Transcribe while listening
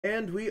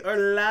And we are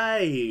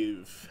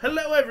live!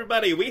 Hello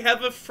everybody, we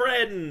have a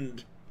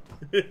friend!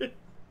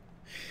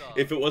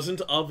 If it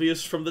wasn't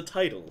obvious from the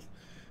title.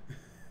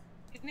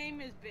 His name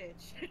is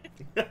Bitch.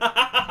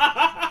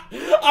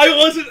 I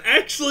wasn't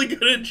actually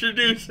gonna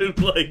introduce him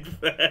like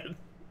that.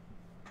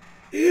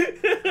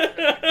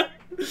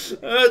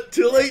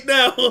 Too late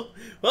now.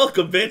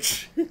 Welcome,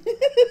 bitch.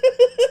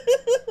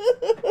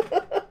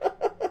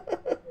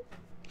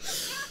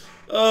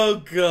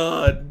 Oh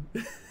god.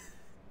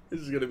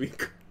 This is gonna be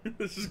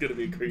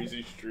a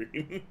crazy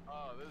stream.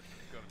 Oh, this is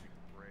gonna be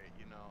great.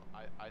 You know,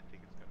 I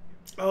think it's gonna be.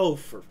 Oh,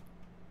 for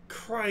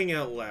crying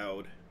out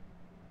loud!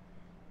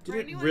 Did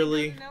it anyone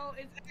really? Who doesn't know,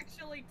 it's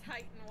actually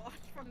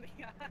TitanWatch from the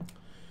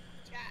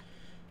chat.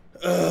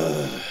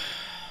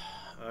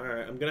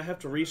 Alright, I'm gonna have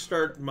to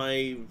restart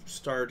my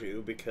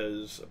Stardew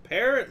because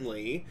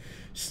apparently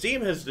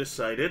Steam has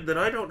decided that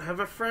I don't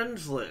have a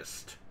friends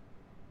list.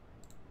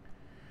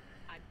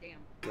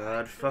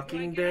 God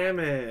fucking damn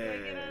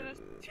it.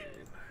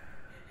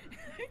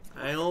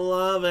 I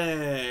love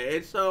it.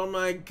 It's, oh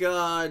my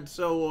god,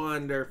 so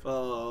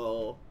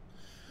wonderful.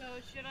 So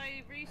should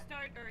I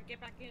restart or get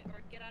back in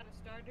or get out of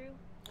Stardew?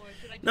 Or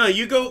should I No,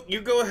 you go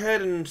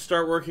ahead and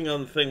start working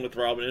on the thing with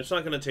Robin. It's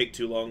not going to take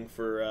too long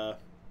for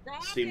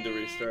Steam to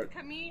restart.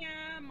 Come here,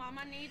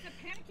 Mama needs a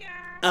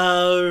pedicure.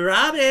 Oh,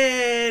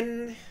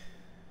 Robin!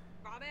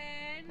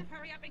 Robin,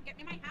 hurry up and get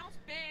me my house,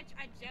 bitch.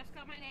 I just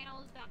got my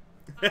nails done.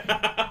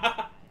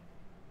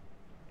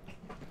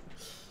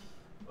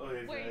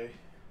 Wait,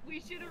 we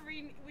should have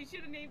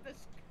named the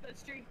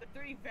street the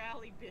Three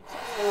Valley Bitches.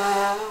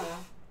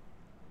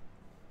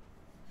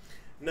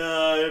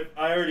 No,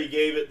 I already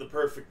gave it the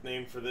perfect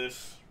name for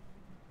this.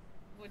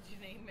 What'd you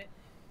name it?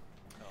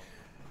 Oh.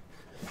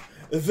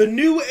 The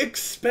new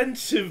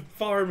expensive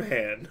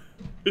farmhand.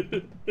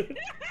 I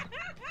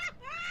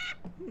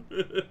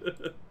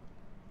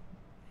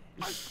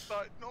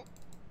thought no.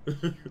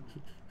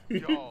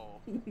 Yo,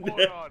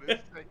 hold on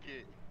a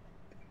second,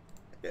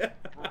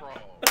 bro.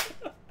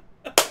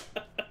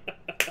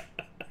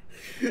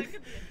 That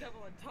could be a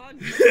double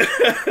entendre.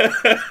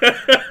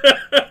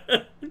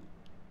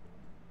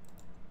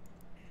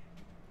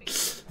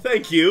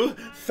 Thank you.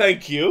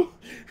 Thank you.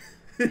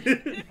 He's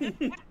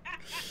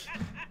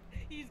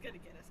gonna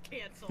get us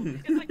canceled.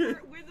 It's like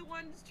we're the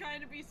ones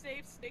trying to be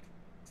safe. Snake's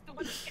the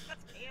one that gets us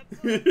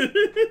canceled.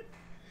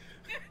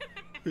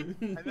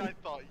 And I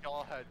thought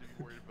y'all had to be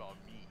worried about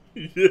me.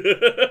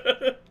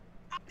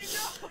 I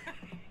know.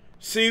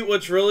 See,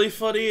 what's really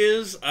funny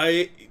is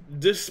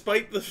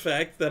despite the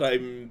fact that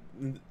I'm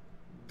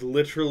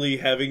literally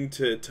having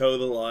to toe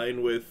the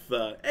line with,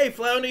 hey,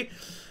 Floundy,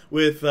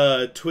 with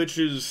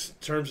Twitch's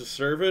terms of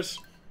service,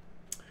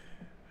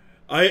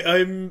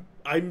 I'm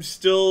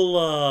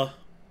still,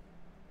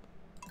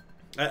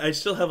 I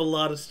still have a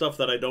lot of stuff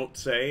that I don't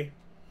say,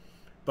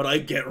 but I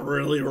get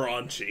really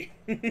raunchy.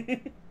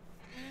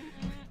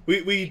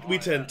 we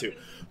tend to.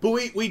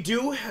 But we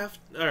do have...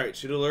 Alright,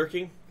 pseudo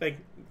lurking.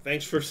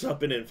 Thanks for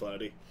stopping in,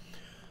 Floundy.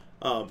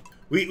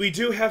 We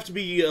do have to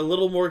be a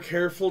little more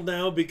careful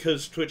now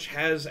because Twitch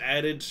has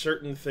added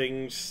certain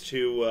things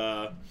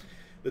to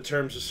the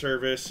terms of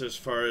service as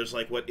far as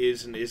like what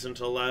is and isn't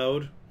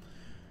allowed.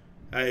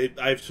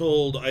 I've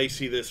told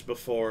Icy this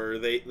before.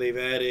 They've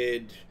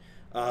added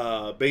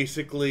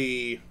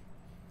basically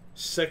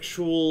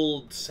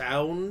sexual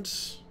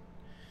sounds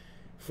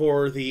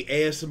for the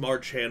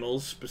ASMR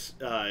channels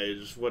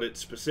is what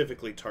it's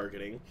specifically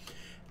targeting,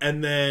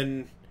 and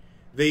then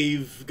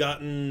they've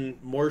gotten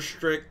more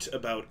strict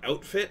about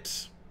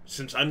outfits.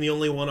 Since I'm the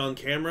only one on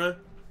camera,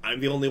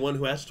 I'm the only one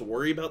who has to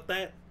worry about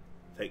that.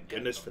 Thank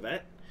goodness for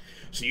that.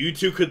 So you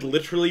two could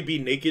literally be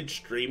naked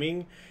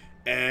streaming,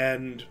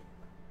 and...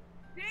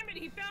 Damn it,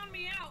 he found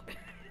me out!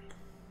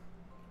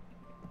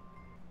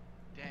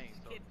 Dang,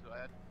 so I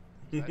had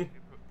to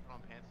put on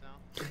pants now?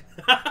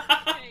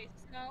 Okay,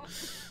 so...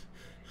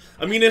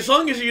 I mean, as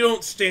long as you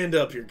don't stand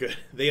up, you're good.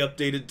 They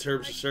updated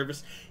terms of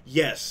service.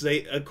 Yes,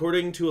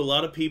 according to a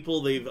lot of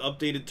people, they've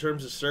updated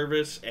terms of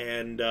service,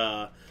 and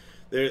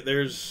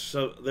there's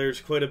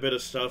quite a bit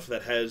of stuff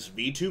that has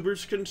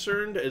VTubers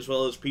concerned, as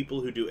well as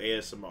people who do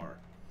ASMR.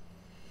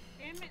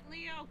 Damn it,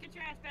 Leo, get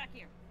your ass back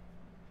here.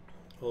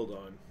 Hold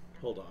on.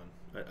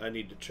 I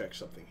need to check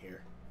something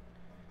here.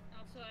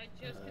 Also, I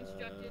just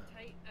constructed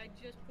I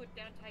just put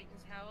down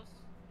Titan's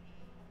house.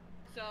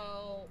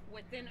 So,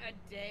 within a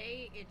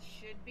day, it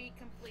should be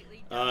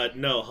completely done.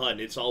 No, hun,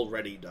 it's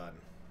already done.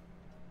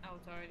 Oh,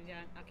 it's already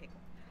done? Okay,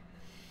 cool.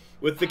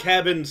 With the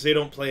cabins, they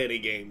don't play any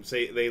games.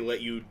 They let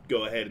you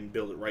go ahead and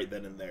build it right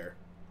then and there.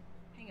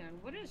 Hang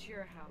on, what does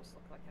your house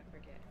look like? I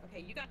forget.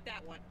 Okay, you got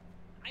that one.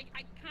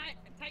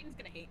 Titan's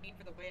gonna hate me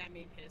for the way I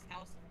made his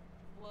house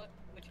look,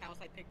 which house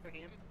I picked for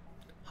him.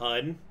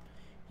 Hun,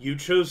 you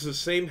chose the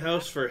same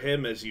house for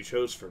him as you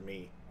chose for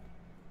me.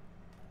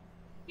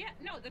 Yeah,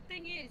 no, the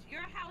thing is,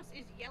 your house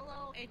is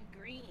yellow and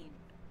green.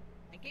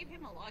 I gave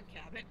him a log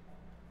cabin.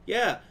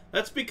 Yeah,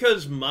 that's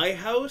because my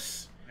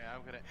house... Yeah,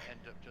 I'm gonna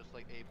end up just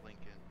like Abe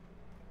Lincoln.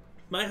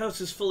 My house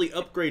is fully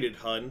upgraded,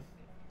 hun.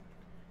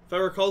 If I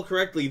recall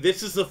correctly,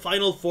 this is the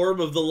final form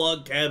of the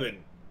log cabin.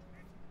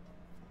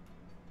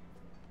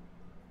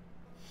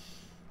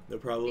 No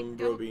problem,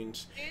 bro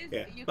beans.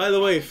 Yeah. By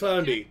the way,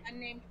 Foundy.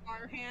 Unnamed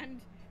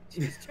Farmhand.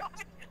 Just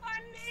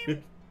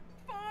unnamed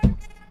Farmhand.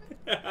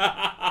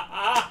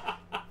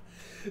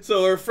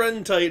 So our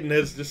friend Titan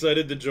has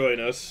decided to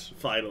join us,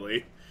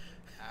 finally.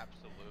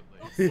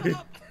 Absolutely. What's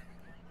up?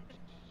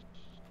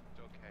 It's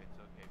okay,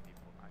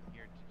 people. I'm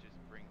here to just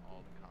bring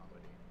all the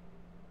comedy.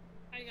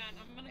 Hang on,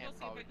 I'm gonna go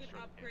see if I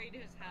can upgrade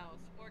his house.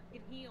 Or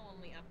can he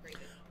only upgrade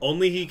it?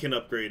 Only he can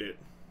upgrade it.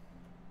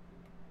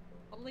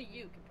 Only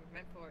you can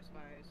prevent forest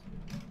fires.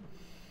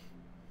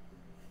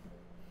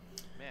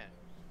 Man,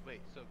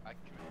 wait, so I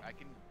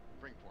can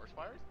bring forest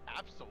fires?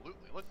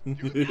 Absolutely. Let's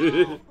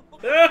do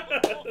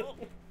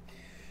it.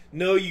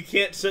 No, you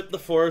can't set the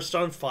forest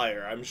on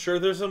fire. I'm sure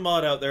there's a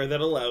mod out there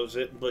that allows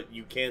it, but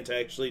you can't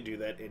actually do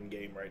that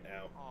in-game right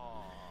now.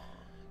 Aww.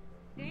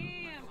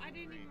 Damn, I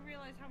didn't even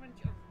realize how much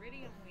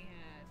iridium we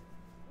had.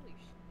 Holy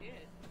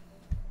shit.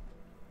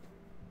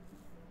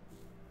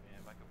 Man,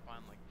 if I could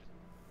find, like, just...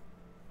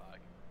 fuck.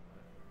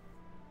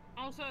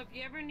 Also, if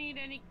you ever need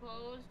any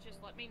clothes,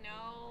 just let me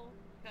know.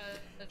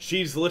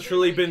 She's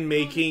literally been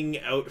making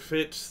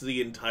outfits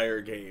the entire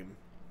game.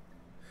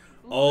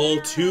 All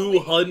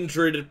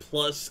 200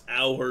 plus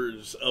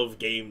hours of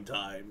game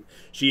time.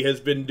 She has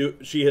been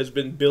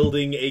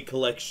building a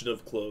collection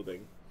of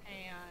clothing.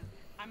 And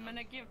I'm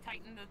gonna give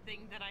Titan the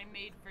thing that I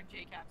made for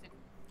J-Caps if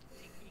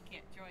he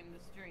can't join the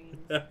stream.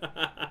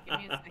 Give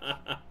me a second.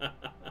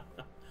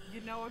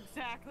 You know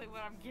exactly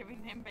what I'm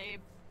giving him,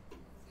 babe.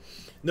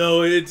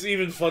 No, it's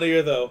even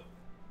funnier though.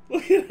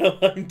 Look at how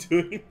I'm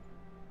doing.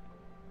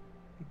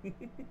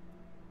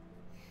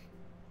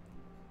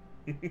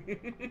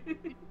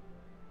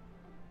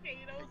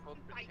 Pickled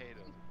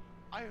potatoes.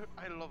 I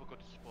love a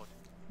good spot.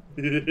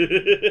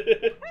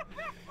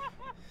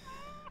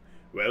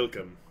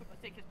 Welcome.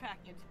 Let's take his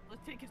package.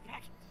 Let's take his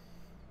package.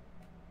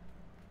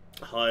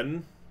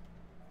 Hun.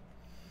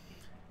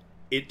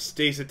 It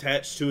stays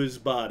attached to his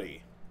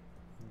body.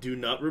 Do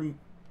not Damn it!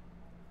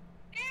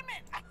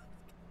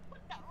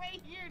 Put that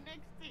right here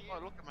next to you. Oh,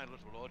 look at my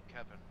little Lord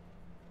Kevin.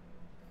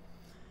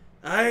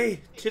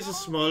 Aye, 'tis a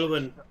small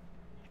one.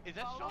 Is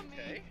that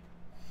Shantae?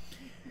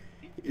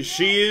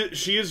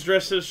 She is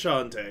dressed as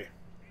Shantae.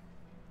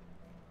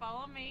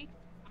 Follow me.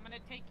 I'm gonna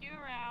take you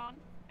around.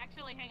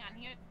 Actually, hang on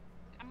here.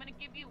 I'm gonna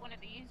give you one of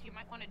these. You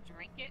might want to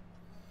drink it.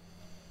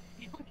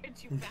 It'll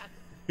get you fast.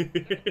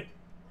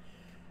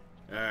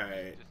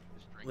 Alright.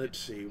 Let's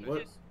see.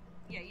 What?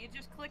 You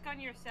just click on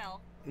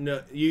yourself.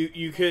 No,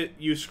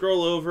 you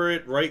scroll over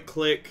it, right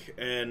click,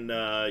 and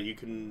you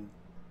can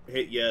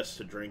hit yes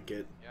to drink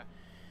it. Yeah.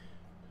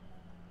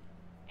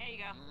 There you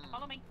go.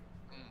 Follow me.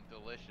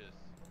 Delicious.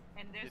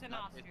 And there's an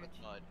ostrich.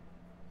 Mud.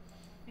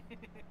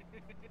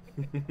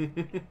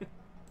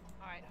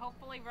 Alright,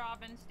 hopefully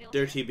Robin's still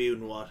Dirty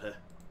bean water.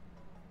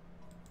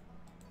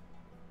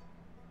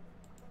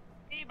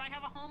 Babe, I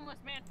have a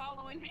homeless man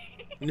following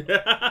me. I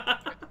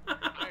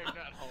am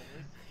not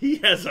homeless. He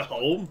has a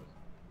home.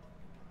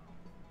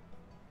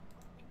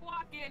 Keep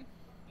walking.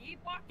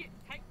 Keep walking.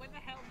 Hey, where the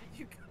hell did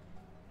you go?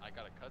 I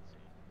got a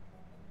cutscene.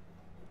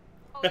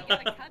 Oh, you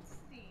got a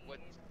cutscene.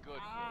 What's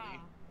good,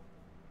 Willie?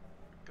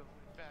 Going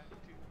back to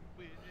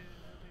Willie's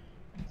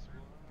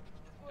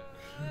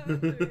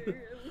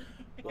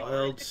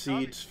Wild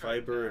seeds,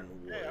 fiber, and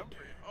wood. Hey, I'm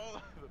pretty all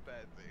of the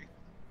bad things.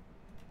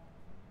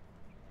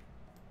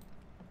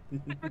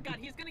 I forgot,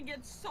 he's gonna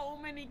get so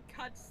many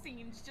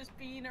cutscenes just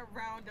being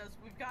around us.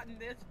 We've gotten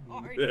this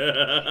far. He's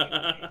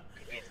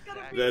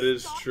gonna be That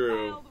is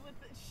true. stockpiled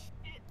with a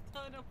shit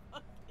ton of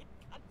fucking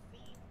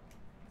cutscenes.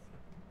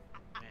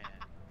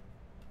 Man.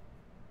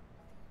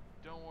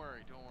 Don't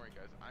worry,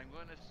 guys. I'm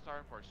going to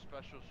start our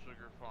special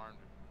sugar farm.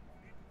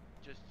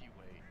 Just you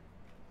wait.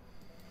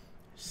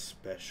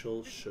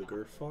 Special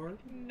sugar farm?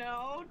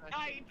 No,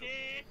 I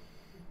did.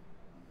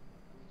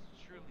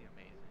 It's truly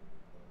amazing.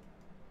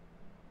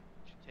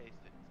 You should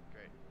taste it. It's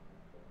great.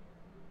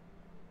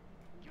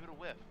 Give it a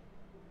whiff.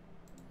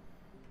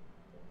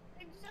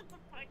 And shut the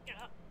fuck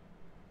up.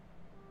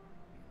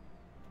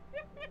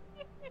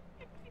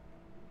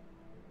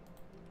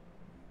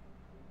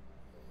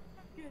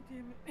 God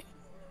damn it.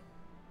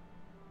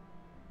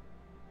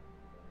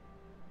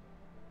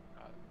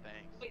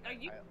 Thanks. Wait, are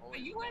you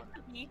at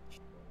the beach?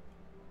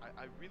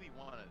 I really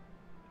want to.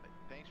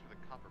 Thanks for the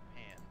copper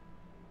pan.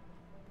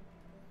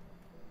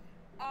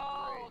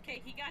 Oh, Great. okay,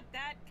 he got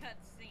that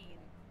cutscene.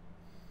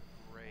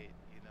 Great,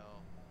 you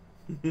know.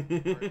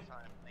 First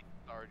time in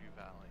Stardew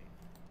Valley.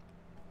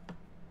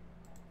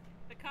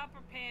 The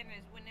copper pan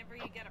is whenever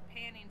you get a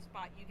panning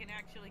spot, you can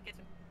actually get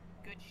some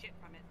good shit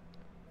from it.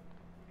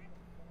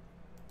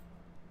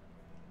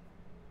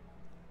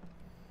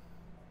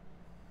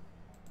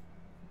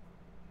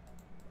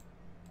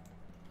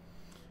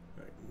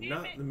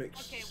 Not the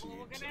mixed okay, well,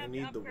 we're seeds. gonna I have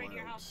need to the upgrade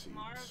your wild house seeds.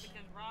 tomorrow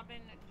because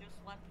Robin just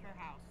left her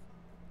house.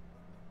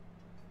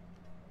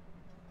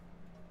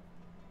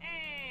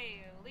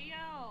 Hey,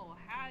 Leo,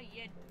 how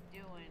you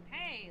doing?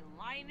 Hey,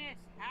 Linus,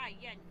 how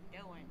you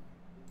doing?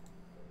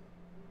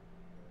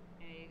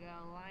 There you go,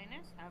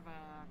 Linus. Have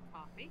a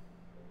coffee.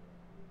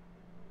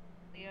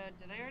 Leo,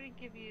 did I already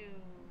give you...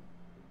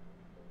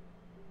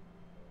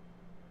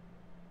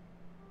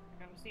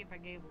 I gotta see if I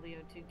gave Leo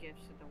 2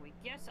 gifts of the week.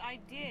 Yes, I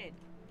did!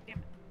 Damn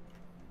it.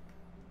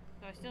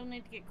 So I still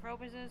need to get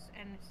Crobus's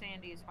and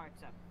Sandy's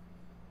hearts up.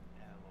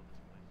 Yeah, I love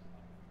this place.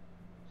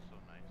 So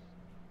nice.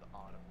 The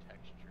autumn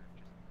texture.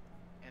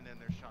 And then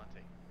there's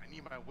Shantae. I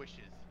need my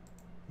wishes.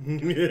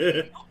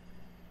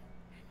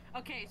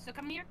 Okay, so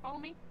come here, follow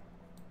me.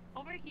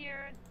 Over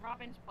here,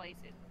 Robin's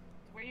place is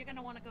where you're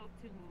gonna want to go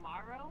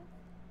tomorrow.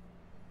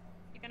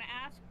 You're gonna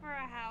ask for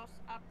a house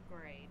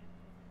upgrade.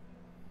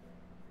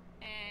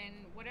 And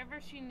whatever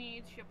she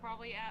needs, she'll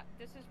probably ask.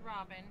 This is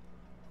Robin.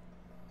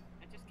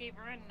 I just gave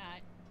her a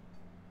nut.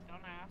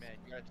 Don't ask. Man,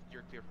 you gotta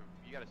steer clear from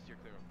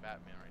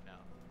Batman right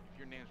now. If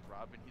your name's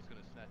Robin, he's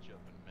gonna snatch you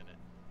up in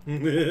a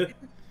minute.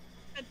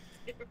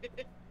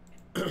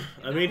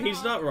 I mean,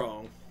 he's not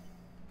wrong.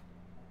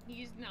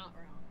 He's not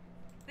wrong.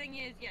 Thing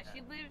is, yeah,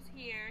 she lives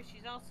here.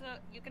 She's also,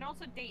 you can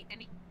also date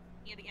any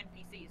of the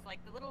NPCs.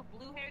 Like the little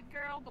blue-haired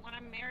girl, the one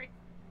I'm married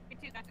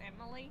to, that's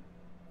Emily.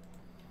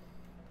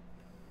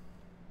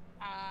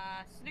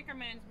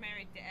 Snickerman's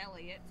married to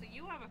Elliot, so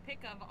you have a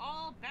pick of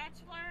all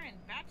bachelor and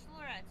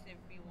bachelorettes if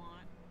you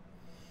want.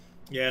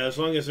 Yeah, as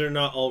long as they're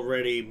not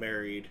already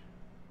married.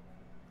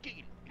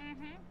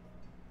 Mm-hmm.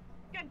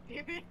 God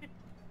damn it.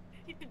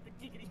 He did the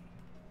giggity.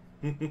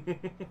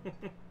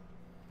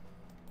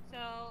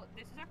 So,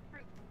 this is our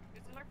fruit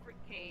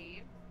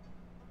cave.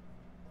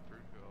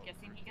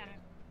 Guessing he got a...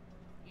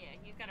 Yeah,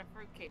 he's got a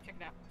fruit cave. Check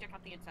it out. Check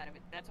out the inside of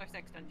it. That's our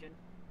sex dungeon.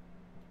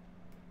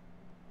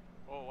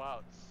 Oh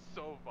wow, it's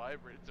so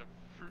vibrant.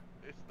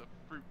 It's the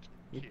fruit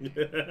cave.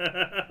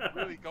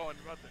 Really going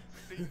about the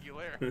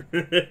singular.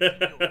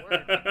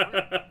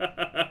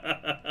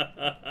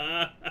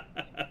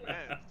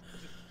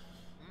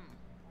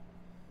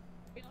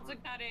 We also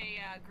got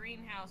a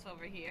greenhouse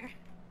over here.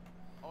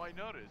 Oh, I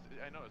noticed.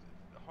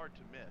 It's hard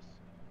to miss.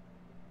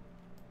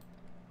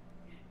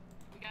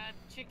 We got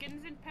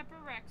chickens and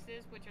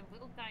pepperexes, which are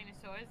little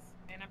dinosaurs,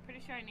 and I'm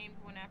pretty sure I named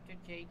one after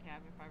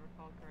JCab, if I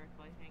recall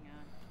correctly. Hang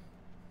on.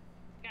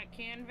 We got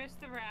Canvas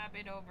the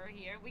rabbit over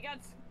here. We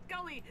got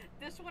Scully.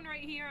 This one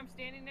right here I'm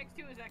standing next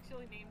to is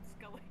actually named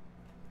Scully.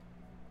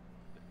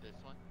 This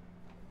one?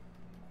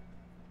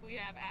 We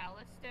have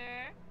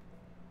Alistair,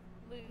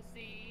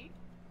 Lucy,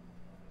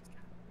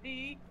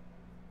 the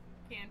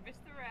Canvas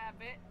the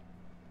rabbit,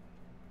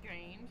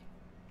 Strange,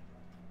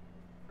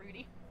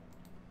 Fruity,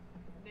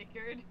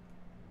 Nickard,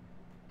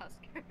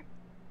 Husker,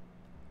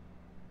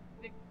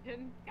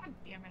 Nickton. God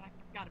damn it, I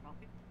forgot about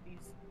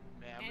these.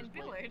 Man, I'm and just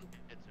Billard. waiting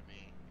for it to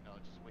me. You know,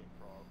 just waiting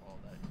for all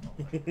that.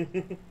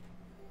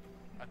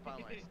 I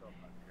found myself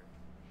up here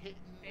hitting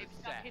Babe, the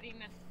stop sack. hitting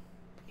the...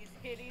 He's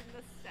hitting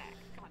the sack.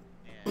 Come on.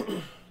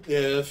 And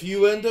Yeah, if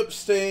you end up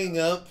staying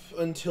up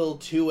until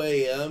 2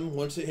 a.m.,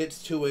 once it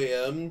hits 2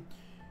 a.m.,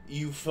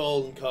 you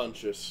fall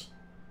unconscious.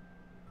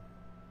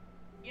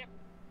 Yep.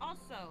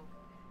 Also,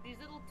 these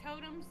little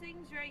totem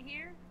things right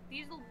here,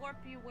 these will warp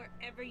you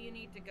wherever you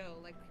need to go.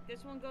 Like,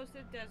 this one goes to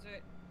the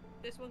desert,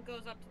 this one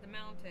goes up to the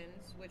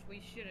mountains, which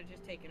we should have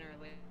just taken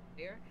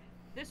earlier.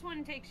 This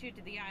one takes you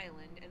to the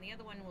island, and the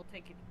other one will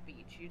take you to the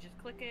beach. You just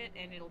click it,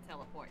 and it'll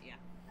teleport you.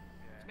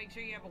 So make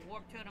sure you have a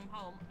warp totem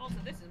home. Also,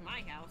 this is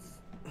my house.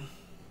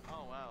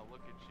 oh wow,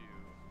 look at you.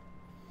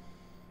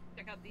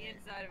 Check out the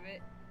inside of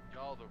it.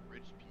 Y'all the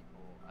rich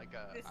people.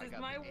 This I is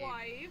got my the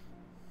wife.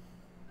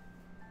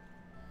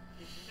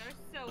 This is our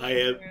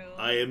sewing room.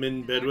 I am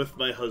in bed with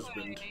my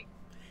husband,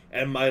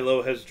 and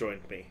Milo has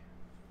joined me.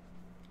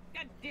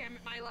 God damn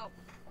it, Milo.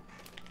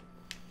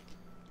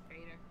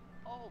 Traitor.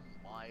 Oh,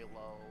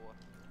 Milo.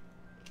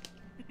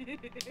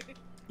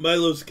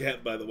 Milo's a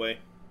cat, by the way.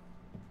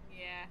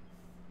 Yeah.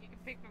 You can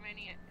pick from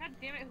any... God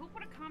damn it, who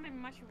put a common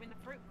mushroom in the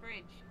fruit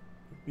fridge?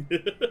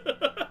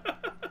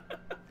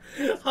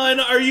 Hun,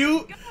 are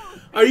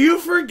you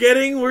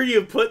forgetting where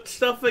you put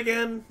stuff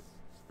again?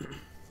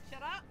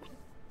 Shut up.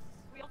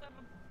 We also have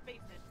a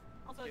basement.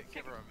 Also,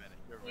 Give her a minute.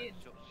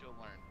 She'll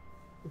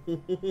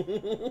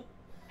learn.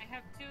 I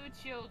have 2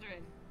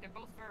 children. They're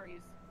both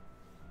furries.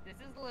 This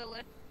is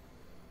Lilith,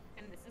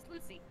 and this is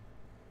Lucy.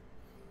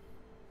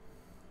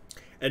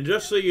 And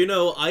just so you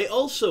know, I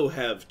also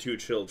have 2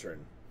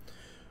 children.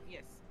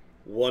 Yes.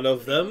 One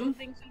of them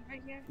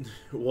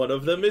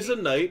is a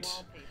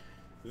knight.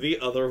 The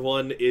other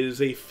one is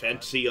a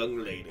fancy young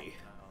lady.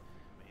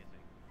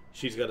 Amazing.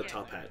 She's got a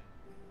top hat.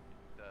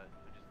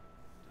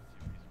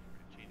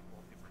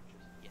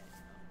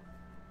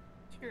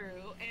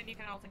 True, and you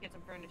can also get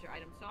some furniture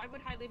items. So I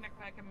would highly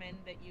recommend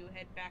that you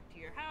head back to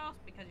your house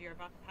because you're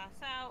about to pass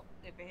out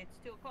if it hits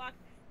 2 o'clock.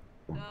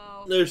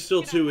 So There's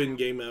still 2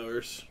 in-game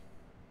hours.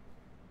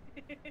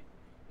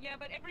 Yeah,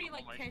 but every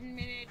like 10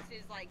 minutes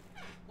is like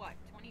what,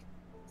 20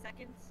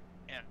 seconds?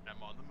 And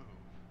I'm on the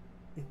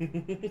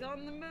move. He's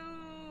on the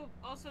move.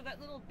 Also, that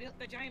little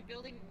the giant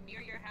building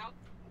near your house,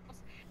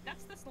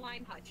 that's the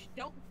slime hutch.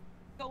 Don't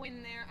go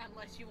in there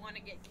unless you want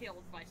to get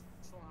killed by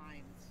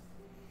slimes.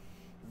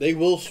 They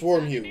will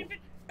swarm you,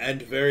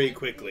 and very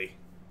quickly.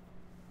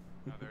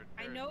 Now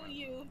I there's know my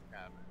you.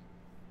 cabin.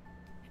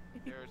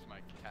 There's my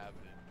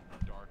cabin in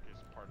the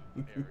darkest part of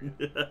the area.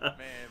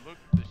 Man, look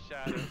at the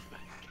shadows.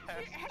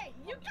 Hey,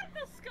 you got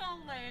the skull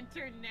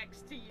lantern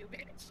next to you,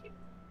 bitch.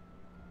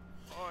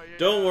 Oh, yeah.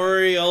 Don't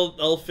worry,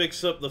 I'll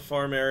fix up the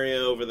farm area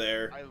over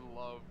there. I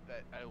love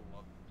that. I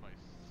love my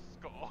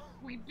skull.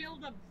 We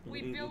build a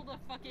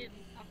fucking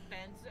a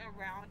fence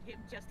around him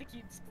just to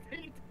keep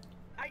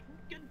Titan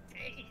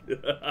contained.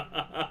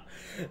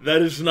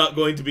 That is not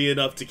going to be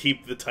enough to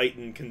keep the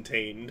Titan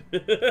contained. No,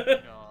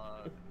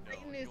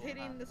 Titan is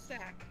hitting the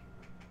sack.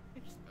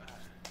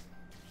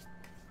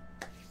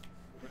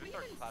 Did we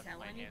even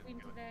sell anything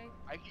today?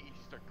 I can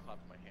easily start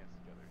clapping my hands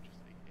together. Just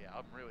like, yeah,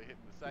 I'm really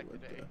hitting the sack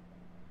today.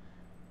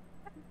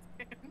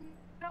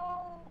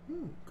 No!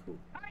 Cool.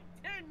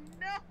 Titan,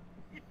 no!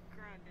 You're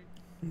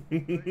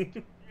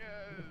grounded.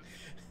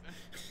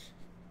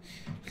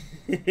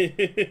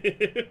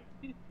 Yes.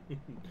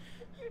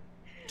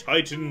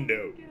 Titan,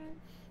 no.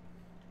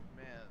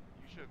 Man,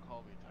 you should have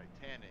called me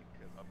Titanic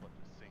because I'm about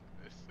to sink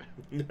this.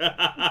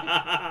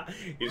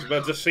 He's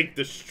about to sink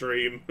the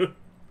stream.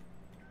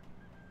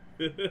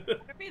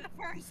 It'd be the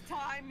first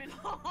time, in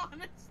all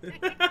honesty.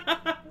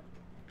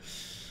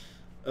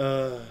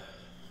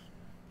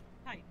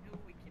 Titan, who are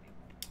we kidding?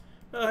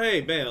 Oh,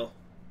 hey, mail.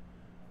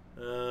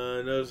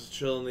 Nose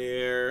chill in the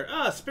air.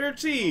 Ah,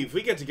 Spirit's Eve!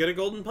 We get to get a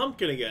golden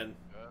pumpkin again.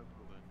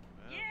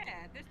 Yeah,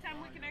 this time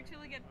we can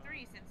actually get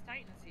 3 since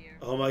Titan's here.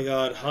 Oh my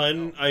god,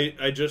 hun,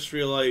 I just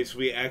realized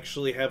we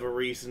actually have a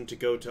reason to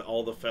go to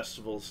all the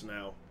festivals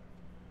now.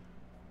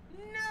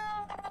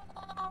 No!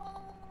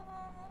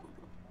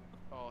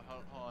 Oh,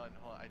 hold on.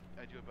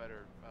 I do a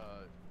better,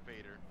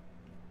 Vader.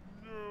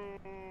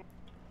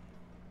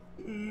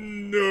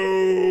 No!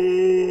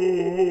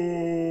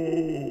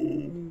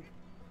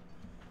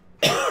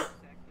 Give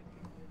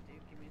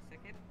me a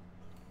second.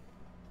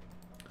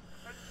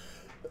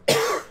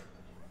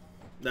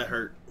 That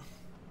hurt.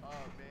 Oh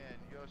man,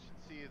 you all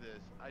should see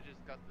this. I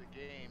just got the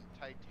game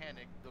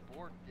Titanic, the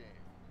board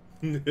game.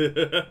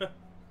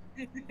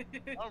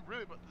 I'm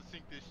really about to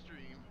sink this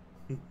stream.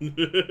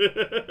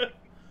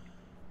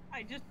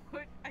 I just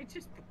put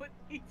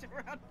these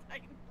around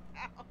Titan's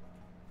house.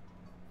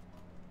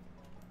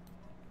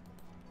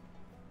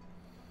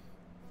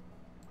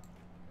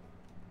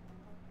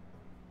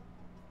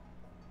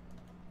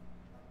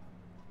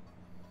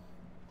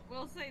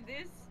 We'll say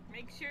this,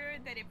 make sure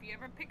that if you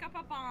ever pick up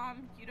a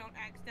bomb, you don't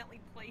accidentally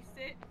place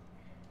it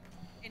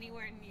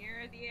anywhere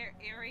near the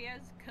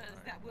areas, because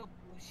that will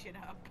blow shit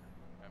up.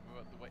 I move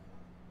out the way.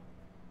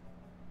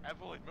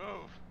 Evelyn,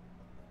 move!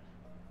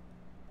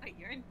 Wait,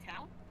 you're in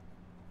town?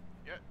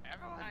 Yeah,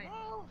 Evelyn, Hi.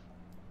 move!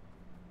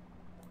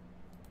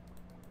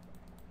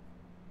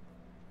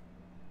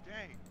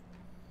 Dang.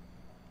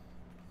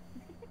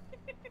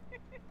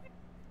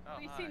 Oh, At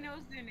least hi. he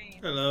knows their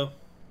name. Hello.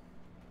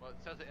 Well, it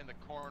says it in the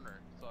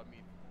corner, so I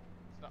mean,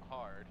 it's not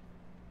hard.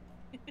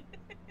 Oh,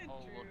 True.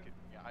 look at me.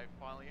 I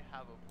finally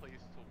have a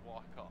place to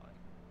walk on.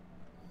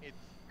 It's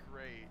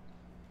great.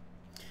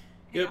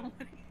 Yep.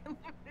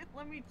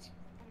 Let me see.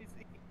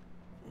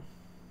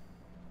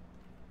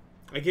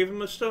 I gave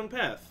him a stone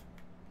path.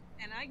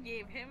 And I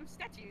gave him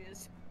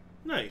statues.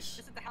 Nice.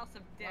 This is the house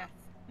of death.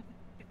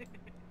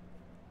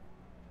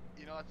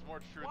 You know, that's more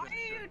true Why than are it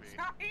you should be.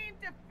 trying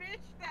to fish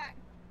that?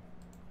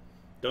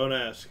 Don't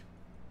ask.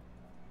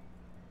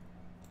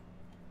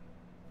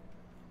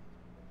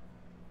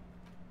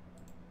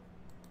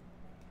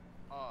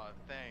 Aw,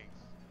 thanks.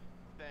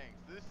 Thanks.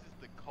 This is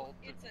the cult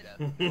It's of a death.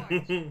 torch.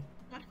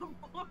 Not a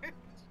torch.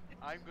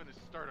 I'm gonna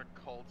start a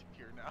cult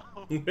here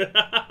now.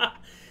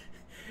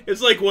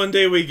 It's like one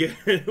day we go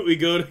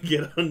to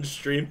get on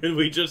stream and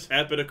we just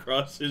happen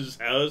across his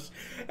house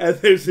and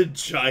there's a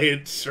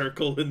giant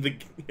circle in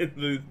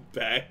the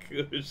back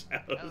of his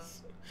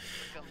house.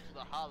 Welcome to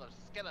the Hall of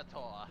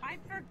Skeletor. I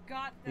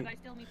forgot that I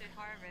still need to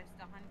harvest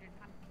 100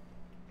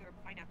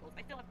 pineapples.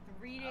 I still have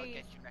 3 days. I'll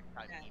get you next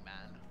time,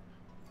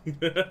 Yeah.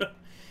 E-Man.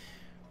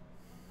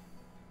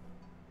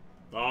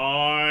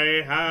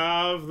 I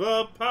have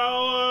the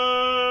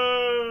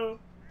power. Man,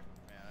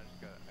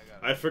 I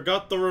gotta. I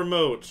forgot the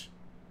remote.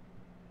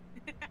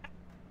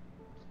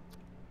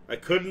 I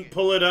couldn't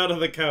pull it out of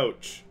the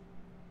couch.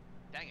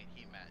 Dang it,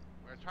 He-Man.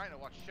 We're trying to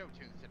watch show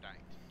tunes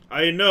tonight.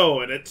 I know,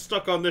 and it's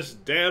stuck on this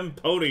damn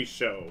pony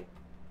show.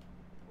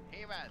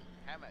 He-Man,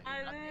 Hammer, My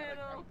you got the other.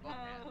 little Grab with both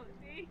hands.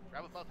 pony.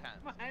 Grab with both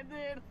hands. My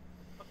little.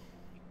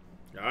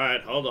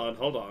 Alright, hold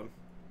on.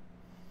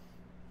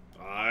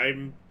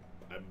 I'm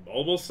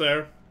almost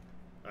there.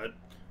 I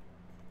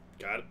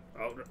got it.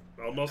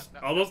 Almost.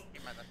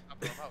 He-Man, that's not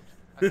the remote.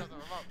 That's not the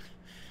remote.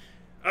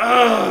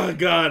 Ah,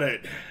 got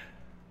it.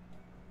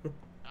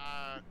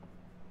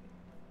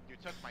 You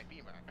took my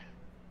beamer.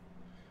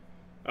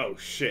 Oh,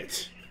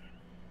 shit.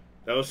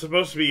 That was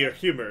supposed to be your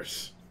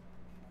humors.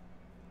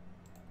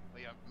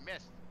 Well, you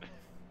missed.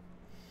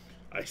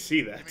 I see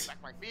Give me that.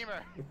 back my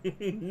beamer.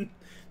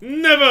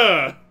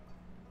 Never!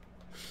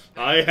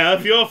 I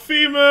have your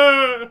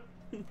femur!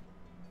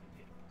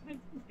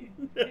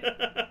 What the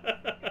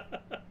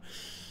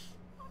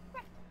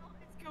hell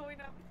is going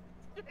on?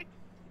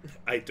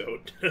 I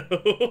don't know.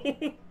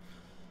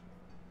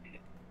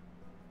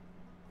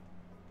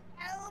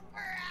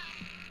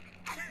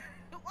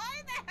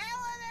 Why the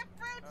hell are there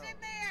fruits in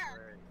there?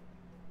 Great.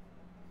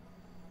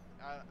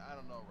 I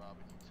don't know,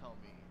 Robin. You tell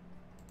me.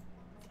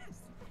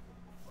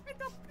 Where'd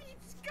the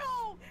beets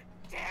go?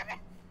 Damn it!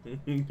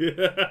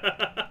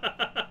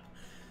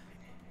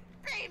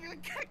 Babe, you're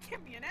gonna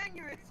give me an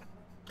aneurysm.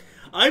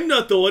 I'm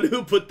not the one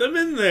who put them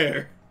in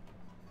there.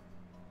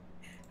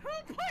 Who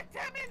put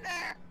them in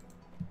there?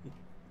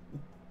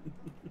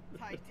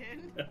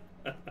 Titan.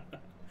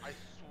 I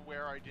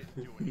swear I didn't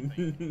do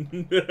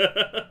anything.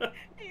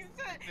 He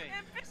said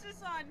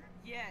emphasis on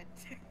yet.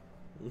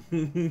 I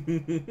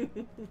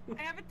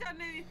haven't done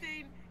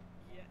anything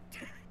yet.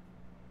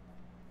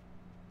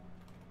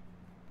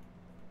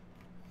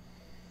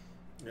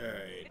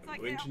 Alright, It's I'm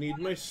like going to that need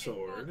one my if it goes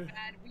sword.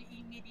 bad, we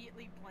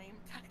immediately blame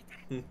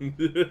Titan.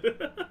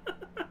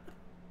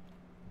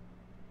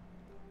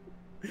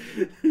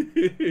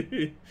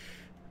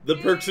 The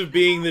perks of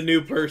being the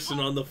new person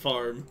on the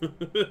farm. Babe,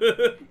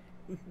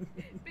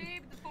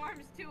 the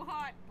farm's too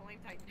hot. Blame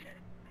Titan.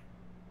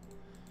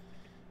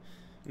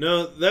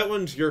 No, that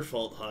one's your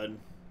fault, hon.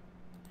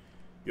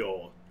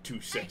 You're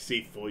too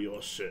sexy for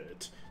your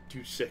shirt.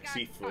 Too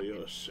sexy for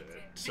your shirt.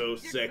 So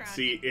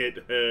sexy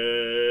it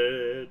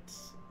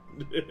hurts.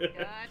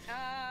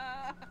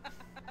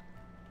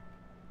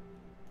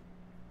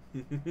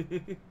 Alright,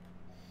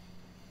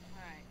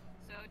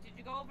 so did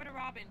you go over to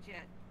Robin's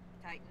yet,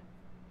 Titan?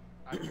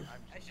 I'm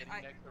just sitting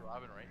next to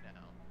Robin right now.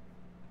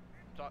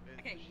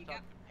 Okay, She's you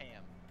talking got- to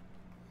Pam.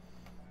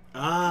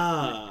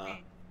 Ah.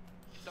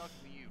 She's talking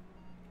to you.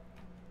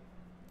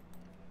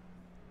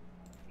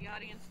 The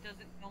audience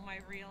doesn't know my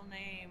real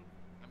name.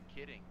 I'm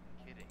kidding.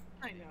 I'm kidding.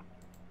 I know.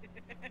 Look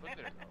at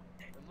her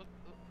though. And look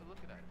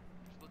at her.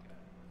 Just look at her.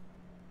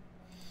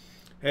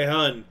 Hey,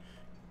 hon.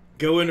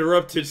 Go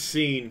interrupt his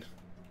scene.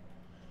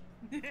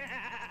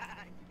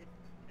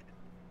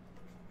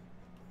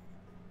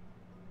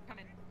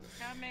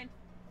 Come in.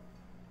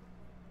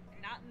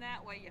 Not in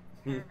that way, you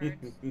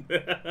perverts. I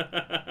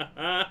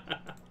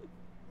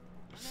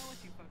know what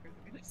you fuckers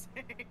are gonna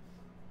say.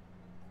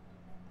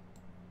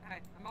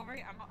 Alright, I'm over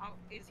here.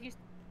 Is he?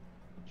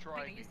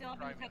 Try Okay, me. you still have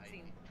Try the me, Icy.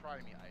 cutscene. Try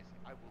me, Icy.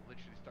 I will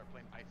literally start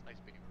playing Ice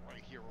Baby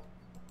right here,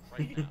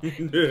 right now.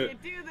 You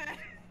can't do that.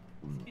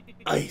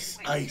 Ice,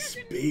 Wait, ice,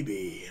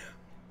 baby.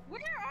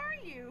 Where are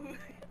you? You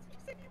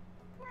said you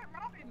were at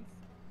Robin's.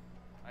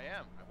 I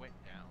am. I went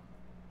down.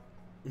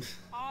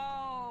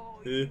 Oh,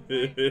 you went to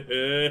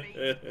the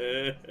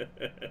basement.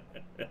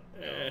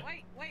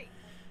 Wait.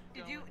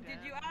 Did you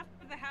ask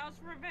for the house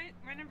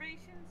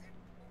renovations?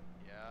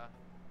 Yeah.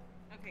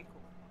 Okay,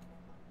 cool.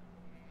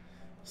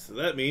 So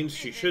that means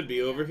she should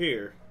be over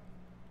here.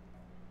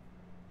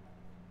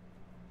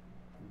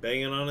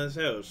 Banging on his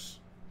house.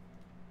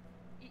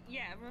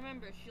 Yeah,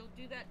 remember, she'll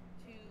do that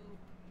to...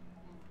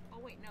 Oh,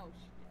 wait, no.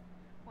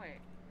 Wait.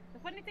 The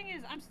funny thing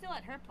is, I'm still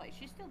at her place.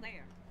 She's still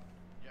there.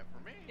 Yeah, for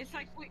me. It's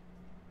like, wait.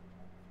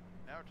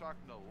 Now we're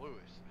talking to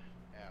Lewis.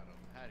 Adam,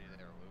 howdy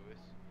there, Lewis.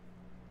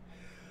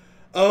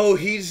 Oh,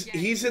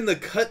 he's in the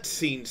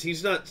cutscenes.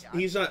 He's not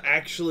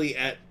actually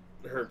at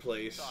her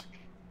place. Stuck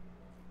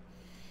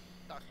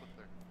with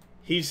her.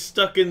 He's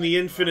stuck in the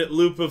infinite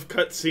loop of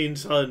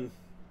cutscenes, hun.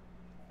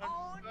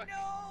 Oh,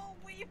 no!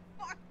 We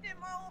fucked him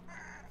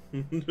over!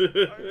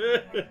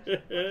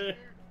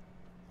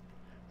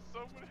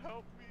 Someone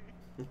help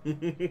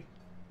me.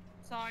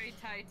 Sorry,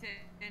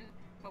 Titan,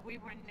 but we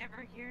were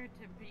never here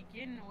to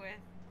begin with.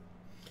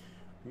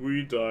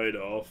 We died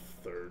off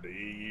 30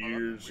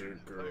 years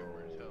ago.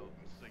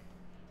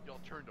 Y'all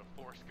turned to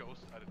Force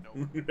Ghost out of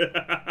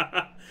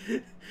nowhere.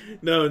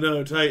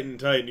 No,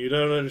 Titan, you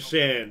don't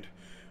understand.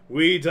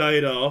 We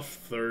died off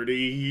 30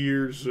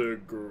 years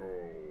ago.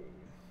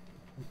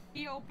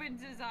 He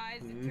opens his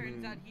eyes and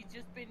turns out he's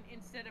just been,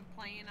 instead of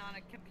playing on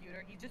a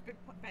computer, he's just been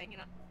banging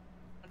on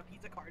a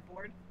piece of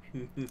cardboard. Oh,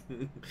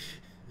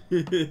 that'd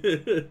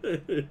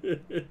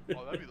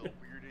be the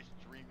weirdest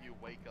dream you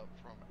wake up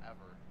from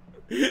ever.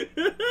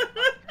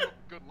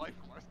 Good life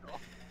for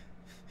myself.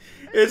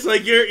 It's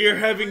like you're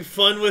having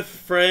fun with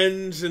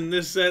friends and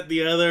this, that,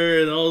 the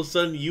other, and all of a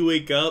sudden you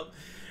wake up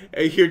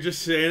and you're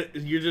just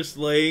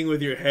laying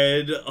with your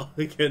head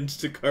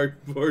against a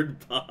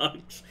cardboard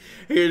box.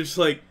 And you're just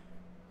like,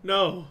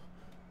 no,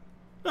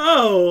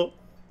 but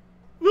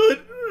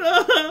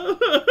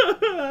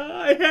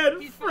I had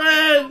He's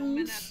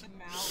friends.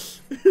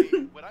 Wait,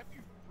 would I be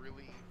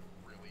really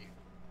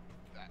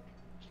that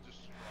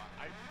distraught?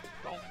 I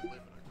don't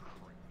live in a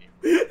crate.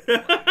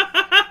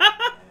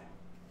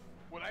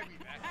 Would I be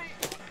that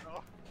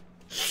distraught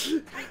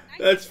though?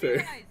 That's fair.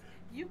 Realize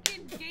you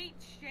can date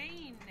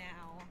Shane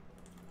now.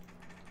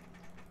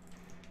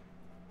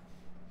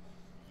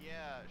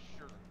 Yeah,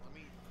 sure. Let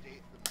me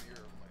date the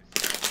mirror of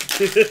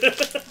myself.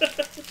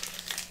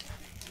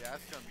 Yeah,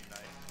 that's gonna be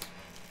nice.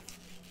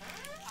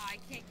 I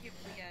can't give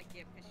Leah a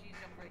gift because she's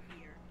over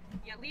here.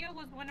 Yeah, Leah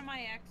was one of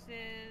my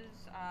exes.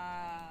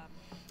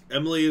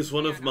 Emily is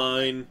one of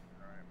mine.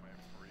 Alright, my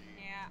free.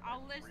 Yeah,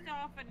 I'll list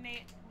off a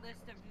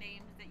list of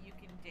names that you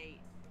can date.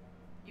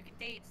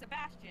 Kate,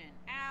 Sebastian,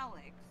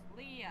 Alex,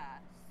 Leah,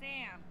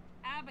 Sam,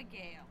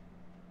 Abigail,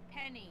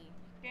 Penny,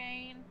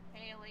 Jane,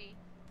 Haley,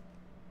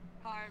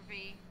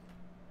 Harvey.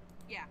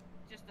 Yeah,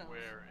 just those.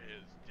 Where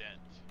is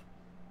Dent?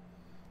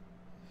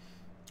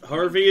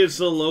 Harvey is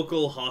the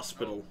local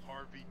hospital. Oh,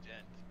 Harvey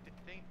Dent.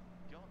 They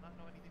don't not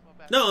know anything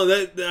about No,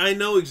 that I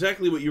know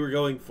exactly what you were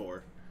going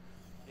for.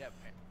 Yeah.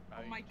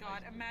 Oh my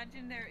god,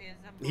 imagine there is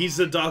a He's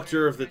the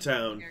doctor of the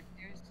town.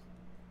 characters.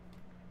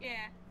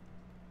 Yeah.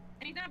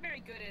 And he's not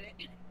very good at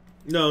it.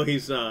 No,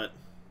 he's not.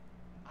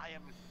 I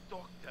am a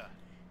doctor.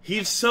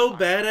 He's so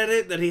bad at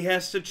it that he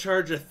has to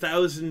charge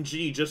 1,000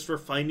 G just for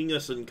finding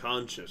us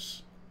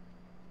unconscious.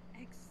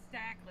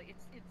 Exactly.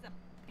 It's a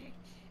bitch.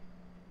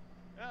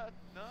 Yeah,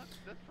 no,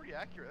 that's pretty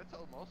accurate. That's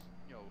how most,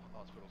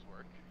 hospitals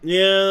work.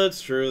 Yeah,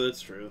 that's true,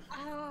 that's true.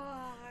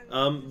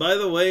 Oh, By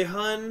the way,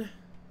 hun,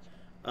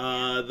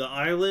 the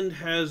island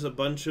has a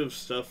bunch of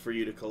stuff for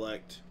you to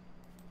collect. is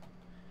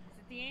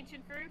it the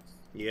ancient fruits?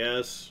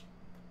 Yes.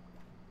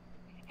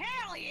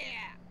 Hell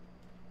yeah!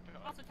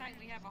 Also, time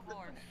we have a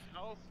horse.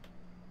 House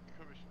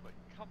commission, like,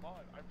 come on,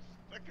 I'm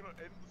stuck in an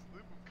endless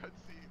loop of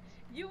cutscenes.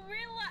 You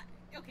realize?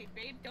 Okay,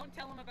 babe, don't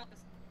tell him about the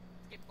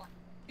skip button.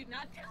 Do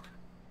not tell him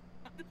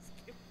about the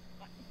skip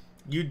button.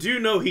 You do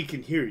know he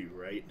can hear you,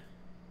 right?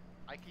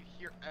 I can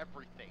hear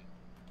everything.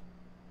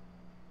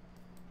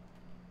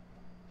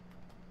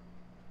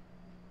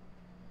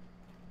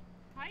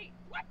 Hi.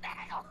 What the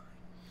hell?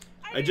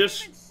 I didn't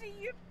just- even see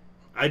you.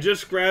 I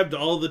just grabbed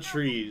all the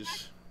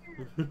trees.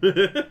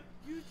 You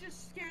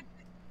just scared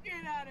the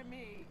shit out of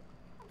me.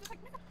 I'm just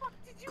like, where the fuck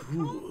did you come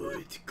from?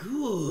 Good,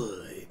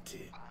 good.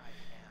 I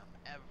am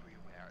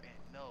everywhere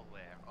and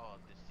nowhere all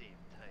at the same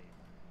time.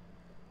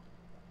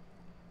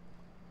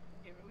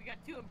 Yeah, but we got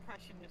two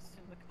impressionists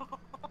in the call.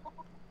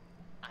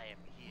 I am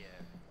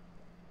here.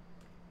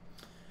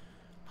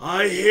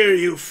 I hear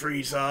you,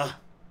 Frieza.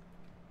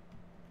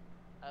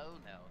 Oh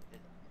no,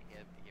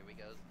 here we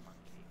go,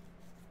 monkey.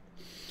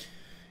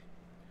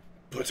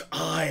 But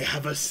I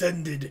have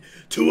ascended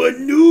to a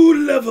new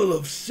level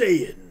of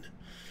Saiyan.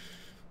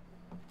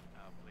 Oh,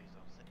 please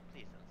don't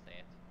say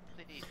it.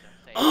 Please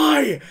don't say it.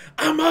 I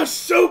am a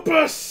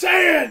Super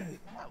Saiyan!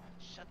 Oh,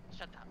 shut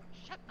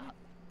up.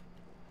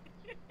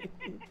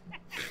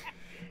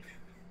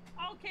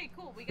 Okay,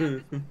 cool. We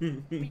got this.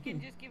 We can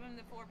just give him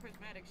the 4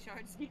 prismatic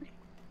shards.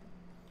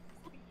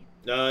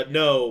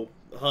 No,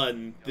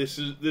 hun. This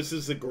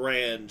is the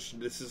Grand.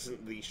 This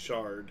isn't the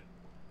Shard.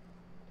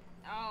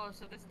 Oh,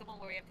 so this is the one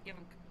where we have to give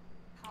him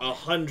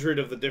 100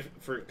 of the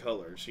different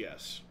colors,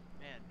 yes.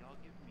 Man, y'all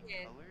give me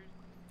Yeah. colors?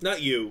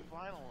 Not you.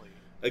 Finally.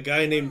 A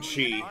guy named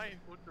Finally, Chi. Mine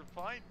would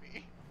define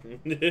me.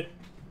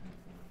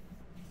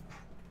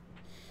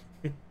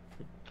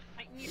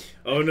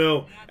 Oh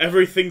no,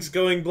 everything's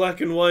going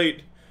black and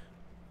white.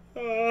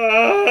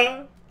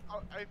 Ah.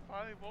 I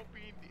finally won't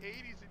be in the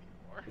 80s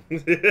anymore.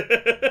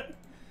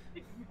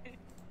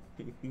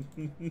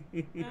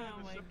 Oh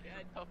my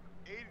god.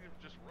 80s are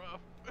just rough.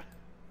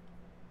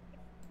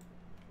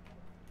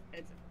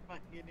 It's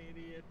fucking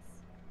idiots.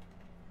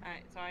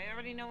 Alright, so I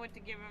already know what to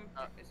give him.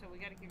 So we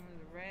gotta give him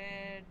the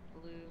red,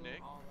 blue,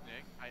 all that.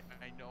 Nick,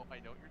 I know what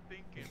you're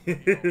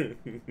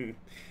thinking.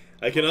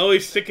 I can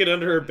always stick it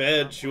under her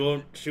bed. She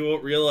won't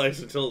realize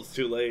until it's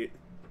too late.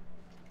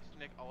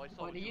 Nick, all I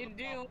saw What was do you a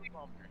do?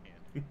 bomb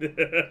in your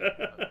hand.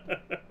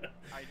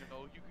 I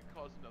know you could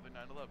cause another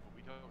 9/11, but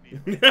we don't need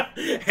it.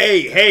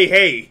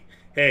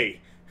 Hey!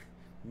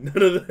 None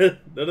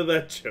of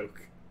that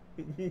joke.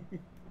 I'm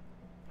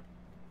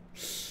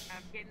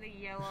getting the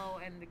yellow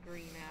and the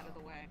green out of the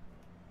way.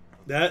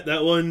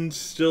 That one's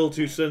still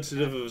too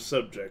sensitive of a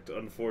subject,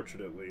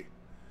 unfortunately.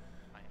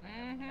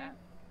 Mm-hmm.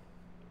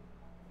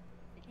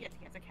 Yes,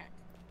 he has a cat.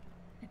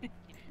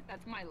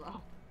 That's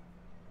Milo.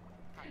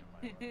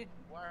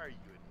 Why are you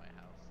in my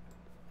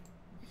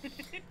house?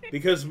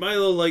 Because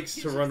Milo likes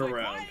He's to just run like,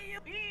 around. Why are you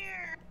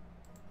here?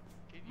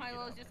 Can you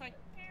Milo's get just like,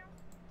 meow.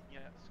 Yeah,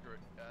 screw it.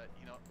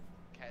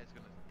 Cat is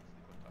gonna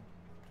sleep on top of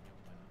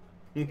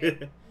me.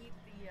 Okay, we need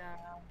the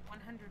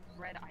 100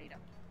 red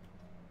items.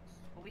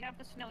 Well, we have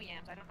the snow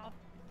yams. I don't know if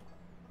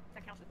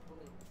that counts as blue.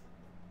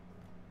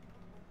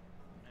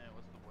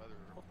 What's the weather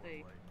report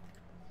see. like? Let's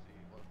see,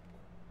 look.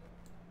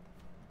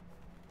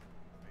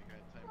 Are you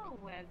guys talking Oh,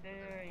 about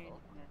weather is Oh.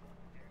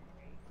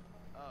 necessary.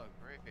 Oh,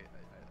 great. I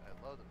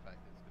love the fact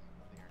that it's gonna be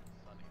clear and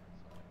sunny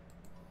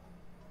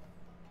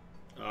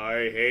and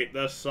I hate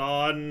the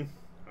sun.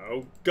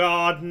 Oh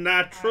God,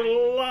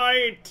 natural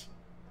light.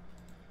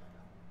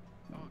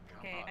 Oh, God.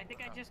 Okay, I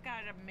think I just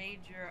got a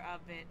major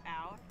of it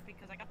out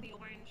because I got the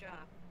orange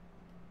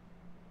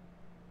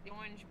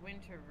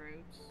winter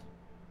roots.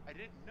 I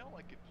didn't know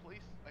I could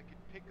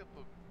pick up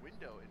a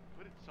window and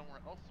put it somewhere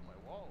else on my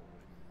wall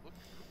and look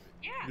through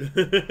it. Yeah,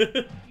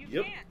 you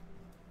Yep. can.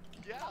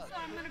 Yeah. Also,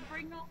 I'm gonna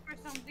bring over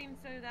something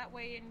so that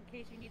way, in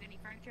case you need any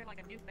furniture, like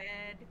a new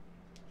bed,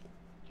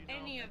 You know,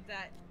 any of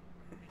that.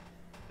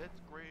 That's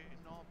great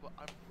and all, but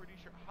I'm pretty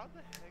sure. How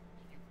the heck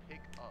do you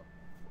pick up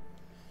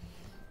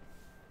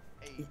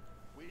a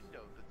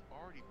window that's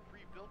already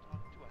pre-built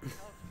onto a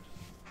house?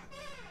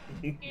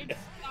 It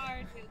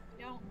started.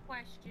 Don't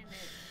question it.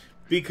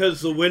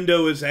 Because the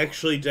window is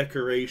actually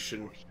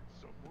decoration. Push it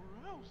somewhere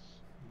else.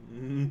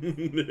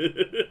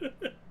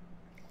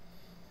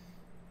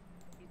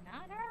 He's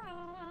not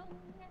wrong.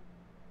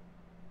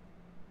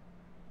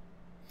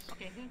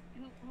 Okay, who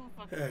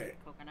fucking Alright.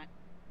 coconut?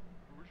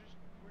 We're just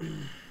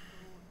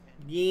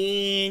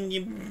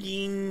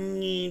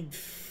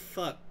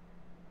Fuck.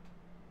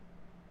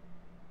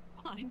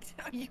 Fine.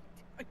 Are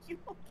you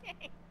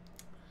okay?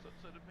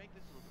 so to make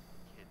this a little bit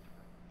more kid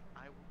friendly,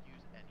 I will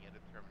use any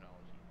other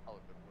terminology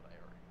other than what I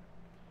already know.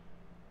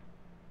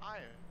 I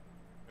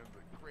am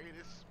the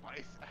greatest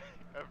spice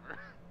ever.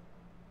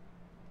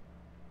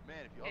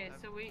 Man, if y'all Okay,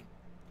 have so we.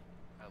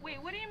 I Wait,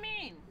 love what do you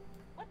mean?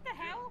 What the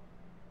hell?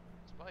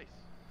 spice.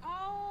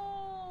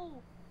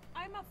 Oh,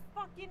 I'm a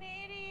fucking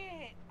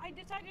idiot. I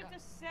decided to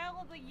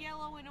sell the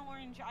yellow and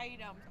orange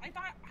items. I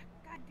thought,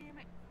 god damn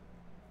it.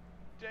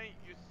 Dang,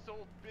 you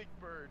sold Big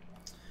Bird.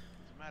 It's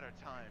a matter of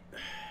time.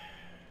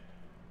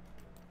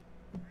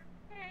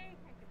 Okay,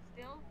 I can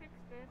still fix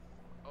this.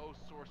 Oh,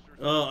 sorcerer.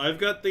 Oh, I've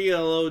got the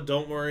yellow.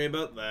 Don't worry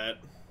about that.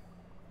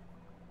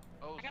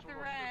 Oh, I got the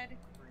Sorcerer red.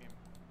 Supreme,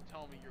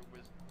 tell me your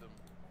wisdom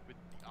with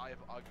the Eye of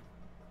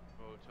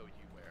Agamotto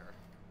you wear.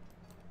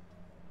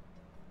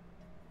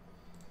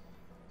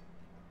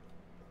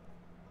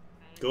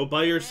 Go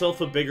buy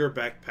yourself a bigger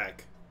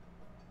backpack.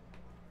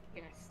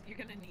 Yes, you're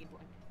gonna need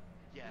one.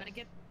 Yes, gonna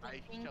get the I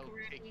pink shall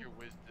ready. take your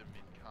wisdom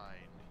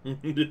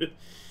in kind.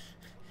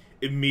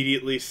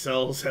 Immediately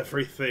sells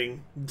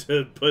everything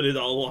to put it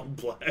all on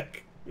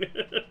black.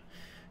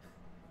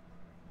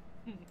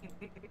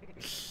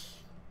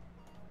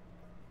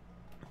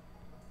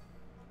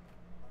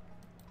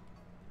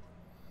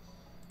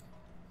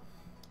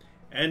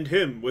 And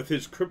him with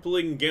his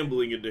crippling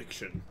gambling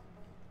addiction.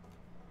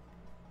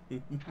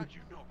 How'd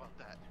you know about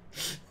that?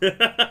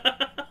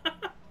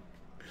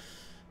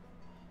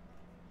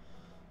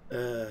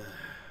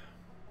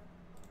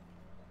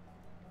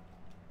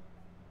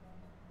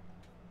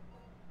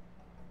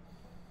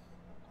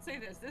 Say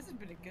this has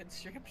been a good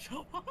stream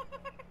so far.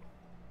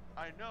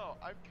 I know,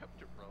 I've kept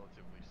it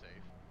relatively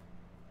safe.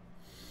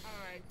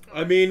 Alright, so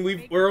I mean,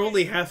 make we're it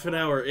only half an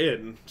hour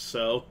in,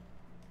 so.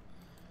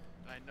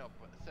 I know,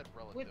 but I said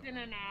relative. Within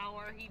an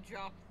hour, he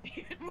dropped the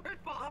N-word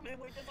bomb, and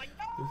we're just like,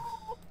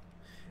 no!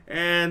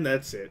 And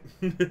that's it.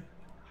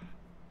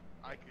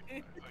 I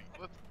could.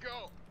 Let's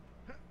go!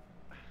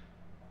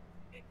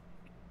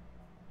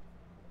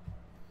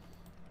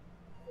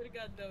 Swear to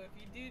God, though, if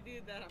you do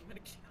that, I'm gonna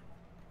kill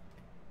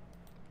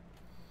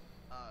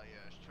Ah,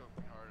 yes, choke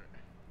me harder.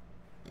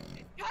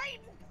 you. Titan!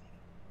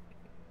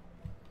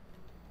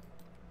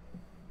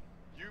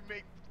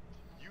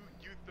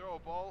 You throw a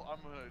ball, I'm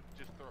gonna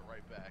just throw it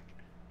right back.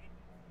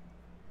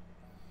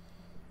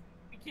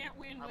 We can't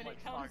win I'm when like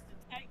it comes Soccer. to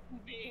Titan,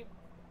 babe.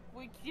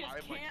 We just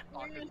I'm can't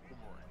like win.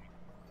 boomerang.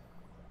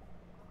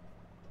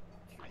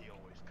 I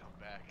always come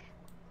back.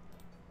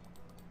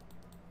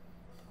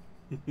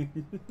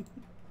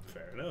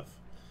 Fair enough.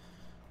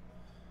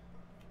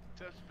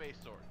 Except Space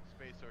Sword.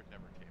 Space Sword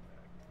never came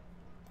back.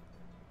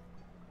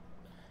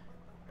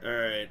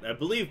 Alright, I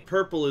believe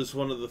purple is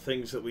one of the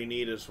things that we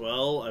need as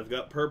well. I've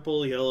got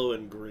purple, yellow,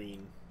 and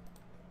green.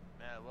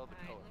 Man, I love the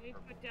Alright, color let me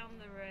purple. put down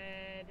the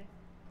red.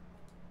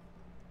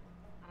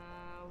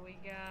 We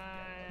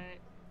got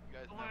You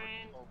guys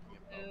orange, never told me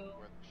blue. about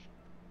where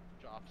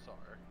the shops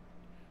are.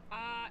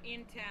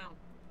 In town.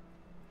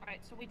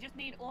 Alright, so we just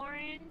need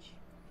orange,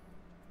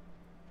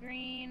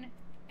 green,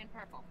 and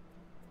purple.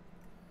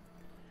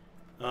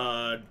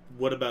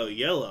 What about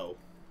yellow?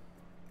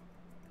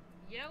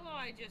 Yellow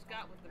I just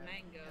got with the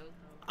mangoes.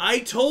 I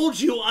told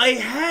you I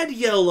had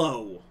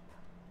yellow!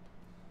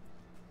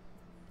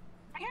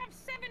 I have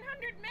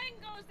 700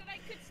 mangoes that I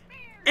could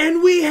spare!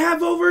 And we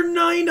have over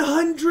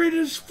 900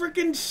 as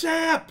frickin'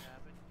 sap!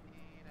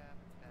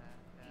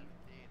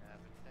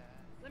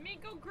 Let me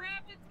go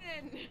grab it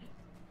then!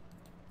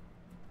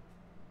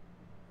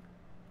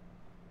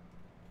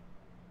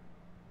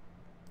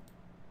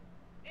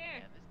 There!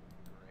 Man, this is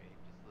great.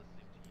 Just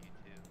listening to you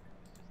two.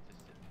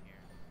 Just sitting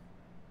here.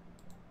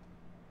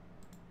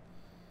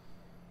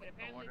 But I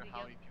apparently wonder the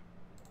how many people.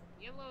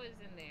 yellow is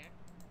in there.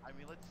 I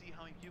mean, let's see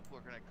how many people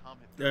are gonna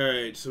comment.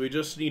 Alright, so we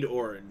just need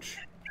orange.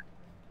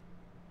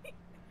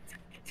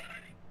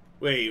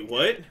 Wait,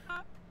 what?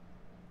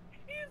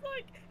 He's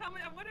like, I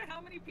wonder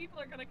how many people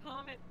are gonna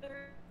comment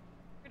third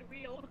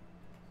wheel.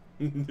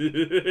 Do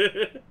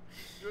it,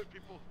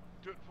 people.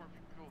 Do it for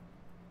people.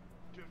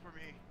 Do it for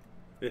me.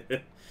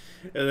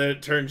 And then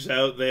it turns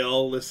out they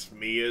all list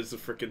me as the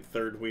frickin'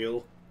 third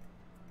wheel.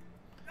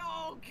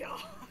 Oh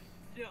god,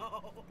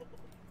 no.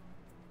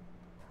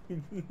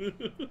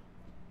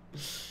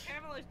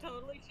 Pamela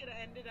totally should have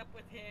ended up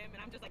with him,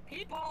 and I'm just like,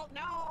 people,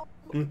 no!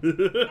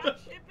 Stop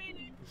shipping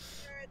it!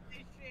 This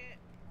shit.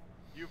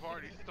 You've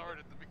already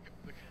started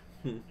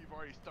You've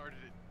already started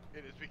it.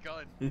 It has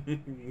begun.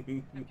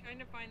 I'm trying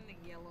to find the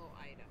yellow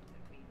item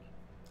that we need.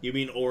 You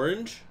mean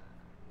orange?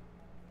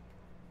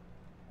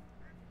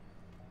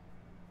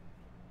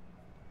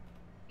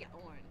 Yeah,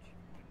 orange.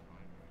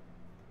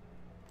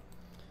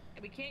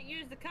 We can't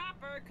use the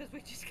copper because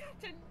we just got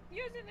to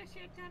using a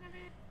shit ton of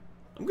it.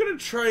 I'm gonna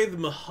try the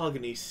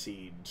mahogany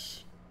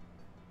seeds.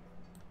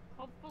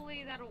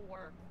 Hopefully that'll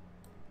work.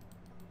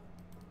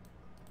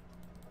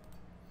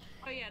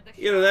 Oh yeah, the shop,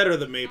 Either that or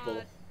the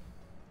maple.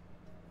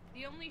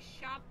 The only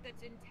shop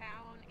that's in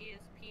town is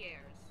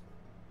Pierre's.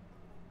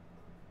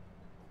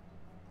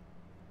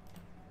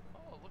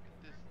 Oh, look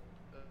at this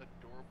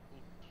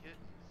adorable kitten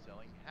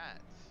selling hats.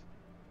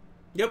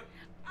 Yep.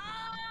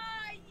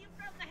 Ah, you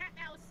from the hat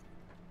house.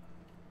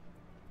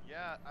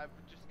 Yeah, I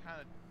was just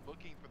kind of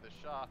looking for the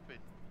shop, and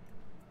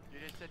you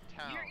just said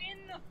town. You're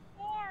in the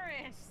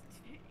forest.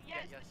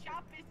 Yes, yes, the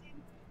shop is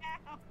in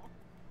town.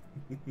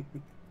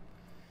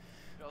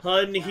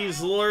 Hun,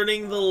 he's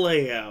learning the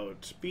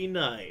layout. Be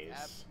nice.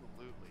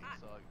 Absolutely.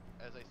 So,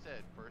 as I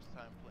said, first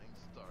time playing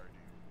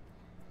Stardew.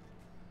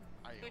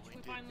 Which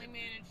we finally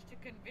managed to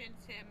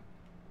convince him.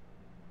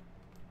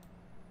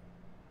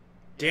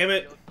 Damn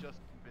it. Y'all just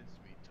convinced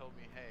me. Told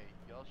me, hey,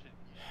 you should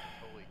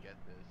totally get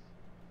this.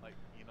 Like,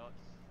 you know,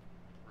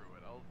 screw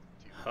it. I'll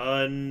do it.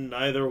 Hun,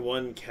 neither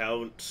one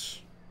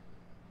counts.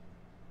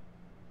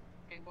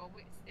 Okay, well,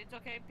 it's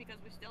okay because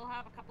we still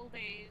have a couple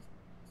days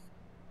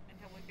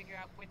until we figure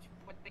out what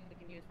thing we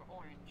can use for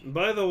orange.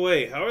 By the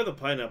way, how are the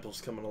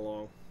pineapples coming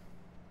along?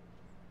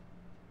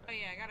 Oh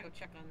yeah, I gotta go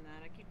check on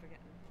that. I keep forgetting.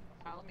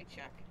 Let me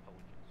check.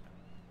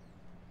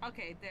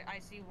 Okay, there. I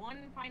see one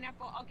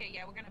pineapple. Okay,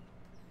 yeah, we're gonna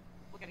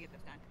get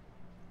this done.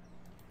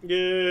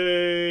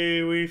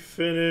 Yay, we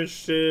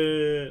finished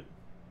it.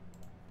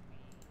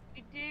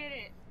 We did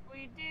it.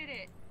 We did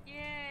it.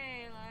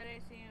 Yay,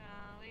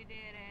 Laudicina, we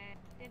did it.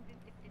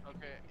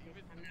 Okay,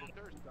 even if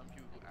there's some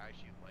people who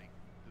actually like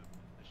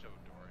the show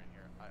Dora in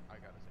here, I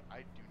gotta say,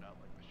 I do not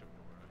like the show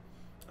Dora.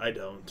 I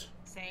don't.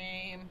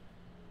 Same.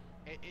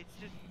 It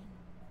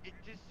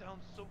just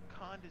sounds so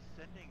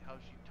condescending how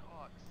she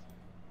talks.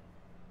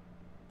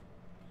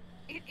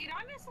 It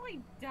honestly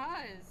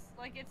does.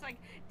 Like, it's like,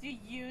 do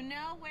you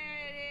know where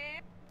it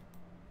is?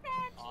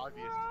 That's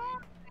Obviously. right.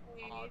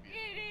 Obviously.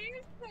 It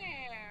is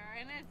there.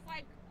 And it's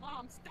like,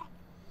 Mom, stop.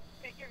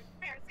 You're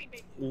embarrassing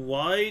me.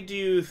 Why do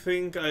you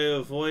think I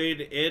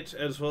avoid it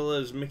as well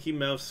as Mickey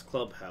Mouse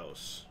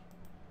Clubhouse?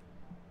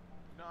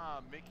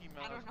 Nah, Mickey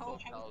Mouse I don't know.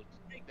 Clubhouse.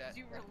 Because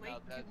you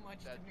relate too much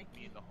to that's Mickey.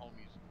 me and the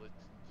homies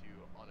listen to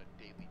on a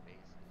daily basis.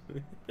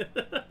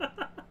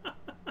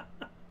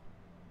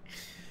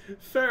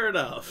 Fair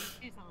enough.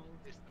 He's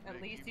honest. It's the At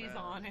Mickey least he's Mouse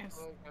honest.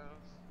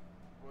 Clubhouse.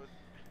 What?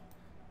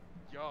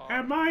 Y'all.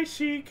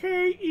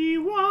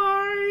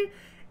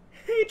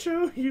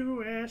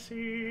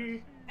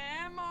 MICKEYHOUSE.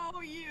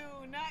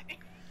 M-O-U, not...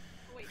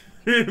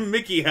 Wait.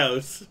 Mickey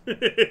House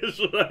is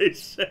what I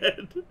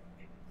said.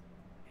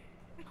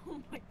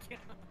 Oh my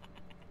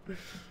god.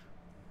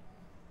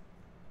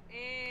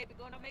 Hey, we're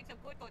gonna make some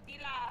good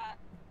tortillas.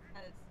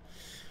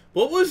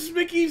 What was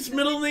Mickey's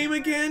middle name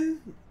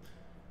again?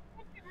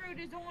 The root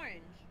is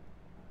orange.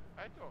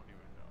 I don't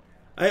even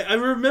know. I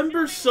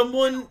remember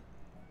someone...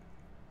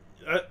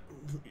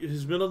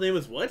 his middle name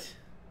is what?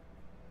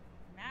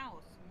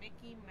 Mouse.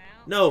 Mickey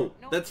Mouse. No,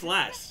 that's is that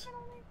last. his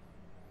middle name?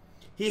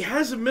 He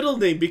has a middle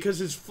name because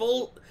his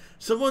full...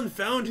 Someone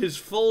found his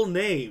full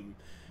name.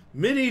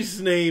 Minnie's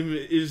name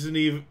isn't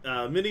even...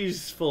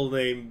 Minnie's full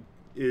name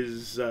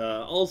is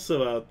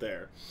also out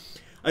there.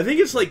 I think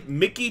it's like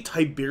Mickey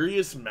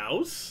Tiberius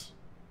Mouse?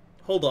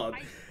 Hold on.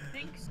 I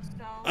think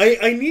so.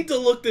 I need to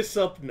look this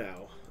up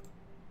now.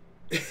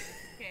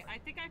 Okay, I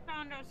think I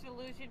found our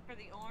solution for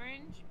the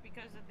orange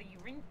because of the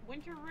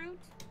winter root.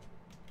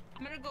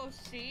 I'm gonna go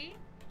see.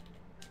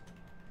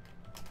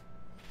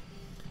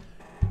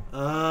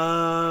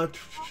 I'm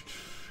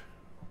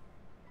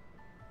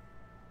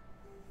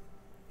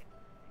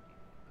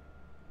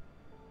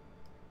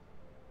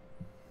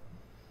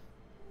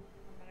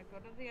gonna go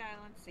to the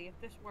island, see if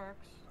this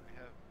works.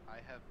 I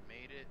have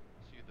made it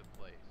to the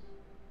place.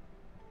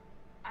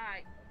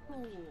 Alright,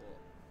 cool.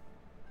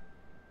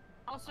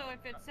 Also,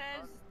 if it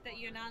says that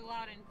you're not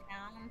allowed in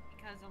town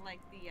because of like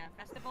the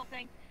festival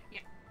thing, yeah,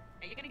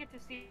 you're gonna get to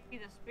see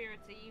the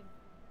Spirits Eve.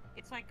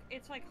 It's like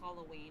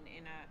Halloween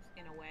in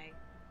a way.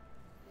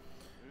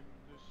 In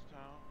this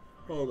town.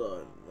 Hold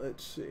on,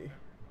 let's see.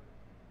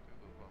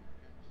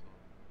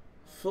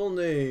 Full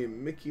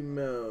name, Mickey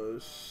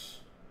Mouse.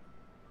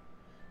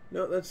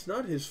 No, that's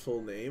not his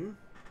full name.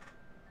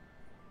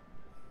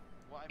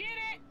 Well, I Get mean,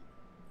 it!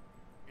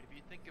 if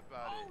you think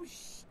about Oh it,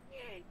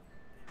 shit!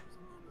 That was a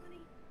lot of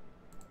money.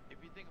 if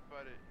you think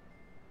about it,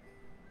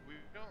 we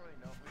don't really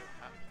know. We don't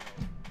have to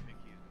know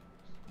Mickey's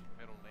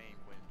middle name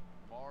when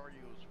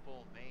Mario's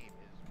full name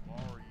is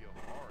Mario.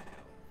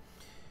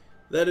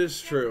 That is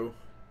true.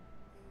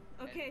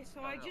 Okay,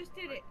 so I just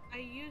did it. I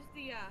used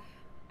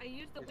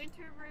the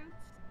winter roots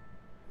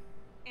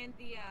and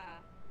the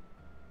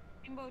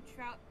rainbow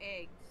trout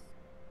eggs.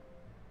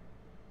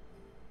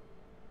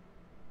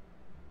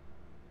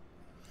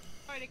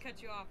 Sorry to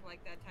cut you off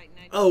like that, Titan.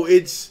 Oh,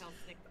 it's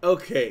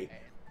okay.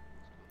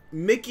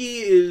 Mickey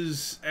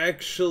is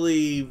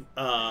actually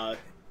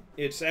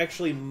it's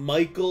actually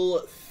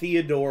Michael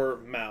Theodore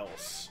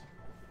Mouse.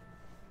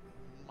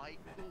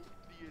 Michael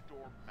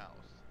Theodore Mouse.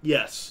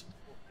 Yes.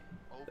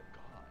 Oh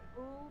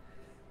God.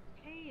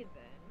 Okay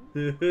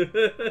then.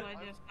 Oh, So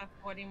I just have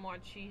 40 more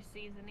cheese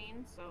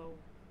seasonings, so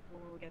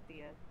we'll get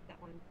the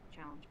that one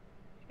challenge.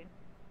 Okay.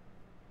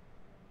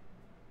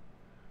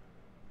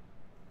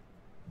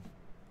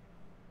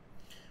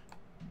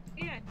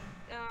 Yeah.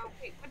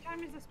 Wait. What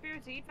time is the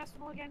Spirits Eve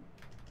festival again?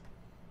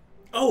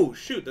 oh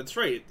shoot, that's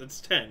right. That's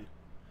 10.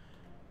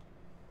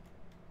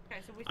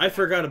 Okay, so we. I still got-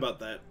 forgot about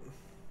that.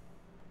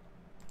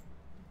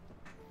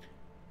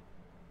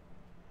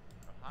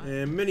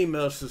 And Minnie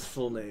Mouse's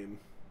full name.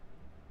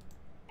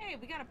 Hey,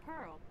 we got a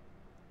pearl.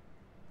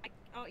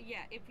 Oh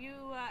yeah, if you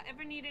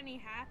ever need any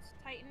hats,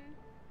 Titan,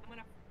 I'm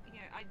gonna.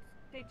 Yeah, I'd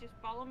say just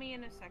follow me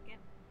in a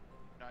second.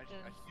 No, I just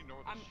you know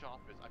where the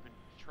shop is. I've been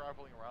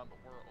traveling around the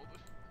world.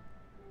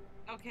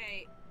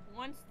 Okay,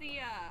 once the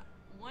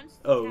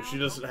Oh, town she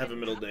doesn't have a opens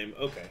middle up- name.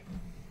 Okay.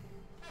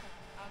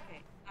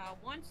 Okay,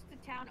 once the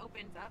town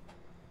opens up,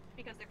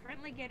 because they're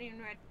currently getting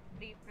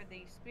ready for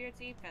the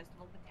Spirits Eve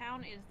festival, the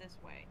town is this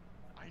way.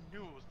 I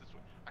knew it was this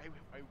way. I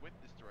went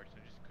this direction.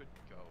 I just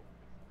couldn't go.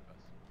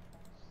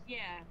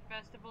 Yeah,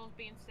 festival's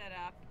being set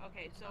up.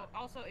 Okay, so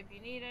also if you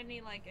need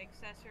any like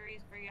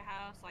accessories for your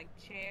house, like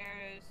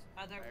chairs,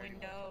 other I already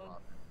went to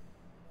windows.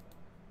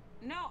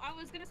 Robin. No, I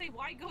was gonna say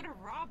why go to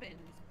Robin's?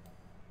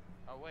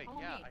 Oh wait, Oh,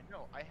 yeah, wait. I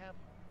know. I have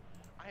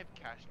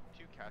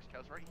two cash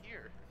cows right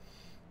here.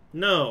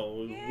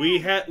 No,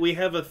 Yeah. we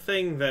have a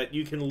thing that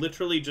you can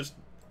literally just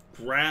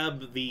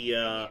grab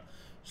the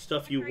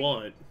stuff you Agree.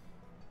 want.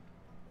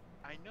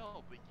 I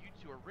know, but you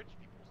two are rich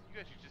people, so you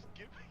guys should just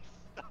give me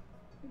stuff.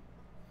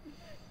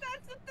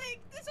 That's the thing.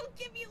 This will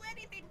give you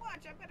anything.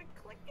 Watch, I'm gonna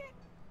click it.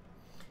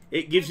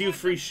 It gives I you want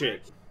free the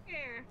shit. birch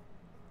chair.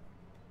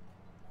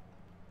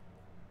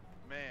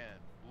 Man,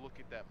 look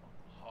at that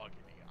mahogany.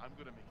 I'm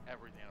gonna make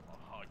everything out of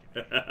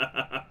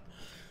mahogany.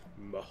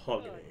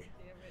 Mahogany. God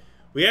damn it.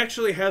 We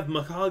actually have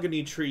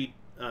mahogany trees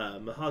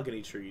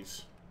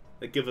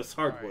that give us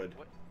Alright, hardwood.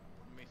 let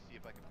me see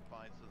if I can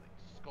find something.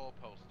 Skull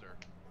poster.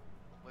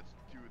 Let's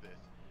do this.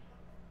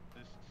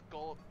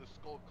 The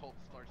skull cult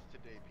starts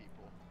today,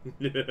 people.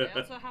 I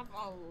also have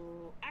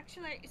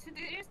actually, since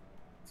it is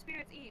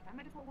Spirits Eve, I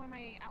might as well wear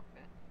my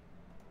outfit.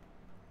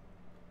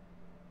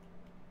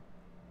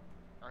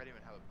 I already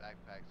even have a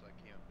backpack, so I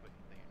can't put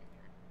anything in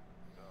here.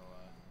 So,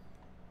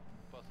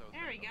 plus I was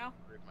There we gonna go.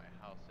 upgrade my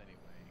house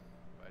anyway.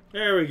 But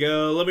There we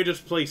go. Let me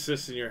just place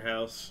this in your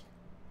house.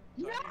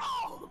 No!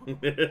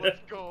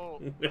 let's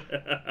go.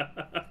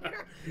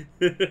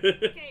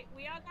 Okay,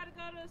 we all gotta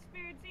go to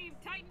Spirits Eve.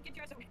 Titan, get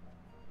yours away.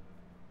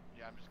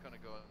 Yeah, I'm just gonna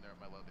go in there with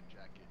my leather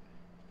jacket.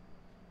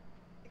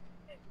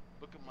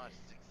 Look at my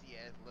sexy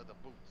ass leather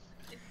boots.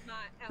 It's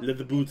not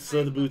Leather boots,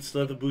 leather boots,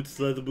 leather boots,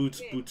 leather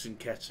boots, boots and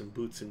cats and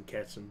boots and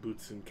cats and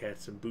boots and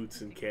cats and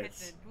boots and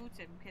cats. Boots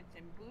and kits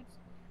and boots.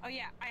 Oh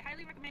yeah, I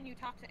highly recommend you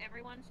talk to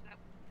everyone so that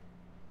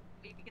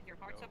you can get your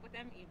hearts up with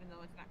them, even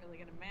though it's not really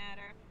gonna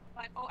matter.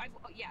 But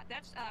yeah,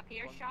 that's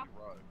Pierre's shop.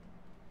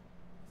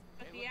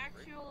 But Hey, the look,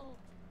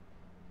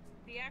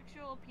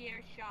 actual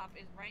Pierre's shop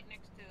is right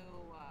next to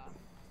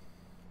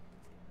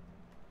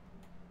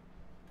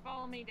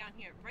follow me down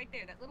here, right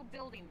there, that little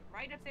building,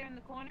 right up there in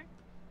the corner.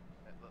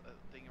 That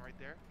thing right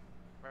there?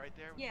 Right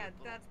there? with Yeah, the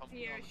little that's pumpkin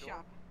on Pierre's the door?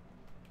 shop.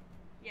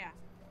 Yeah,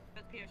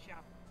 that's Pierre's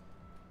shop.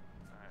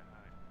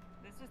 Alright.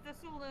 This is the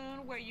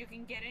saloon where you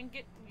can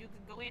you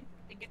can go in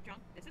and get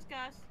drunk. This is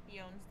Gus. He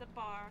owns the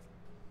bar.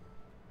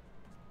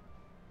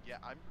 Yeah,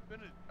 I'm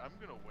gonna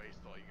waste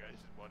all you guys'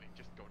 money.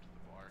 Just go to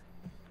the bar.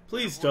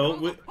 Please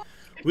don't.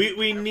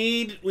 We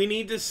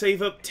need to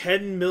save up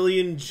 10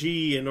 million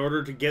G in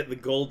order to get the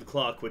gold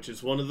clock, which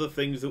is one of the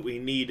things that we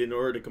need in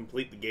order to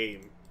complete the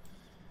game.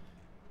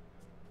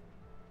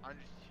 I'm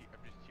just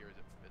here as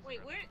a business.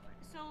 Wait, where?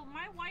 So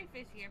my wife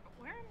is here, but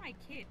where are my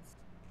kids?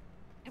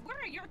 And where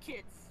are your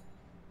kids?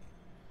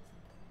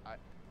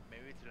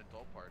 Maybe it's an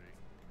adult party.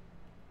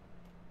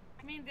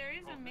 I mean, there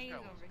is Oh, a this maze guy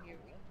looks over here.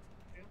 cool.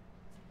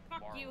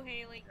 Fuck Marlon. you,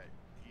 Haley. Yeah,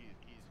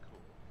 he's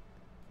cool.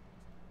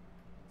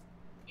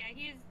 Yeah,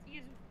 he's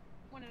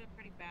one of the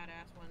pretty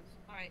badass ones.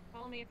 All right,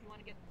 follow me if you want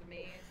to get to the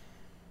maze.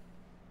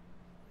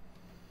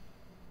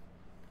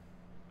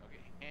 Don't get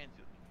handsy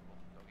with me, people.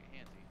 Don't get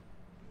handsy.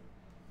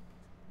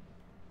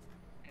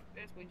 At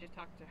first, we just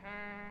talked to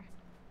her.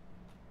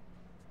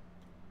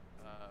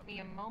 Give me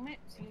a Okay. moment.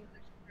 Oh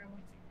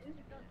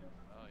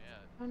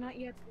yeah. Oh, not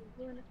yet.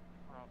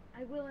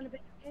 I will in a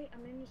bit. Hey,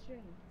 I'm in the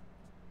stream.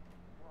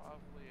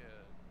 Probably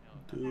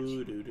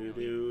Do do do do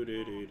do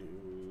do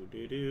do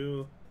do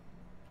do.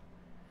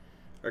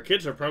 Our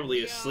kids are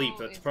probably asleep.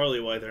 That's probably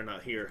why they're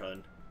not here,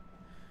 hun.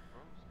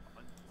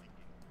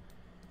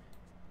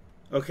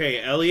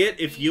 Okay, Elliot,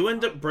 if you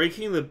end up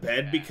breaking the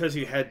bed because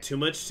you had too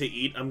much to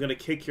eat, I'm gonna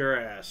kick your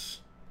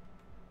ass.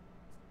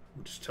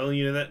 I'm just telling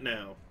you that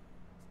now.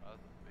 That's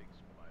a big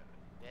spider.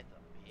 That's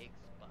a big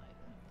spider.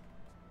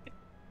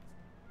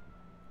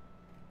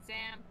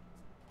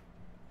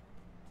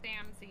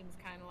 Sam seems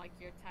kind of like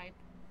your type.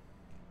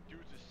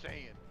 Dude's a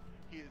Saiyan.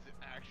 He is an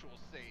actual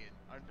Saiyan.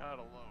 I'm not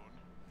alone.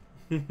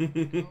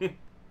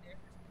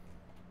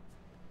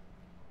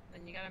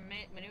 You gotta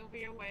maneuver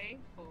your way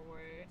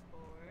forward,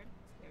 forward.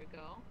 There we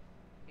go.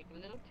 Make a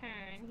little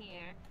turn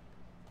here.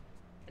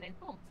 And then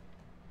boom.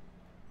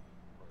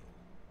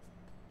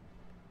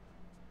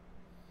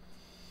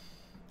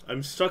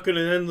 I'm stuck in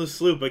an endless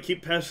loop. I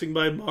keep passing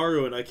by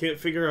Maru and I can't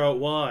figure out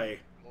why.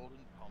 Golden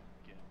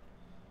pumpkin.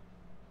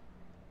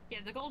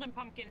 Yeah, the golden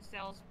pumpkin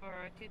sells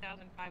for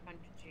 2,500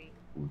 G.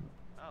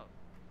 Oh.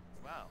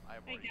 Wow.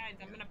 Hey guys,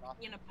 I'm gonna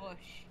pee in a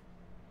bush.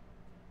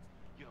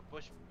 You a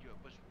bush. You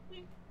a bush.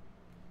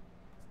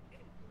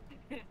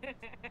 Wait,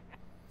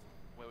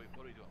 what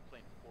are we doing?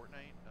 Playing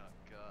Fortnite? Oh,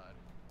 God.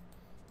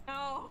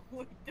 No,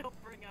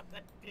 don't bring up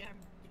that damn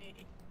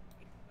game.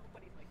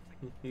 Nobody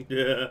likes it.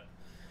 Yeah.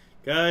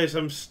 Guys,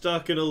 I'm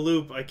stuck in a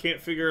loop. I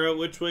can't figure out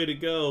which way to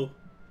go.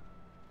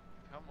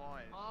 Come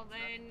on. Well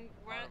then,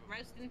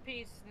 rest in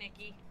peace,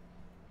 Nikki.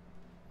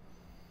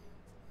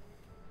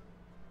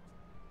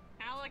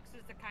 Alex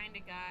is the kind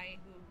of guy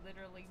who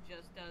literally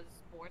just does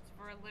sports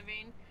for a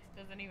living,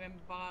 doesn't even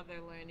bother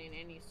learning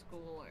any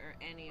school or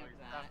any of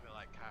that.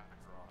 Like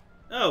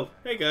Oh,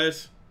 hey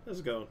guys. How's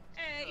it going?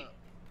 Hey!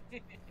 I'm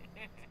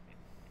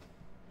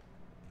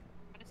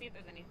gonna see if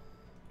there's anything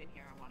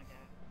here I want to get.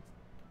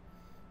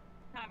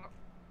 However,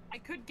 I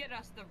could get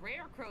us the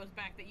rare crows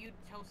back that you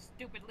so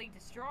stupidly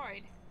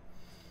destroyed.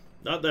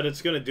 Not that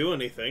it's gonna do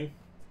anything.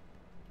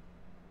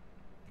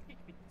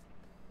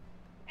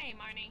 Hey,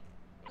 Marnie.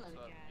 Hello, What's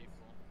up, guys.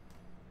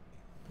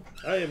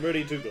 people? I am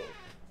ready to go.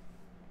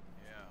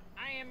 Yeah.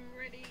 I am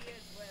ready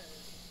as well.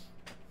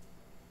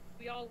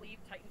 We all leave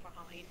Titan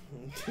behind.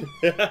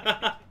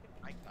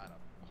 I got a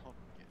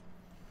pumpkin.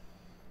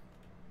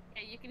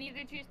 Yeah, you can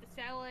either choose to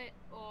sell it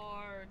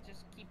or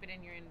just keep it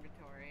in your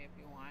inventory if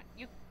you want.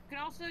 You can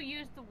also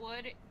use the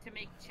wood to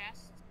make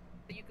chests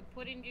that you can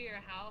put into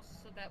your house,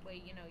 so that way,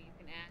 you know, you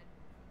can add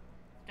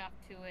stuff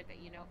to it that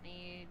you don't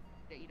need,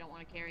 that you don't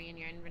want to carry in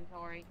your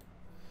inventory.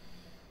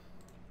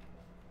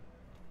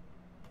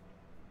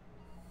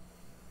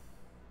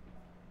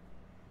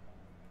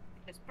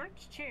 This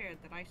birch chair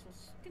that I so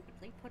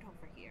stupidly put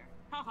over here.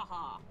 Ha ha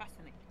ha,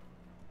 fascinating.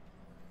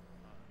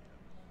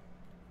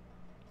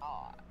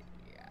 Ah,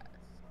 yes.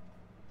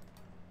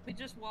 We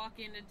just walk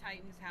into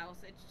Titan's house,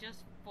 it's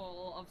just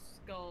full of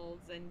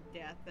skulls and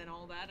death and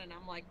all that, and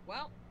I'm like,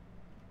 well,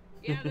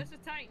 yeah, this is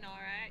Titan,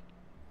 alright.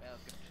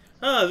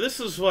 Ah, this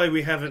is why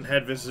we haven't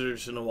had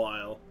visitors in a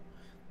while.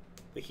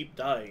 They keep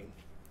dying.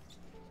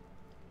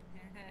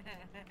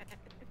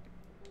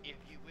 If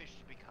you wish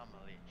to become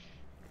a lich,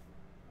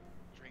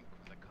 drink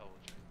from the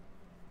cauldron.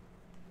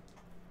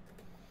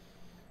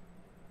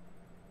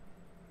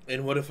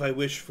 And what if I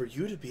wish for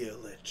you to be a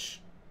lich?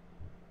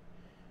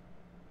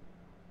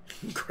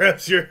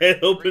 Grabs your head,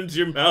 opens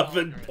your mouth,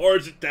 and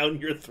pours it down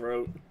your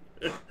throat.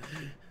 Drink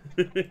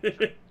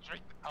the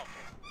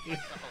cauldron.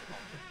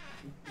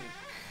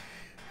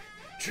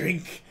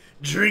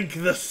 Drink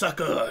the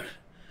sucker.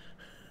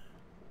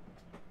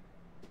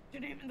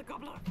 Your name in the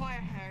goblet of fire,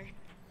 Harry.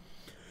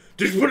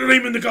 Just put a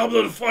name in the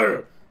goblet of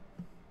fire.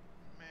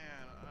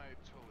 Man, I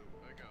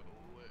got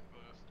lit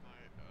last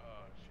night.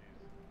 Oh,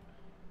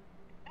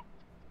 jeez.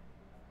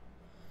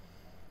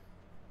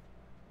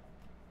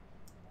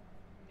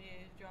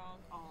 He's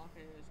drunk off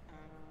his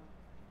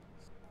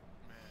ass.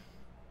 Man,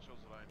 shows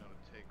that I know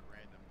to take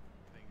random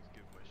things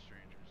given by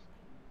strangers.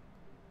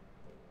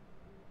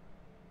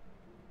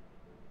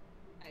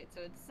 Alright,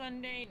 so it's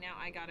Sunday, now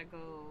I gotta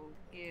go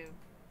give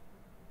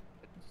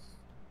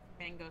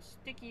mango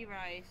sticky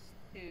rice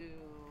to...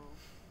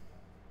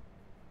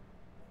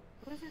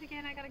 Who is it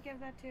again I gotta give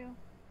that to? Man,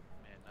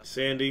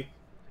 Sandy.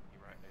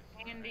 You're right.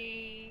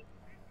 Andy.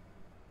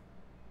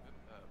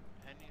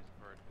 Penny's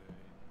birthday.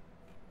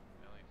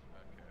 Ellie's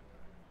okay.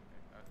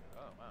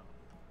 Oh, wow.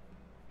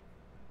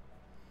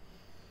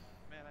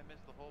 Man, I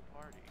missed the whole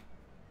party.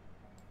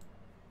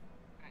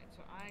 Alright,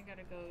 so I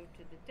gotta go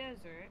to the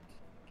desert,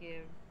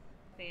 give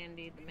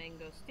Sandy the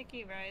mango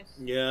sticky rice.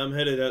 Yeah, I'm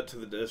headed out to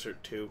the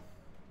desert too.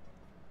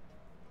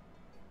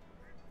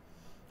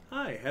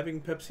 Hi,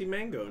 having Pepsi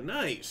Mango.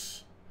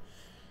 Nice.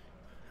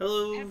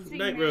 Hello, Pepsi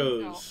Night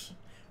Mango. Rose.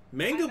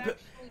 Mango, I've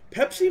actually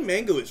Pepsi tried-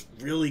 Mango is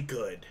really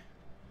good.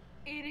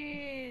 It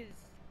is!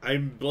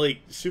 I'm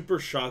like super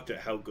shocked at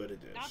how good it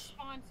Not is.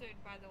 sponsored,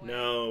 by the way.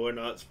 No, we're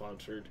not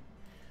sponsored.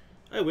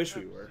 I wish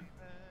we were.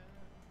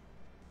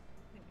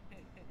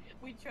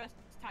 We trust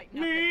Titan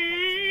up at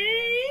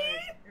Pepsi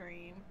Man for a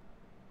dream.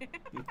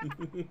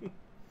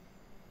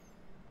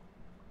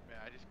 Man,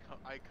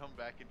 I come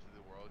back into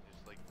the world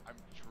just like I'm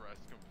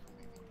dressed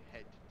completely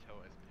head to toe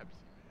as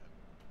Pepsi Man.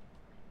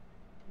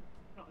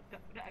 Oh,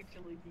 that would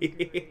actually be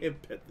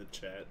great. Pet the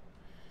chat.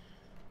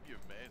 It'd be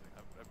amazing. I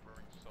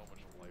bring so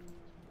much life to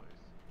this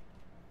place,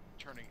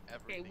 turning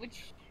everything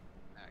which-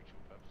 into actual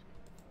Pepsi.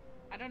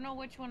 I don't know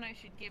which one I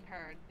should give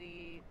her.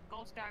 The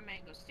Gold Star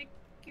Mango Sticky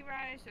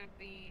Rice or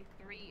the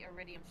 3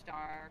 Iridium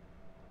Star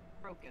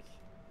Crocus.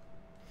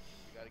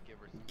 You gotta give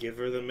her some. Give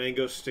her the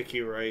mango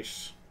sticky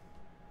rice.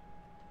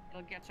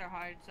 It'll get her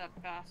hearts up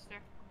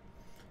faster.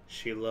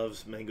 She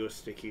loves mango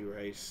sticky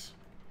rice.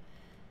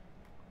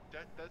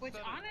 That Which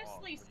sounded honestly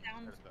off when you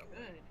sounds said it that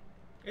way.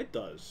 good. It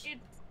does.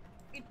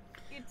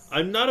 It's.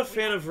 I'm not a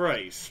fan of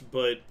rice,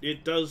 but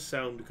it does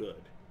sound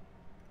good.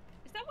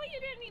 Is that why you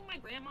didn't eat my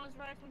grandma's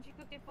rice when she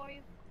cooked it for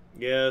you?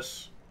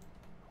 Yes.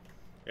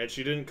 And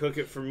she didn't cook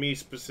it for me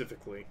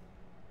specifically.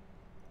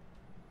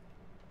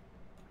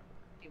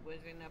 It was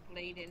in a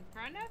plate in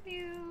front of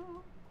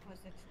you. Was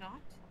it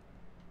not?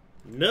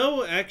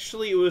 No,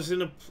 actually, it was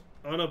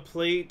on a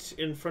plate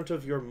in front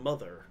of your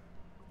mother.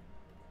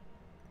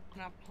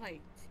 On a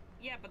plate.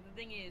 Yeah, but the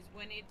thing is,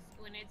 when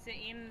it's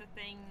in the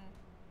thing,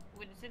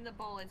 when it's in the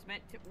bowl, it's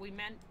meant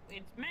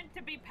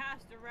to be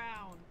passed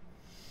around.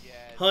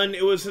 Yes. Hun,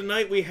 it was the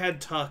night we had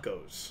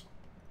tacos.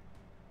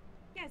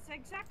 Yes,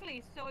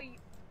 exactly. So you.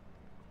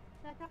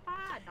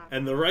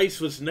 And the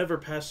rice was never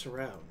passed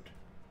around.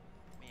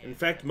 Man, In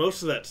fact,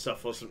 most of that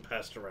stuff wasn't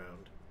passed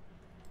around.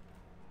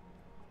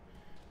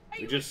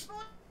 We just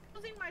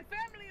exposing my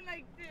family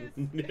like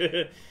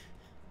this.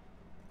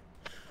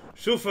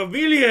 Su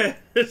familia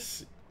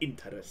es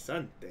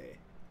interesante.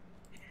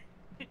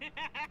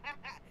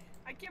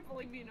 I can't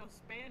believe you know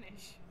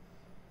Spanish.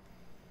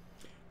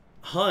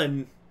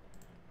 Hun,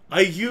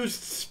 I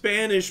used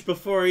Spanish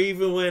before I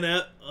even went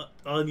out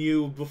on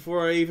you.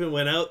 Before I even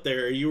went out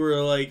there, you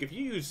were like, if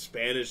you use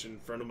Spanish in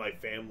front of my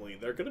family,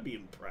 they're gonna be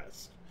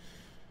impressed.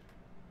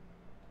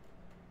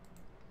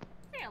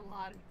 Say a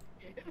lot of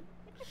shit.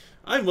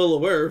 I'm well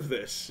aware of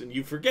this, and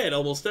you forget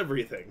almost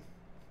everything.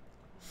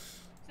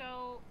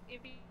 So, if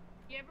you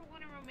ever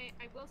want to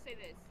I will say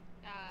this,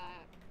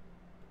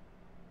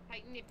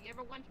 Titan, if you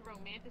ever want to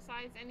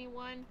romanticize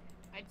anyone,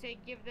 I'd say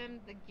give them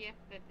the gift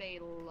that they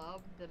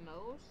love the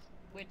most,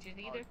 which is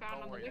either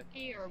found on the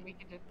wiki or we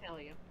can just tell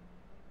you.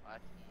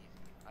 That's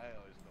easy. I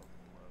always know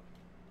love.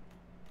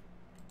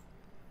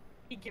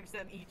 He gives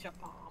them each a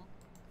palm.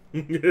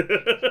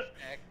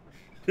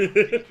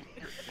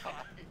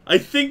 I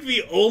think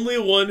the only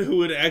one who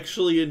would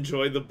actually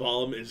enjoy the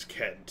balm is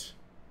Kent.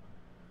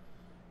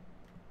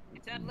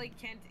 Sadly,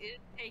 Kent is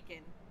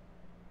taken.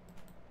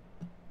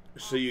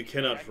 So you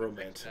cannot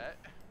romance him.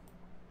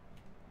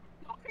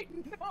 I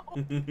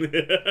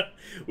know.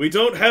 We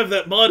don't have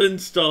that mod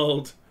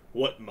installed.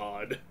 What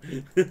mod?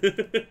 What?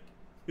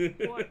 Hey,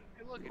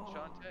 look, it's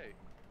Shantae.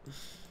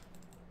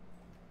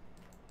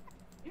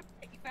 You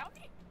found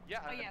me? Yeah,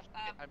 Oh, yeah,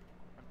 I'm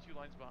 2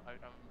 lines behind.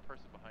 I'm a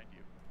person behind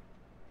you.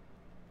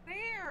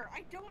 Where?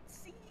 I don't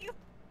see you.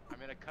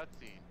 I'm in a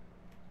cutscene.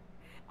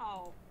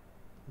 Oh.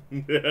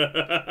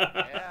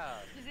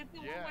 Yeah. Is it the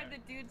one where the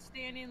dude's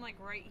standing like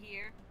right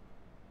here?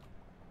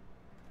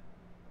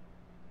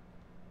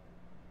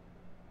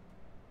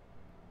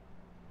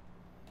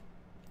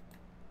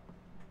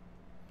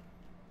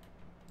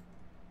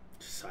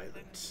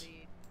 Silence.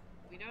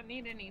 We don't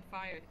need any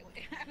fire.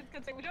 I was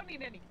gonna say we don't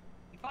need any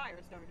fire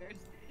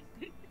starters.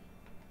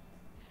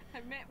 I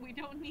meant we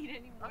don't need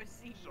any more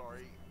seeds.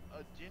 Sorry,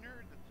 a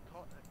dinner that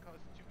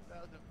costs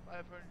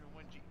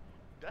 2,501 G.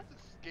 That's a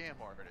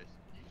scam, artist.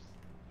 You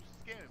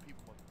scamming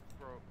people,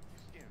 bro. You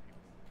scamming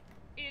people.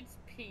 It's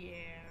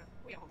Pierre.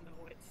 We all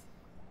know it.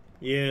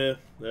 Yeah,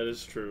 that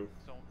is true.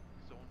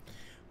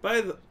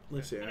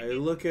 Let's see, I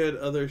look at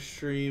other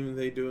stream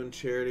they do in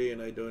charity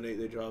and I donate,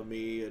 they draw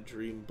me a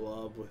dream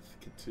blob with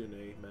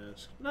Kitsune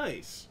mask.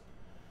 Nice.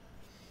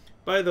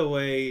 By the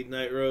way,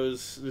 Night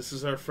Rose, this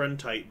is our friend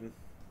Titan.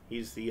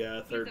 He's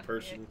the third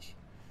person. Bitch.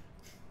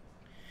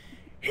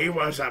 He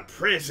was a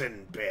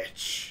prison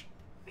bitch.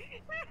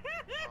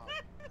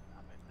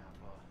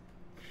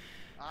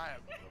 I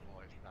have the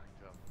voice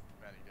knocked up.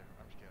 I'm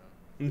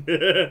just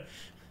kidding.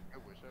 I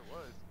wish I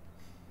was.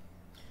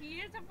 He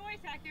is a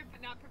voice actor,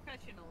 but not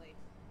professionally.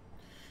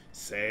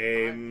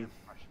 Same.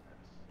 I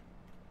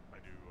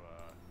do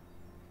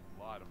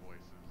a lot of voices.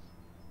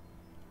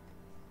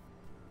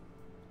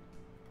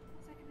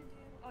 What's I gonna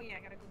do? Oh yeah, I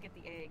gotta go get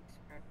the eggs.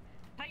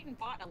 Titan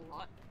bought a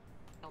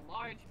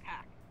large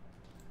pack.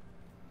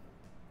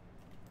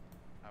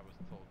 I was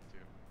told to.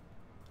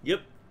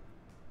 Yep.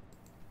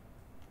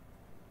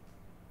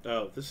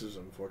 Oh, this is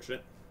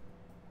unfortunate.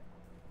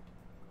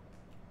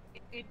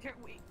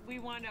 We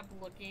wound up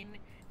looking,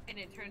 and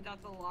it turns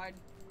out the large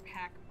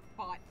pack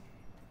bought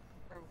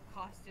or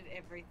costed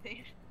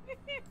everything.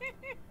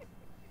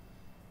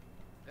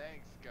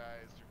 Thanks,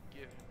 guys, for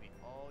giving me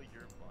all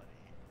your money.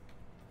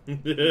 I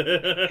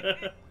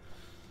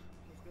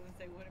was gonna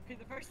say, would it be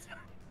the first time?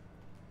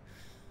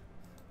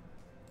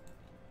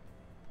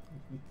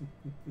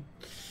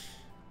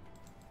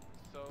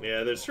 So,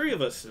 Yeah, there's 3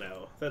 of us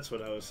now. That's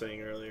what I was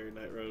saying earlier,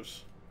 Night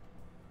Rose.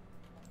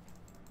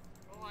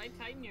 Well, I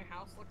Titan, your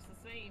house looks the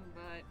same,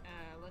 but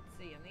let's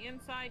see. On the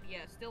inside,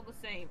 yeah, still the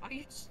same. Are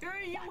you sure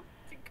you want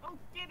to go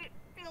get it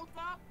filled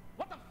up?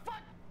 What the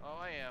fuck? Oh,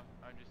 I am.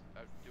 I'm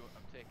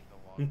taking a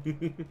long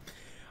time.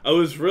 I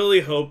was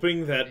really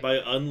hoping that by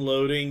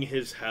unloading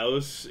his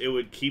house, it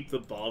would keep the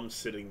bomb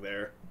sitting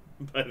there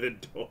by the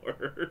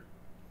door.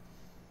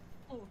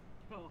 Oh,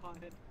 God.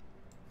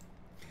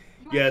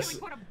 You Yes.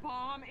 actually put a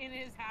bomb in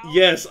his house?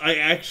 Yes, I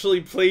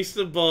actually placed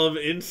a bomb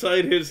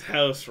inside his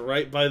house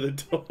right by the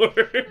door. You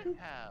shouldn't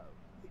have.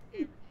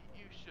 You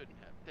shouldn't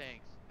have.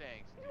 Thanks.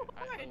 Dude.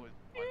 I What? always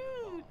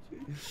wanted the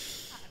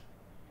bomb.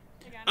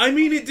 I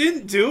mean, it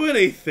didn't do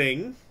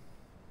anything.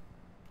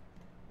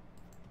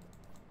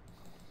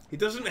 He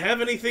doesn't have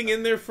anything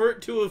in there for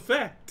it to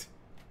affect.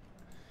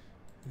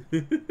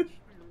 Bomb. I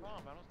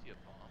don't see a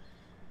bomb.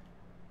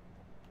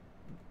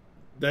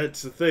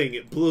 That's the thing.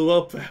 It blew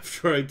up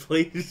after I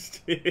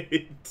placed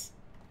it.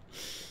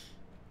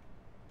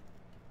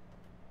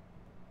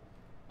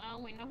 Oh,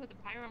 we know who the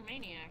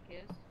pyromaniac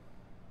is.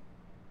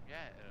 Yeah,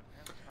 and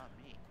apparently it's not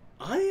me.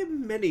 I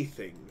am many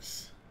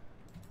things.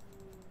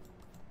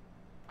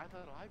 I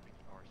thought I'd be an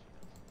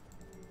arsonist.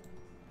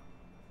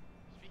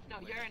 Speaking No,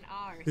 of you're which- an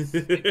arse.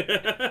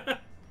 Dang.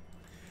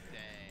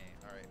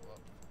 Alright, well.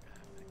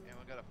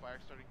 Anyone got a fire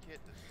starting kit?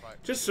 This fire,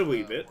 Just a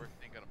wee bit. Worst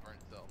thing gonna burn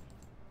itself.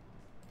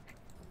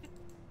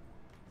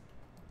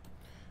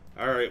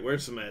 Alright,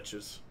 where's the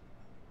matches?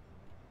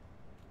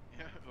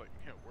 Yeah, like,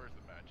 yeah, where's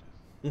the matches?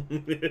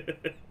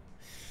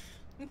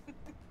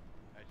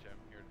 Actually, I'm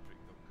here to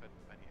go cut.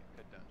 I need to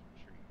cut down some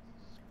trees.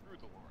 Screw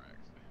the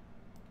Lorax.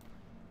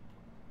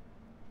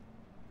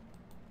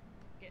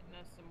 Getting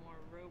us some more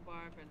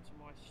rhubarb and some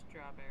more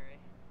strawberry.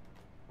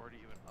 Already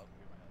even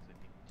upgrade my house.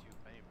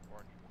 I need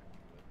 450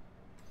 wood.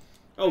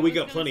 Oh, we I was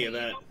got gonna plenty say of you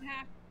that. don't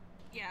have-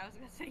 yeah, I was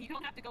gonna say you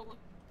don't have to go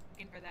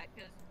looking for that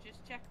because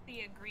just check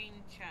the green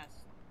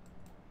chest.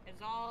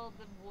 It's all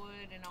the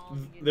wood and all.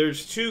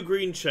 There's 2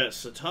 green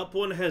chests. The top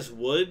one has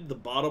wood. The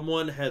bottom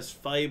one has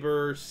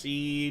fiber,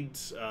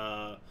 seeds,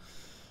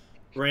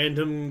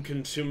 random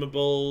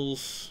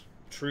consumables,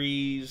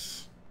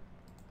 trees.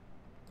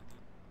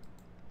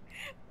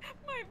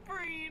 My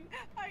brain,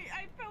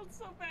 I felt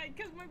so bad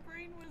because my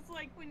brain was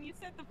like, when you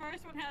said the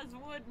first one has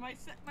wood, my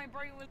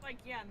brain was like,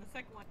 yeah, and the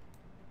second one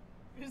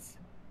is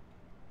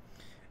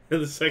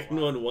And the second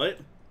wow. one, what?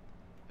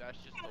 That's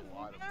just a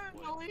lot of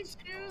wood. no issues.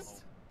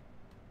 Oh.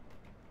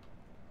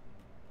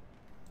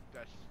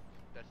 That's just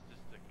a ton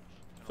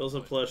of Fills a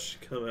wood. plush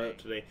come out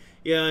today.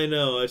 Yeah, I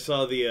know. I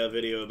saw the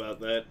video about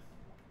that.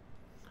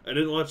 I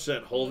didn't watch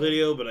that whole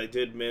video, but I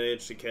did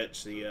manage to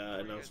catch the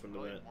announcement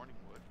of that. Morning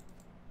wood.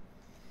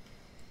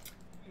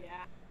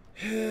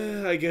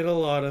 Yeah. I get a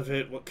lot of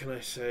it. What can I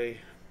say?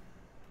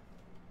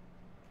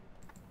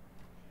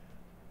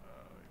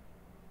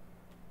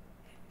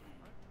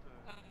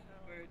 What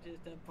We're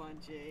just a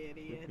bunch of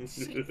idiots.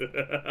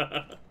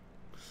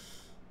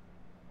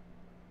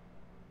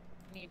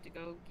 Need to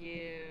go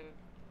give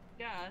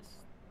Gus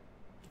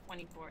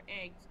 24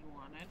 eggs you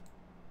wanted.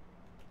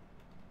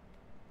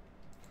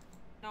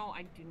 No,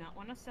 I do not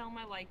want to sell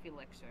my life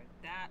elixir.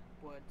 That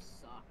would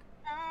suck.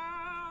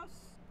 Ass!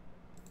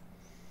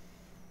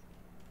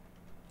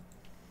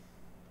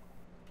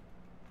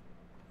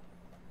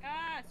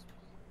 Gus!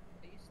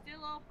 Are you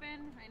still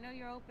open? I know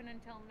you're open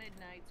until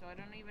midnight, so I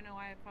don't even know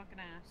why I fucking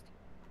asked.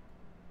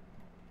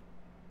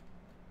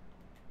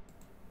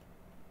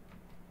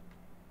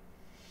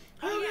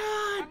 Oh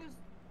yeah,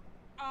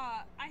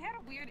 God! I had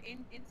a weird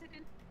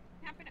incident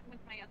happen with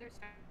my other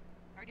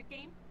started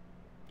game.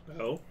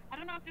 Oh. I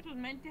don't know if this was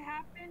meant to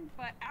happen,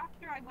 but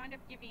after I wound up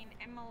giving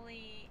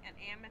Emily an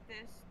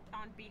amethyst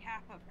on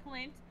behalf of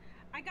Clint,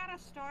 I got a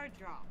star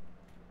drop.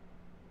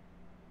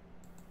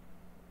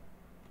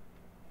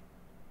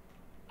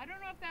 I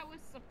don't know if that was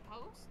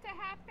supposed to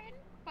happen,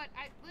 but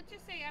let's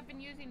just say I've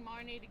been using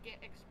Marnie to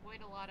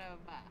exploit a lot of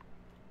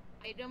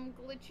item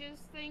glitches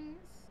things.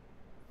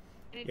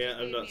 And it Yeah, just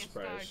I'm gave not me a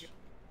star surprised. drop.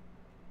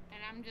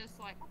 And I'm just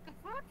like, what the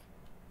fuck?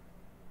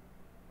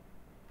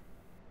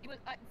 It was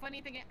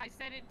funny thing. I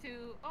said it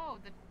to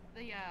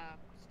the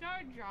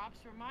star drops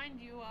remind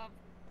you of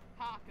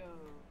tacos.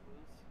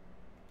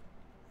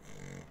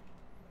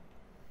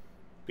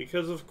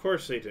 Because of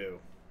course they do.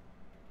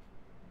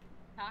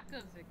 Tacos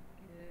are good.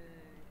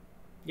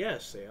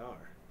 Yes, they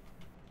are.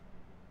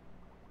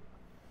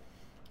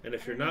 And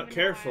if I you're don't not even know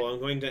careful, why. I'm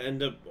going to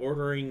end up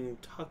ordering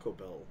Taco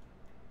Bell.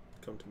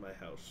 Come to my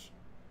house.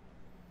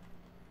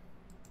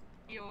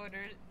 You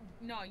order.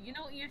 No, you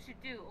know what you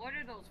should do?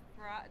 Order those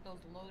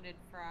loaded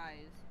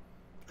fries.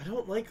 I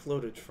don't like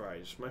loaded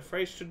fries. My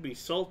fries should be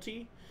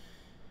salty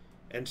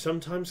and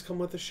sometimes come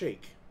with a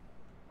shake.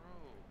 Bro,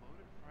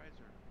 loaded fries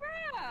are.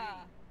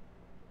 Bruh!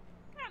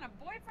 What kind of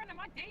boyfriend am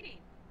I dating?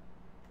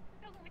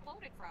 Who doesn't like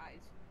loaded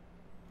fries?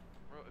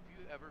 Bro, if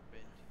you've ever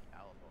been to the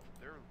Alamo,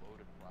 their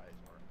loaded fries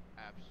are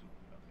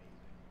absolutely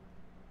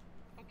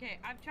amazing. Okay,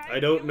 I've tried. I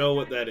don't the know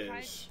only what time that I've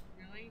tried is.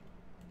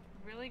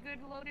 Really good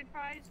loaded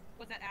fries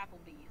was at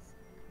Applebee's.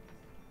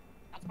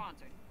 Not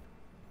sponsored.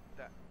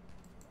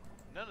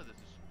 None of this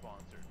is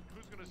sponsored.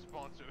 Who's gonna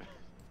sponsor this?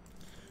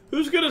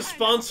 Who's gonna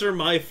sponsor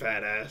my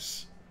fat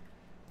ass?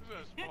 Who's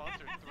gonna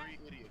sponsor 3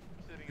 idiots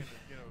sitting in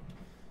the,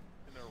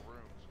 in their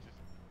rooms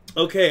just.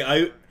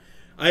 Okay,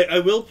 I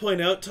will point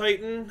out,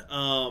 Titan.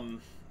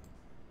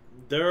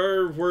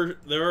 There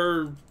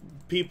are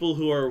people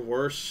who are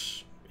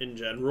worse in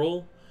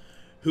general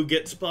who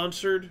get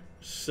sponsored,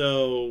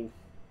 so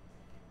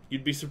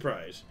you'd be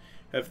surprised.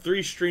 Have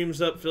 3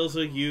 streams up,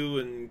 Filza, you,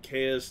 and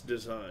KS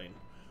Design.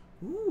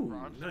 Ooh, Bro,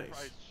 I'm nice.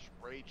 surprised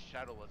Raid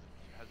Shadowless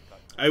has got.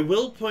 I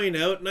will point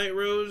out, Night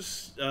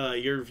Rose,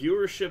 your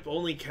viewership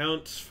only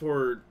counts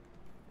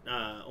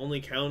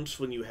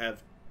when you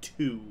have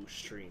 2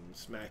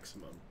 streams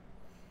maximum.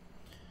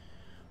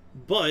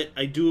 But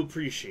I do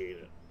appreciate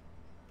it.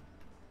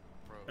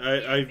 Bro,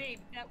 Hey, babe,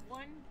 that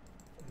one.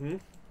 Hmm?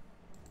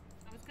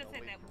 I was gonna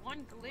say that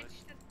one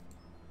glitch. That...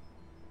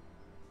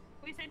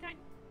 What you saying, Titan?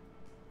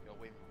 y'all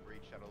waiting for Raid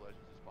Shadow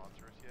Legends to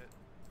sponsor us yet?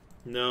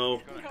 No.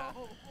 It's gonna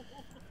happen.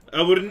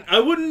 No. I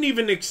wouldn't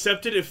even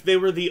accept it if they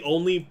were the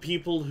only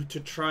people to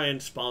try and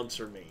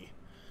sponsor me.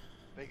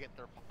 They get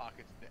their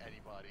pockets to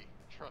anybody.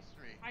 Trust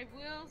me. I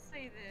will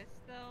say this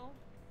though,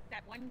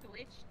 that one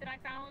glitch that I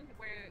found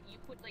where you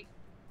put like,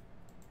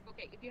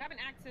 okay, if you haven't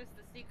accessed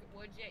the secret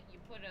woods yet, you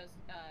put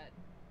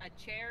a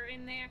chair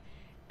in there,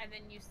 and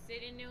then you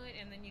sit into it,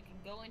 and then you can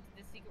go into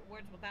the secret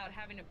woods without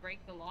having to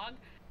break the log.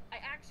 I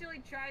actually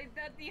tried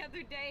that the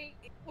other day.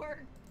 It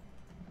worked.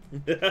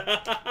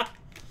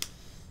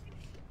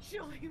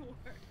 Actually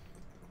worked.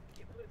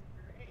 It was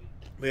great.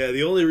 Yeah,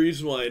 the only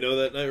reason why I know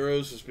that, Night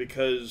Rose, is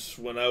because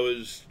when I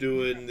was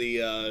doing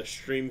the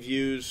stream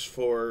views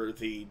for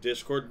the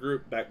Discord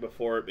group back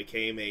before it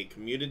became a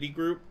community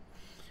group,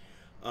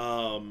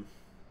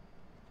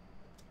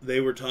 they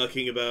were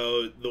talking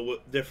about the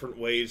different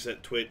ways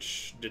that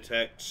Twitch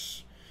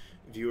detects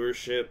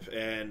viewership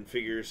and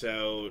figures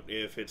out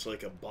if it's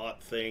like a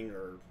bot thing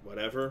or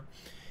whatever.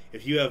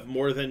 If you have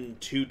more than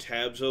 2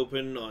 tabs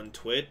open on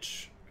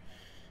Twitch,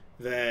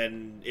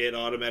 then it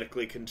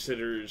automatically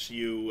considers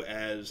you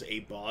as a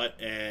bot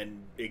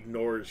and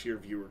ignores your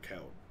viewer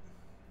count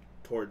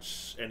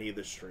towards any of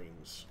the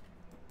streams.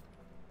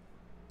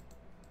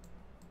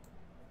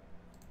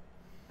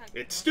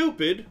 It's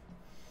stupid,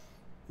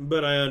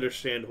 but I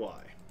understand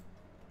why.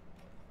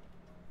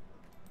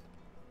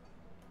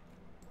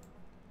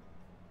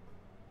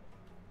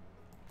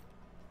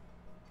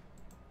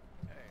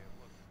 Hey,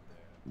 look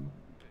there.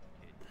 Good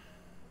kid.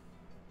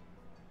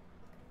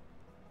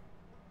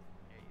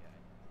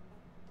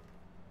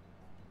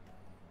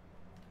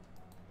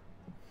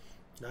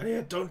 Yeah, Not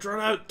yet. Don't run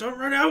out. Don't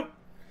run out.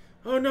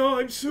 Oh no,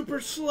 I'm super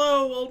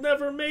slow. I'll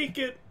never make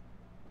it.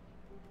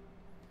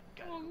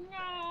 Oh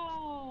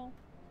no!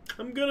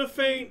 I'm gonna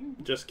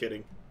faint. Just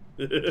kidding.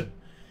 Come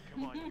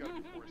on, you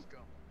gotta Forrest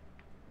Gump.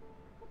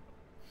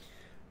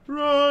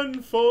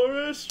 Run,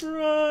 Forrest,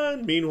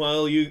 run.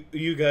 Meanwhile,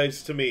 you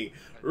guys to me.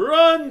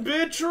 Run,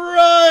 bitch,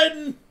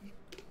 run.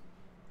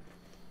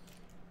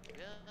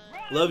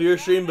 Love your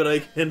stream, but I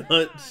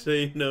cannot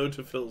say no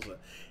to Philza.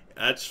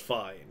 That's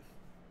fine.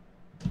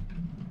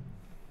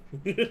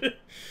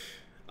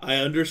 I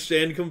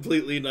understand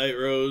completely, Night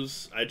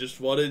Rose. I just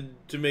wanted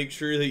to make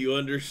sure that you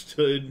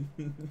understood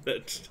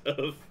that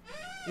stuff.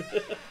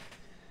 Glad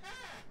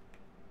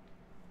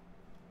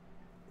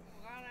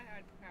I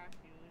had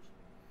cashews.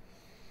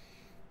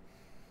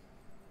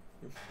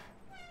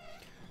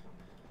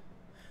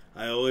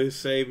 I always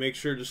say make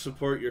sure to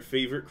support your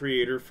favorite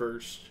creator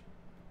first.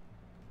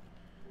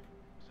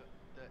 So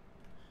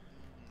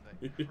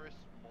the crisp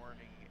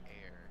morning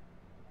air.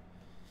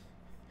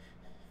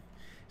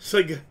 It's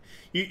like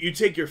you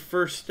take your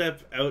first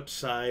step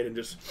outside and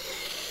just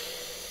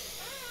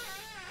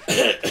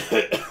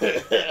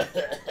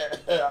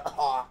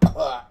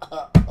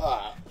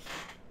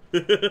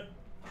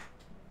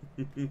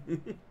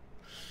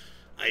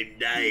I'm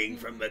dying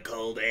from the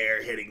cold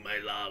air hitting my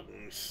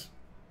lungs.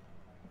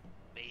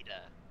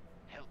 Beta,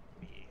 help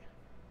me.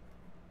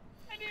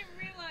 I didn't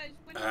realize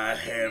when I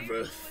have Mary a Lou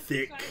was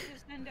thick, decided to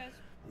send us-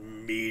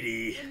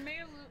 meaty when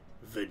Mary Lou-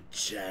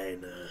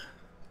 vagina.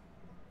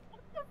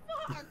 What the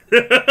fuck?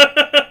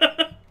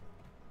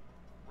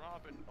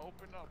 Robin,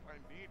 open up. I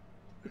need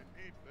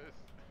this.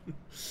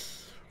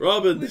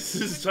 Robin, this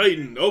is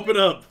Titan. Open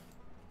up.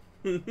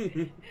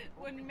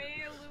 When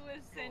Mayor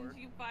Lewis sends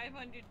you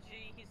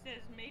 500G, he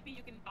says maybe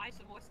you can buy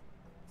some more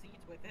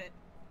seeds with it.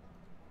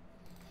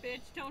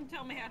 Bitch, don't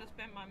tell me how to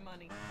spend my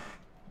money.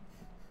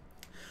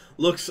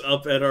 Looks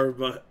up at our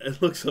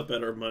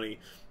money.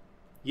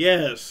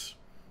 Yes,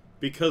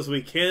 because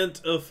we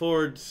can't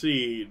afford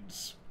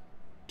seeds.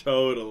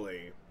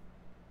 Totally.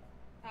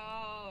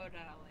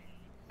 Totally.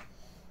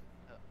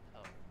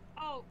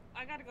 Oh,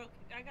 I gotta go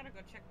check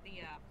the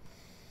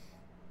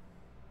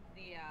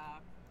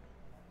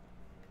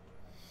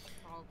what's it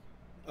called?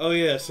 Oh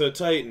yeah, so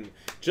Titan,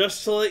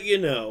 just to let you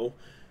know,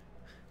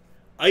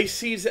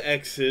 Icy's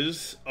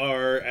exes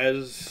are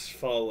as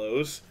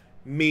follows.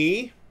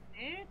 Me.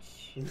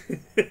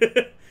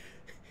 Bitch.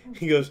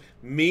 He goes,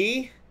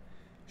 me,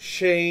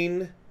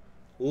 Shane,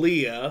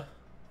 Leah.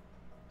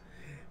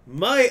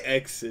 My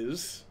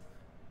exes.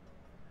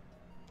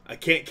 I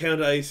can't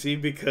count Icy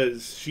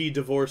because she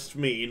divorced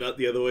me, not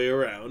the other way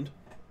around.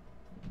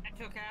 I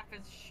took half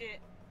his shit.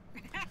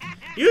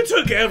 You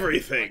took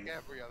everything. Like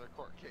every other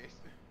court case.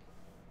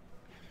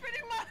 Pretty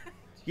much.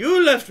 You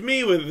left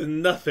me with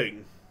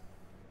nothing.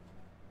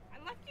 I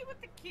left you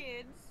with the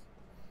kids.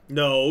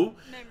 No.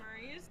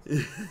 Memories.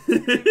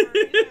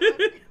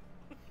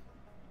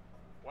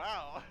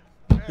 Wow.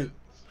 Man,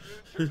 this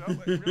turned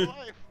out like real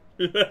life.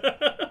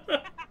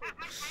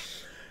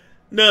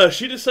 No,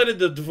 she decided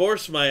to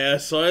divorce my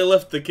ass, so I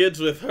left the kids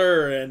with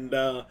her, and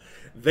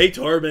they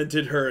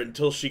tormented her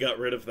until she got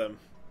rid of them.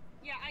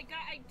 Yeah, I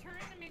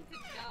turned them into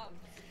doves.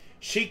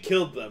 She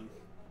killed them.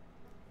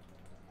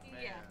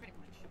 Yeah, Man. pretty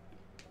much.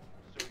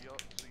 So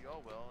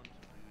y'all willing to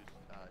lose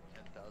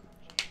 10,000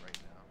 G right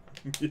now?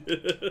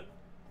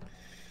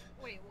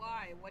 Wait,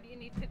 why? What do you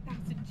need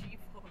 10,000 G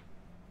for?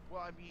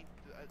 Well, I mean,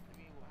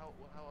 how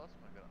else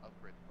am I gonna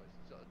upgrade the place?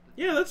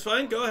 Yeah, that's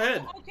fine. Go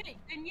ahead. Oh, okay,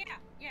 then yeah.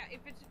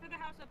 If it's for the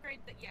house upgrade,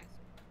 then yes.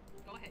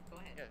 Go ahead.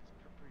 Yes,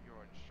 per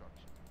your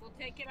instructions. We'll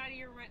take it out of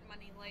your rent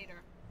money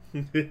later.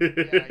 Yeah,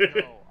 I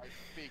know. I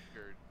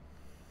figured.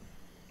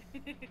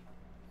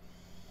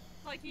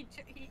 Like he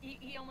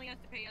only has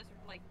to pay us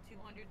like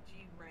 200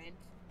 G rent.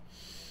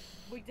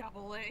 We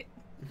double it,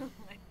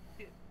 like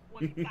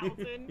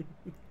 1,000.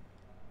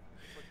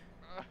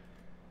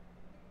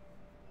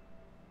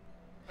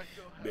 I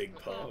don't have Big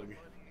the pog. money.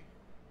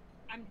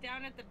 I'm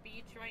down at the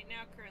beach right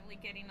now, currently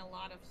getting a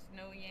lot of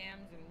snow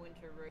yams and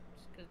winter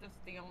roots, because that's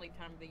the only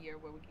time of the year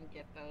where we can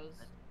get those.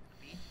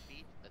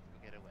 Beach, let's go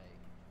get away.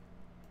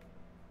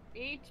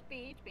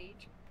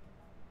 Beach.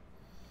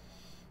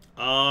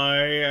 I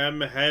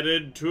am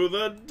headed to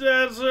the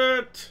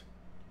desert.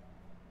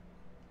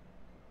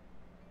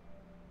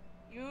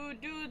 You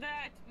do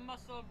that,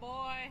 muscle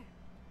boy.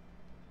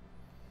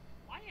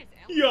 Why is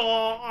Ellen? Yeah,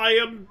 I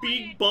am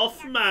big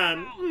buff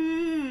man.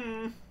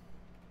 Mm.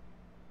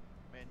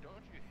 Man,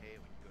 don't you hate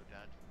when you go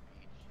down to the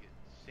beach, you get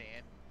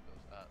sand in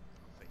those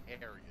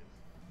areas?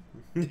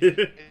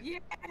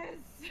 Yes.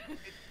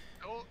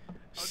 Oh,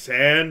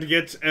 Sand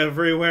gets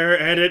everywhere,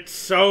 and it's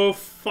so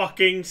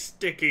fucking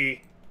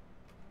sticky.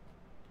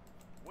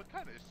 what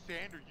kind of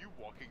sand are you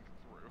walking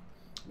through?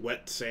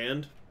 Wet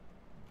sand.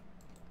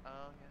 Oh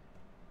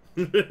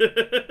No, Didn't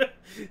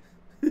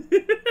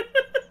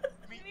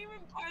even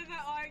part of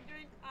the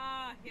argument.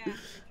 Yeah,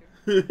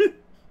 very true.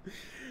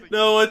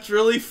 what's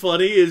really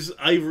funny is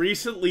I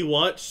recently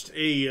watched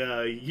a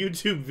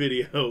YouTube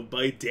video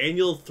by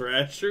Daniel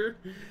Thrasher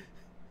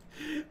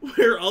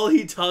where all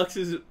he talks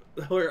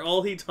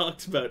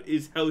about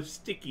is how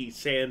sticky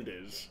sand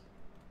is.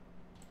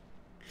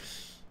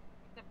 It's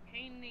a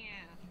pain in the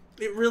ass.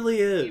 It really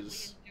Yeah,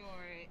 is. we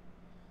endure it.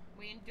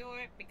 We endure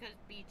it because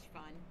beach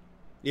fun.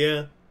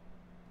 Yeah.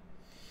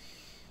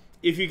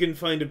 If you can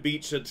find a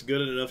beach that's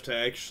good enough to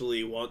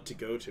actually want to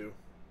go to.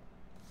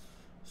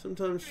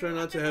 Sometimes try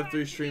not to have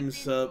 3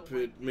 streams up.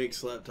 It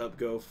makes laptop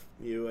go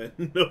you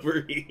and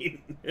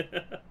overheat.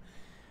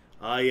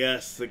 Ah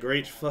yes, the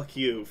great fuck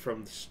you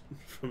from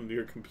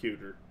your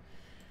computer.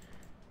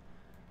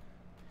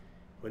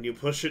 When you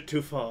push it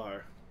too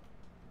far.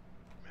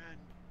 Man,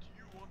 do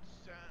you want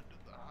sand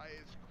of the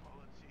highest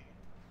quality?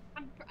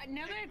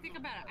 Now that I think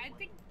about it, I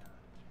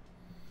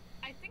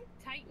think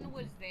Titan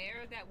was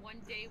there that one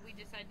day we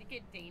decided to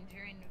get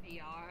Danger in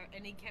VR,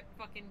 and he kept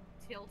fucking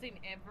tilting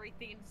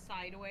everything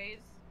sideways.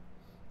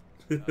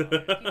 He was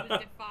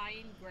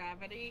defying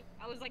gravity.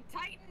 I was like,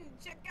 Titan,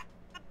 check out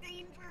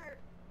Danger!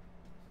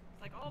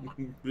 It's like, oh my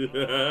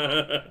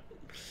god.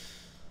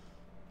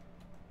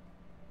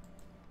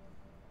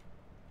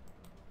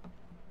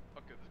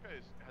 Okay, this guy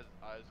has his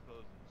eyes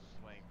closed and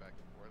swaying back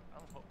and forth.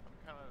 I'm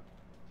kind of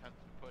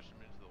tempted to push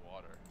him into the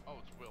water. Oh,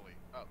 it's Willie.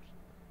 Oh.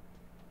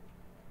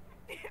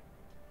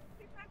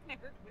 I've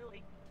never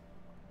really.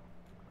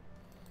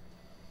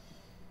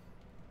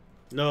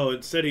 No,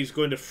 instead he's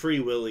going to free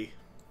Willy.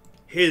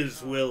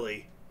 His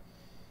Willy.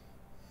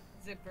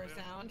 Zipper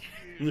sound.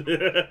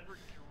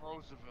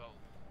 Roosevelt.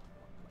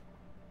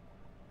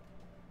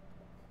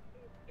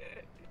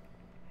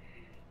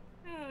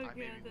 Oh I god,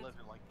 may be that's...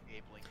 living like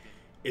Abe Lincoln.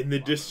 In the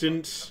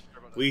distance,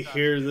 we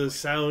hear the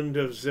sound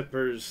of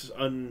zippers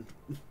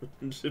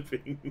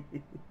unzipping.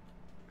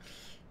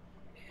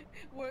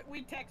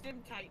 We text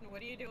him, Titan,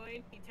 what are you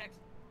doing? He texts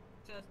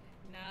us,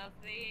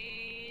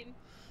 nothing.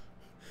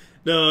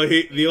 No,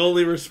 the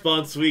only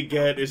response we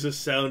get is a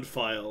sound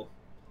file.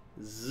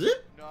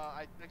 Zip! No,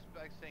 I text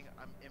back saying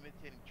I'm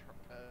imitating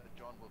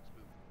John Wilkes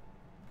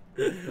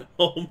Booth.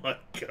 Oh my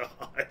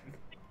god.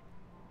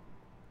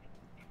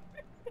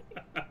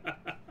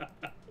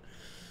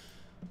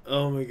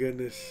 Oh my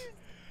goodness.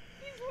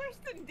 He's worse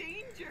than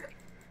Danger.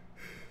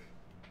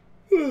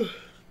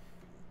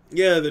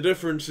 Yeah, the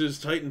difference is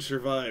Titan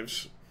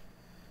survives.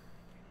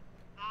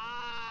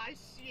 Ah,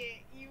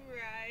 shit, you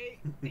right.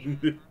 Okay,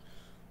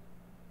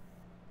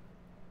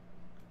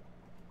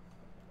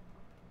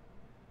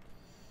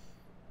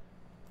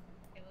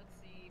 let's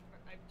see.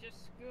 I've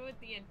just screwed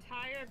the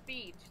entire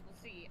beach.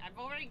 Let's see. I've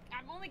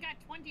only got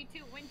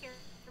 22 winter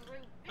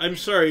fruit. I'm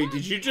sorry,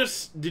 did you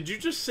just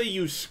say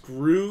you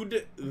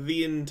screwed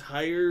the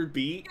entire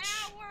beach?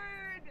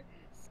 Scoured!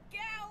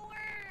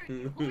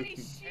 Holy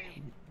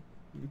shit!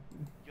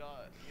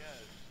 Yeah,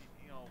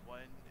 you know, one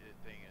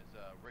thing is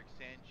Rick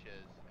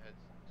Sanchez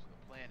heads to the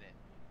planet.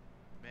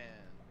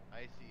 Man,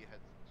 Icy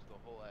heads to the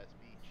whole ass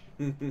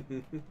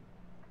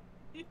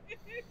beach.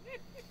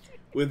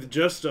 With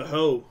just a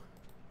hoe.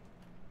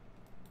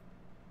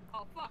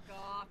 Oh, fuck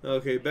off.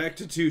 Okay, back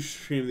to 2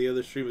 stream. The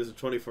other stream is a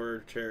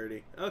 24-hour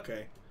charity.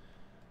 Okay.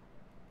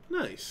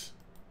 Nice.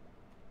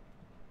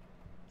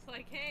 It's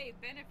like, hey,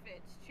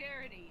 benefits,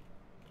 charity.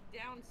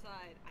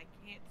 Downside, I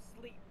can't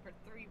sleep for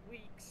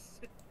weeks.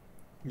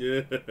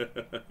 Yeah.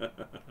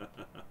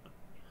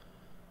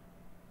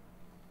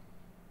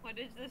 What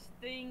is this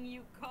thing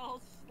you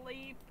call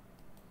sleep?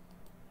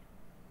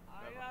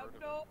 I Never have heard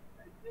of no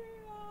idea.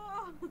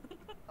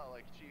 Not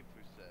like Chief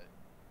who said,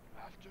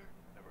 "After?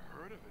 Never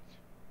heard of it."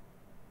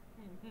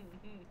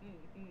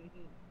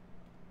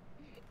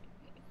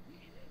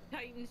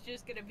 Titan's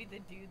just gonna be the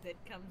dude that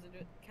comes into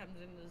the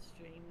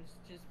streams,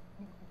 just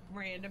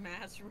random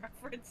ass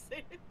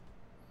references.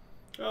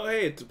 Oh,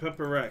 hey, it's a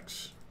Pepper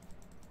Rex.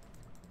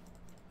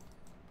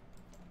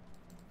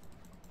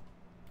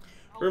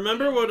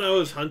 Remember when I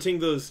was hunting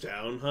those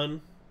down,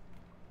 hun?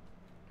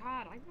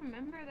 God, I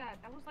remember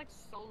that. That was like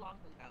so long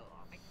ago.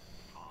 Oh my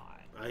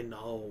god. I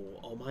know.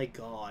 Oh my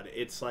god.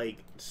 It's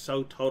like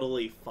so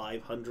totally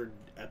 500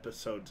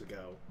 episodes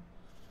ago.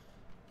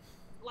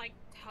 Like,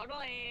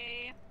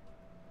 totally.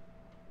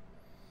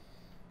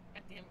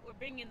 God damn it, we're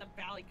bringing the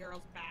Valley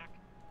Girls back.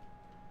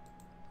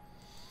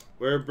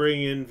 We're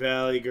bringing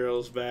Valley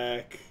Girls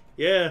back.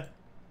 Yeah.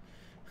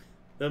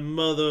 The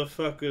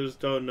motherfuckers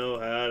don't know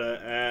how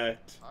to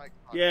act.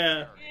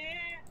 Yeah.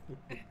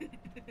 Yeah.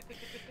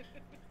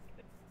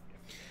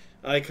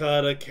 I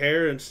caught a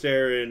Karen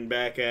staring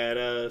back at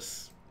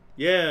us.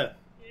 Yeah.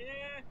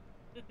 Yeah.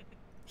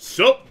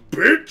 Sup,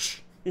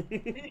 bitch? She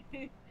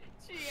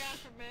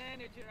asked her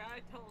manager.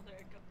 I told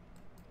her, go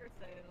for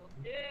sale.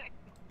 Yeah.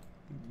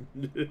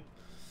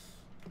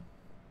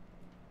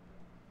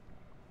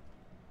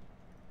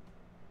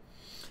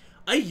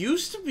 I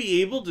used to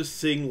be able to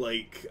sing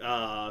like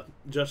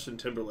Justin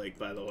Timberlake,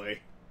 by the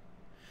way.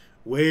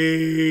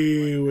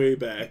 Way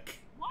back.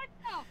 What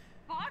the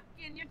fuck?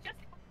 And you're just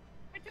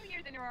for 2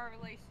 years into our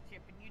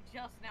relationship, and you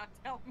just now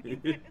tell me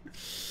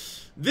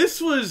this. This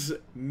was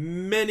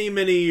many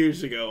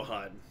years ago,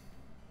 hon.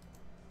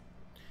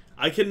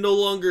 I can no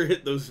longer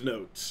hit those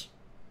notes.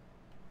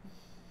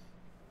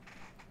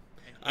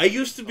 I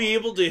used to be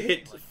able to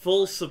hit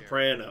full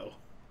soprano.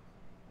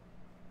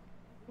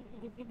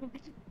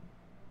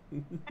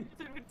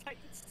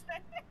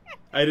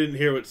 I didn't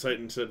hear what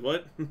Titan said.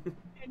 What?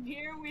 And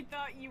here we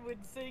thought you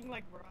would sing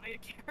like Mariah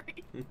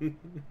Carey.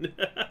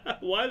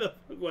 Why the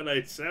fuck would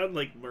I sound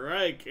like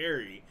Mariah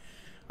Carey?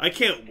 I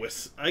can't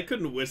whistle. I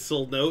couldn't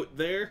whistle note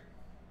there.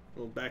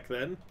 Well, back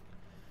then.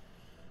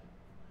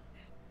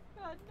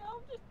 God, now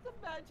I'm just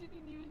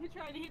imagining you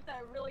trying to hit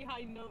that really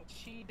high note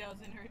she does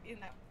in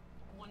that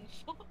one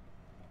shot.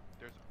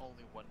 There's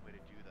only one way to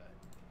do that.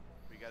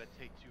 We gotta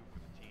take two for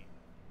the team.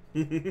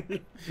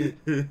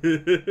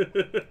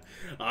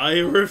 I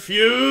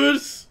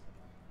refuse.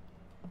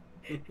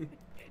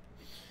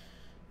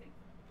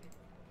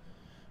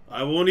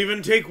 I won't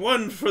even take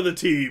one for the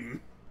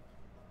team.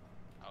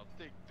 I'll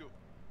take two.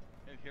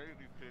 And here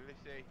we clearly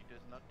say he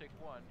does not take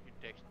one, he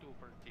takes two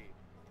for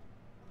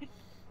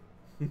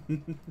the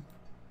team.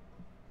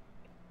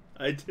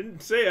 I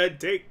didn't say I'd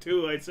take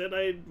two. I said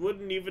I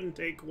wouldn't even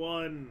take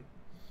one.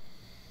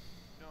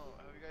 No,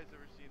 have you guys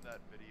ever seen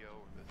that video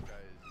where this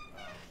guy is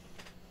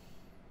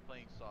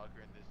playing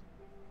soccer and this,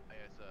 I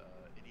guess,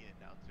 Indian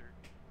announcer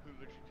who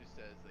literally just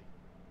says like,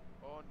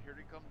 "Oh, and here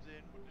he comes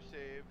in with the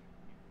save.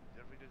 He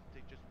definitely doesn't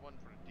take just one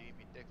for the team.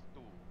 He takes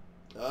two."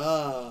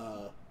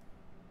 Ah.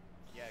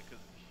 Yeah,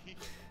 because he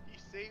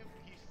saved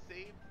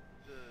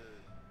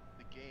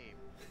the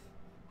game,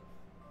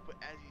 but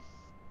as he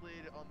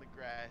slid on the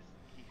grass,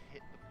 he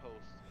hit the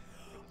post.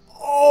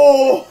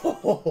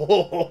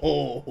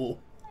 Oh!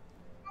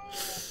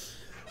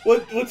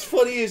 What's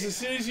funny is as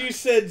soon as you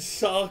said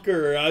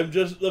soccer, I'm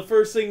just the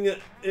first thing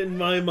in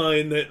my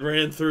mind that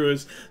ran through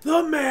is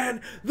the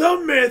man, the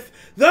myth,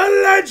 the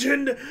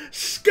legend,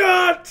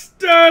 Scott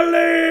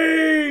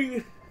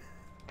Sterling.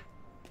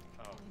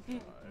 Oh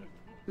god.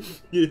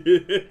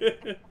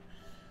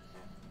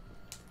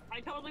 I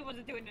totally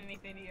wasn't doing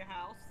anything to your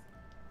house.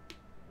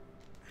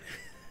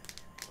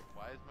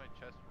 Why is my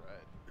chest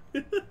red?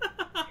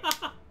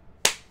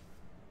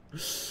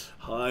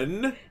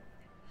 Hun,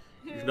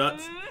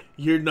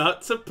 you're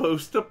not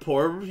supposed to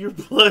pour your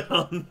blood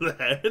on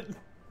that.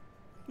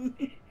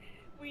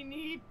 We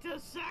need to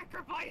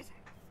sacrifice.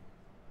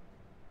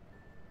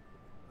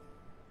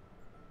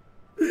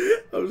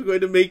 I was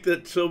going to make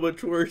that so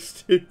much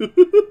worse too.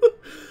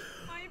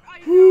 I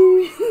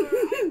knew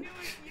it.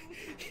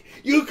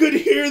 You could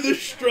hear the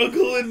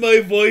struggle in my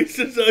voice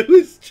as I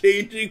was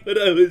changing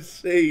what I was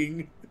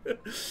saying. Oh.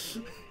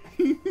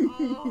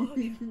 Bro,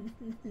 I'm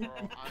gonna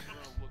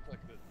look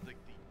like the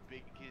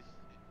biggest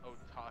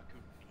otaku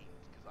meat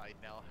because I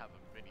now have a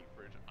mini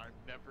fridge. I'm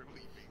never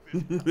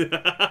leaving this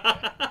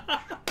house.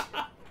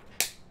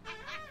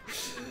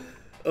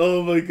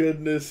 Oh my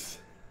goodness.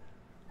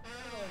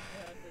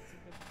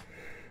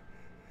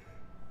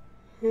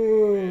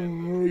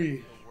 Man,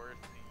 the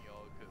worst thing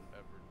y'all could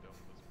have ever done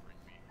was bring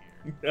me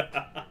here.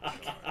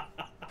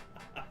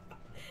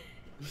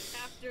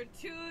 After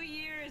 2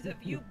 years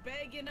of you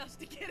begging us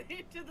to get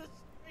into the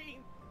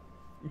stream,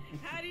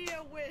 how do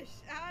you wish?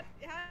 How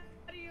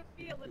do you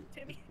feel,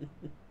 Timmy?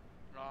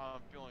 I'm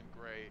feeling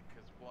great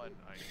because one,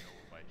 I know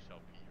it might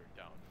shall be your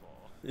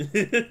downfall.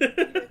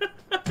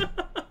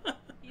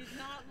 He's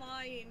not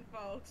lying.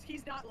 folks.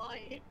 He's not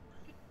lying.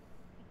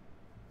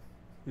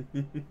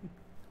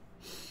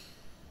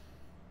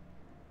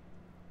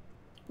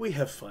 We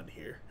have fun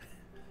here.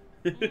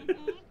 Mm-hmm.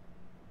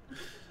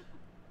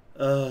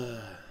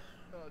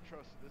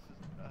 Trust me, this is,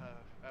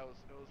 I was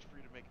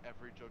free to make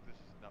every joke. This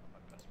is not my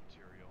best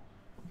material.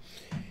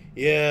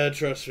 Yeah,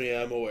 trust me,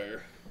 I'm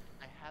aware.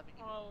 I haven't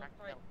even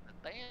cracked right. out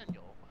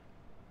Nathaniel.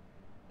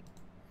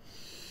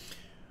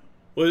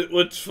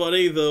 What's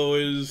funny though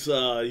is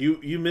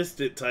you missed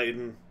it,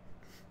 Titan.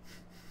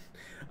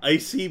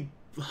 Icy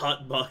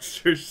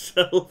hotboxed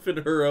herself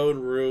in her own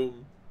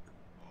room.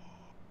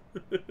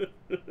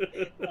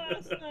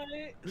 Last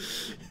night.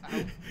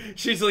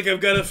 She's like,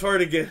 I've got to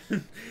fart again,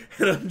 and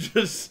I'm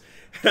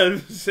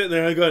sitting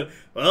there. I'm going,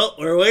 well,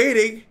 we're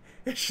waiting.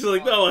 And she's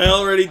like, no, I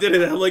already did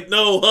it. I'm like,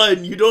 no,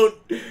 hun, you don't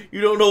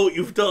know what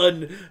you've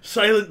done.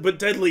 Silent but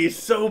deadly is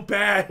so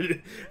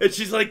bad. And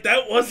she's like,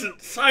 that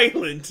wasn't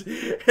silent.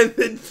 And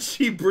then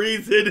she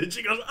breathes in and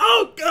she goes,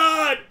 oh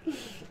God,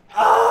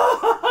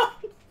 ah!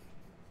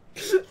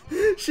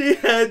 She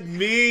had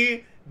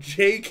me,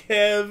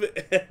 Jacob,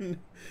 and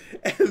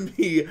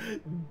Emmy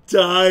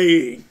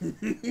dying.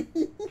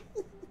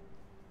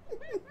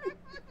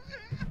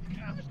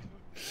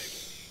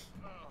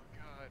 Oh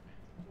God.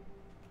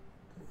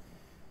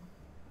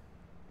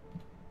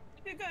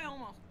 I think I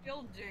almost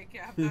killed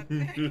Jacob that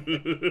day.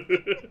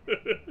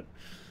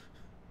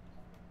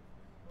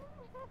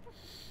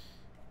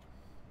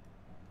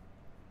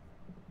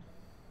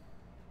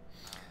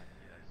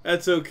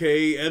 That's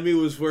okay. Emmy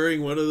was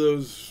wearing one of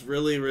those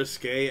really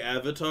risque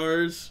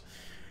avatars,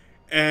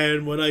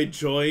 and when I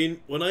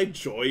joined,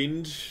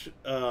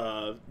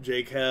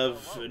 Jacob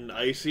and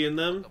Icy and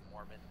them,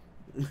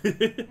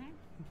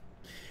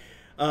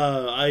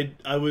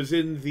 I was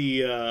in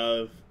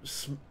the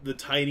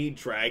tiny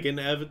dragon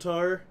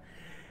avatar.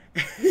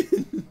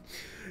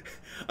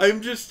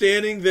 I'm just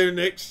standing there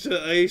next to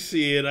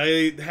Icy, and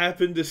I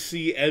happen to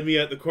see Emmy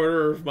at the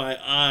corner of my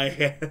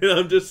eye, and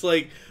I'm just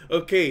like,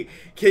 okay,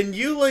 can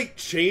you, like,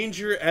 change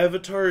your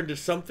avatar into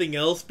something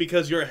else,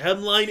 because your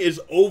hemline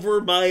is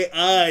over my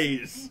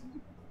eyes,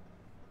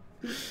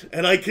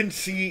 and I can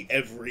see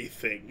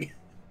everything.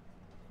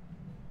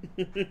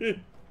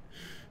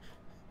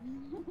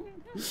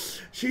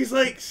 She's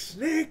like,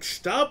 Snick,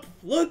 stop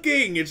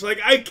looking. It's like,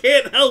 I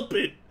can't help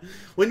it.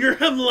 When your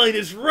hemline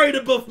is right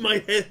above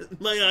my head,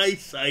 my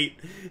eyesight,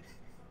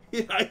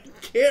 I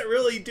can't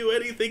really do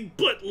anything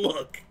but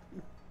look.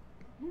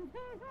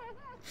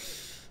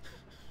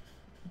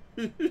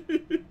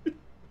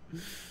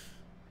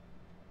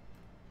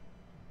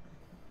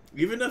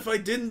 Even if I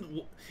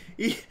didn't,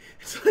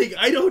 it's like,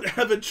 I don't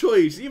have a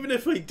choice, even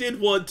if I did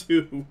want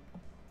to.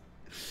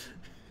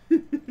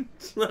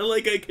 It's not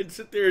like I can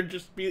sit there and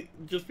just be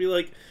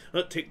like,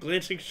 oh, take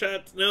glancing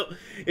shots. No,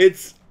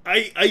 it's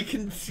I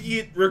can see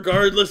it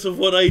regardless of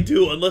what I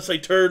do, unless I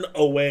turn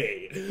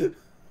away.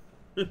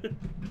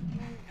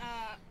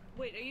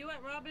 Wait, are you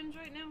at Robin's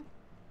right now?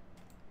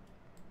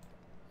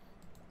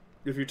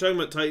 If you're talking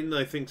about Titan,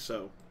 I think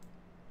so.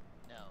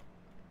 No.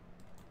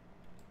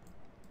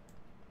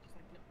 She's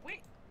like, no,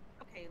 wait.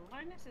 Okay,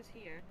 Linus is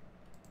here.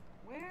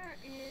 Where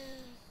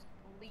is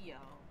Leo?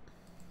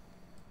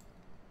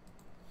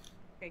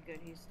 Okay,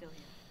 good. He's still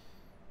here.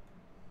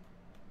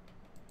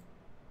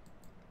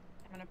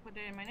 I'm gonna put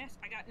it in my nest.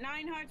 I got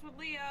 9 hearts with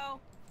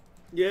Leo.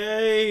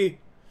 Yay!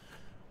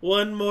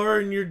 One more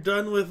and you're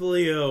done with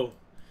Leo.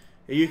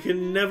 You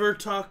can never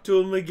talk to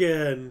him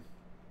again.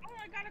 Oh,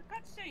 I got a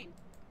cutscene.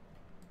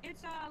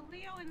 It's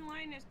Leo and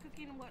Linus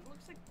cooking what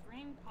looks like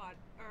grain pot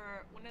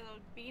or one of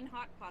those bean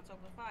hot pots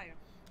over the fire.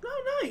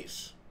 Oh,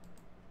 nice.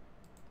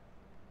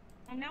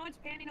 And now it's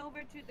panning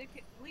over to the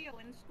Leo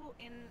in school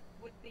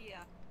with the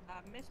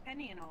Miss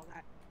Penny and all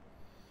that.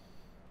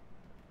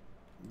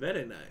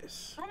 Very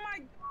nice. Oh my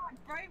God!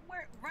 Right,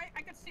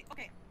 I can see.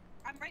 Okay,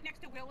 I'm right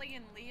next to Willie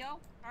and Leo,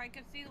 or I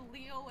can see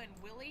Leo and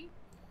Willie.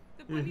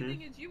 The funny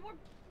thing is, you were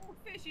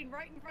fishing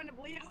right in front of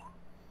Leo.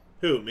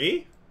 Who,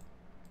 me?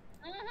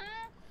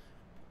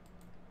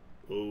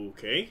 Mm-hmm.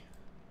 Okay.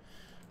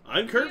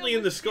 I'm currently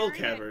in the Skull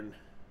Cavern.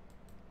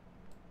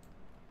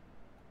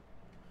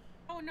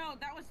 Oh no,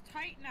 that was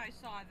Titan I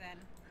saw then.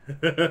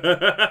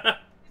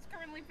 He's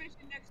currently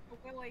fishing next to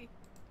Willie.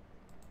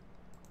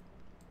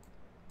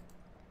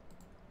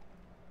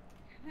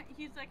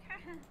 He's like,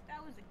 haha,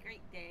 that was a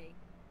great day.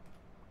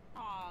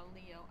 Aw,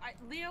 Leo.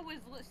 Leo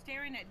was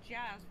staring at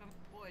Jazz from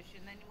the bush,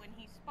 and then when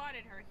he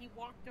spotted her, he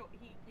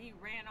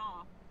ran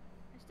off.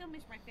 I still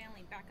miss my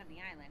family back on the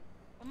island,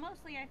 but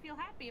mostly I feel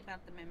happy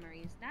about the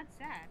memories, not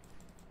sad.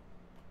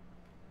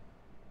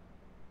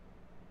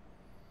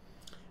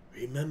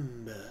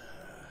 Remember.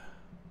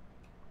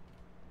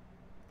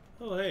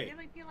 Oh, hey. I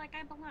really feel like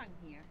I belong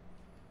here.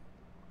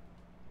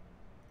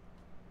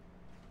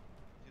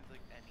 Seems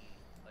like any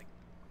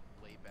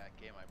way back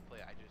game I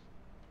play, I just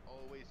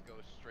always go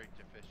straight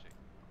to fishing.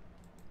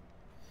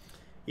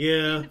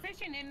 Yeah. The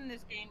fishing in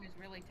this game is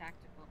really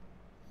tactical.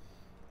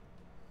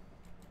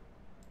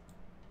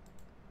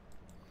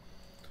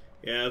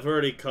 Yeah, I've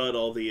already caught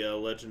all the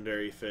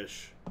legendary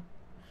fish.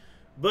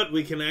 But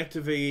we can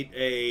activate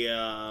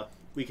a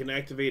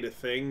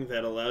thing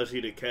that allows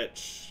you to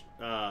catch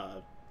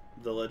the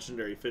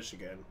legendary fish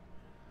again.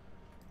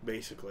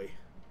 Basically.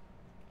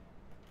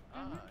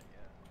 Ah, yeah,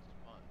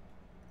 it's fun.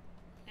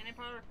 And if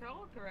I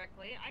recall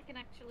correctly, I can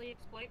actually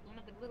exploit one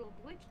of the little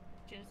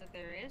glitches that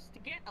there is to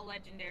get as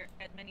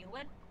many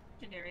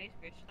legendary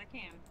fish as I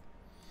can.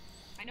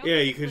 I know.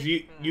 Yeah, because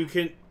you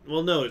can.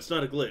 Well, no, it's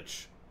not a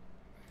glitch.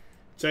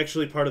 It's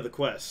actually part of the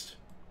quest.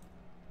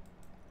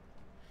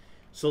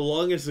 So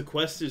long as the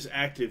quest is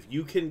active,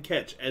 you can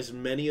catch as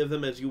many of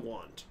them as you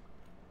want.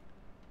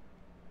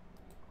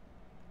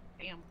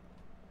 Damn.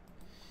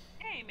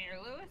 Hey, Mayor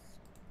Lewis.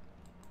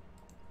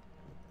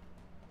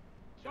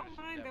 Don't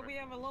mind that we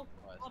have a local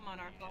plum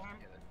on our farm.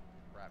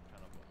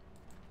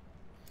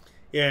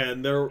 Yeah,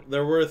 and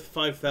they're worth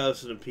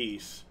 5,000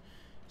 apiece.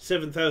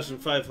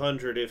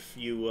 7,500 if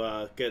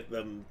you get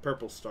them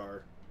purple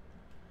star.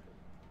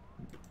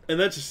 And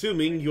that's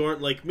assuming you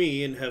aren't like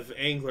me and have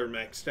angler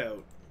maxed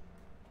out.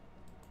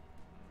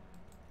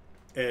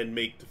 And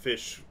make the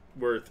fish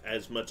worth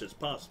as much as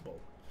possible.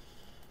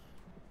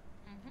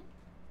 Mm-hmm.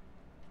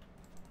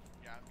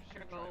 Yeah, I'm just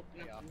Go gonna open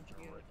pay up off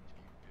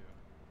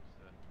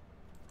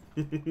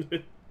and the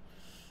road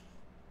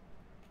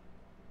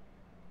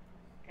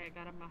Okay,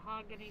 got a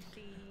mahogany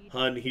seed.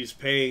 Hun, he's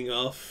paying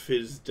off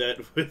his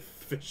debt with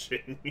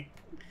fishing.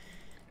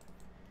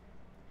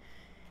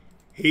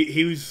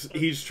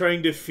 He's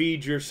trying to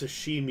feed your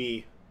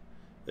sashimi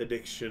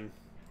addiction.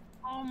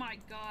 Oh my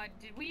god,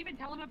 did we even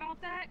tell him about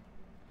that?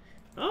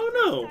 Oh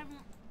no.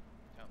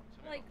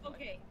 Like,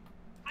 okay,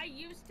 I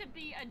used to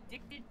be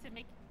addicted to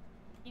making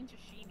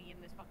sashimi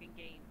in this fucking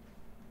game.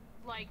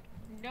 Like,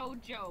 no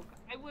joke.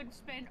 I would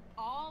spend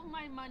all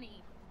my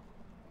money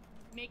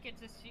getting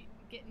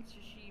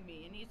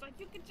sashimi, and he's like,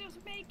 you can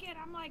just make it.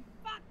 I'm like,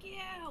 fuck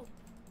you.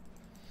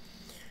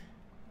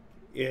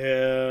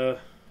 Yeah.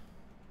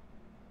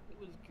 It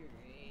was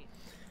great.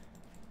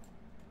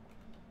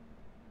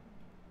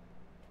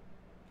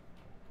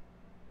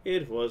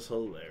 It was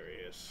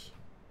hilarious.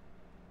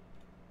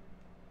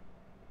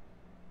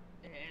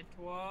 It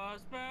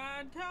was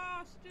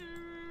fantastic.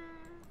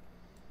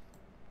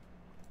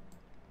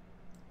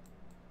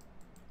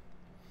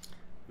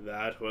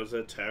 That was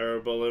a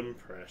terrible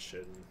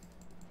impression.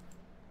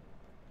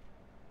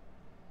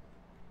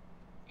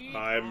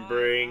 I'm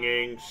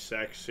bringing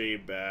sexy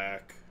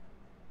back.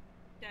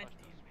 God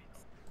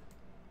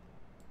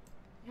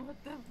damn it.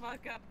 What the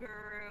fuck up,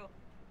 Guru?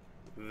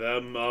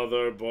 Them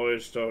other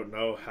boys don't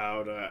know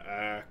how to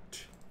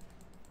act.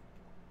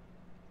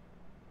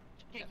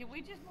 Okay, can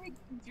we just like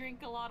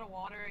drink a lot of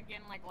water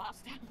again like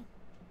last time?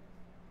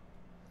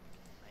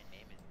 My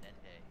name is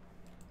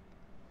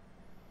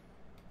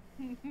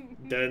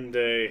Dende.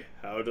 Dende,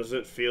 how does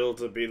it feel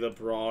to be the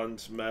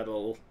bronze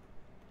medal?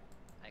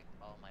 Like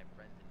all my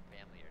friends and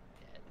family are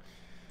dead.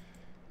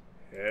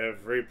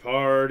 Every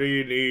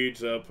party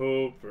needs a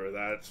pooper,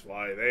 that's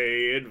why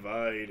they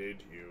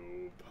invited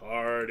you.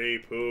 Party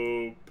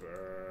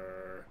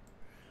pooper.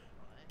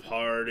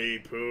 Party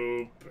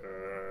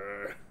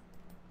pooper.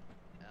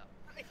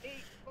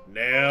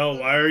 Nail,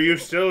 why are you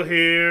still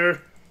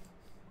here?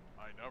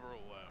 I never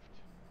left.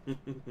 I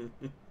was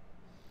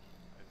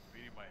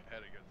beating my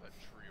head against that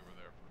tree over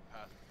there for the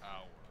past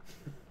hour.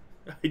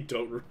 I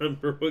don't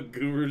remember what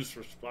Guru's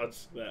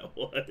response to that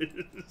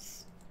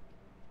was.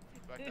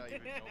 In fact, I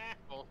even know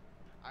both.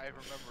 I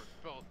remember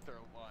both their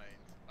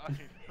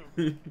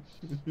lines.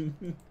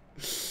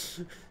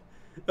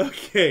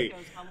 Okay.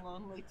 Shows how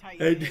lonely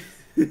Titan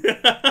is.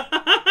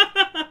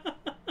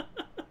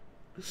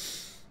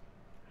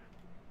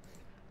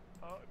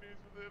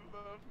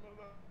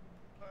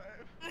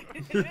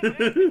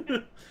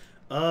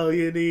 All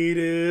you need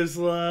is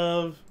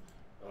love.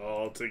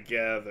 All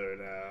together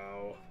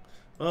now.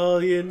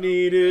 All you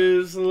need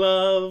is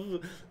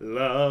love.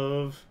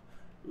 Love.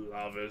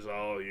 Love is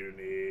all you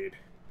need.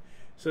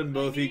 Send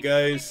both you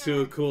guys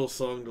to a cool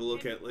song to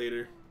look at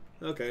later.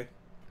 Okay.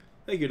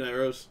 Thank you,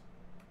 Nairos.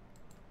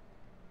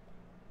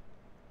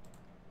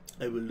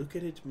 I will look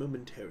at it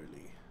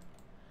momentarily.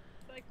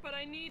 Like, but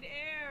I need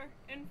air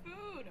and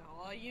food.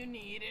 All you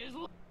need is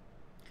love.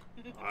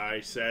 I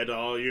said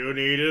all you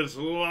need is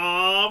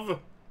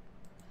love.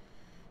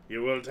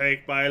 You will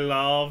take my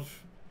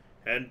love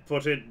and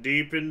put it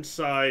deep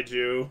inside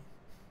you.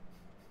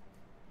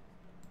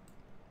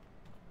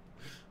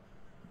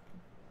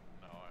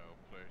 Now I will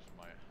place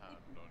my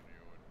hand on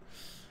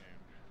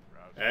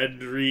you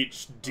And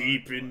reach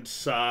deep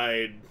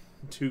inside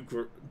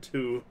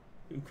to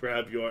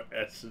grab your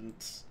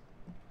essence.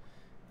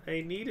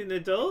 I need an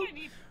adult?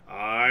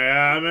 I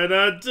am an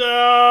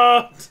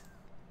adult!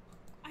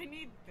 I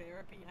need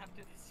therapy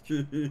after this.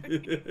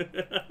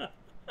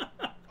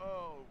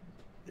 Oh,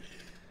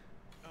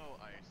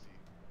 I see.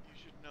 You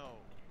should know.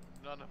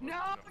 None of us. No,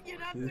 you're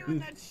not doing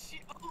that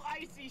shit. Oh,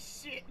 icy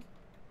shit.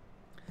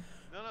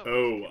 None of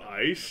Oh, us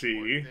I can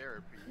see.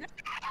 afford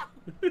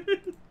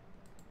therapy.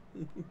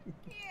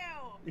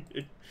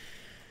 Ew.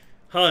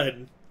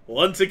 Hun,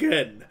 once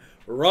again,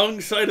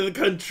 wrong side of the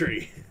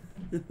country.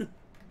 Not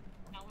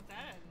with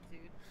that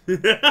attitude.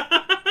 Bro,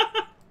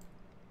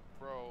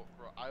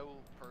 I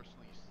will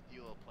personally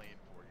steal a plane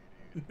for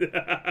you, dude.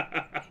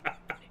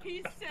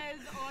 He says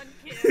on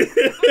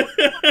camera.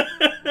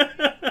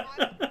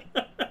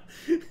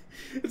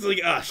 It's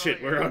like, ah, shit,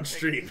 Sorry, we're I on don't take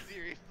stream. this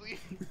seriously.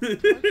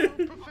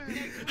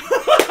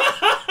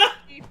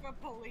 Chief of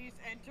police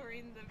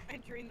entering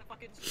the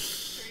fucking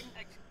stream.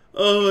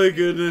 Oh my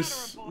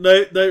goodness.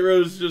 Night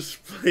Rose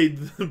just played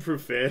the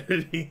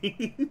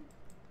profanity.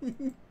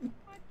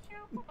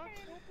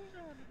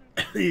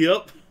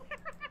 Yup.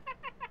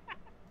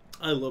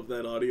 I love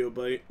that audio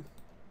bite.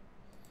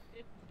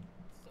 It's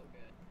so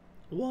good.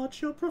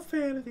 Watch your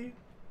profanity.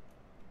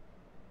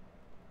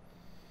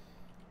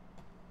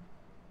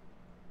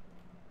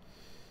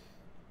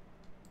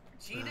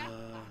 Gina,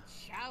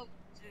 watch out,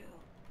 dude.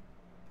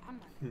 I'm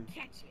gonna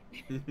catch it.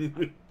 Yeah,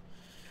 go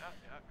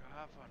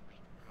have fun.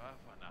 Go have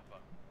fun, Nappa.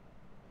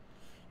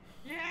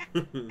 Yeah.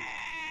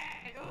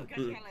 Oh, catch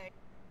my leg.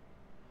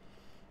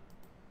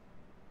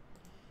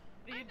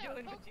 What are you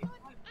doing, Vegeta?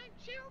 I'm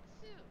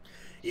Chiltsu.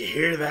 You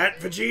hear that,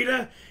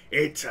 Vegeta?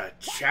 It's a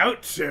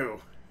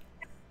Chaozu.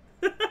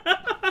 Oh,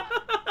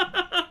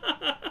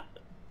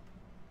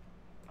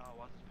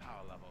 what's his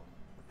power level?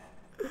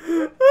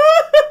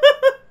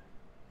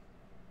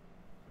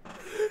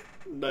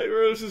 Night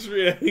Rose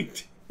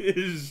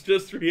is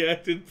just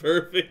reacted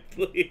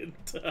perfectly in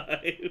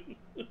time.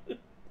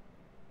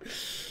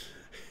 It's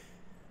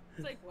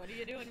like, what are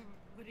you doing?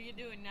 What are you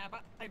doing,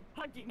 Nappa? I'm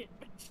hugging it,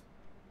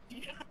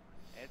 Vegeta.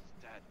 It's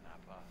dead,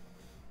 Nappa.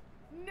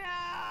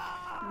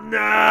 No!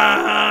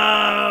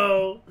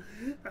 No!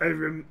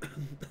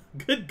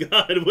 Good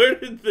God, where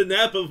did the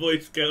Nappa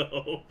voice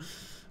go?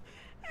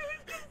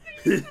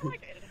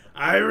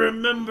 I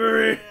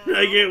remember it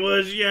like it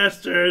was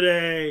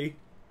yesterday.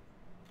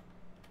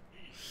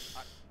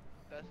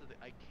 That's the thing.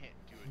 I can't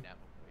do a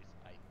Nappa voice.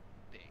 I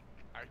think.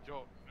 I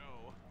don't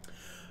know.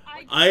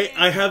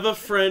 I have a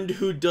friend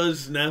who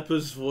does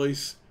Nappa's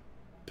voice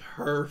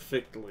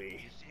perfectly.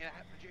 You see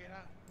that,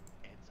 Vegeta?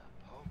 It's a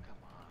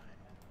Pokemon.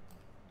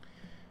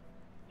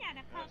 Not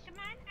a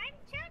Pokemon. I'm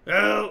Chiltsu.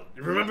 Well,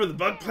 remember the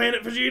bug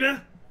planet,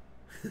 Vegeta?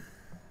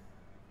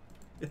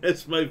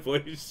 As my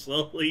voice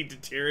slowly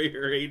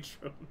deteriorates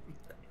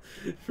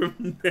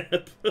from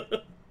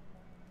Nappa.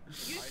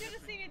 You should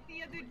have seen it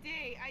the other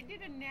day. I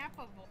did a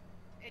Nappa voice,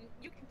 and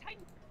you can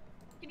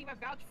even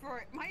vouch for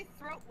it. My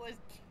throat was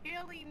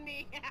killing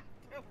me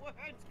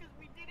afterwards because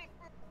we did it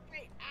for a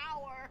straight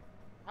hour.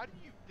 How do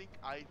you think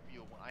I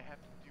feel when I have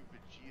to do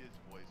Vegeta's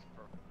voice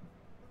for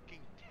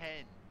fucking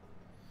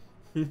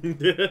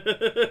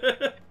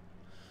 10?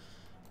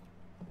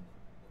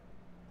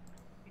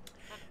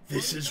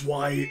 This is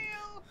why.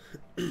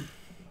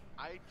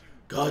 I do.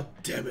 God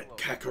damn it,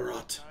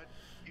 Kakarot.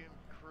 Goddamn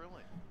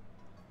Krillin.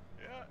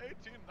 Yeah,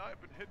 18 and I've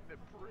been hitting it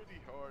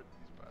pretty hard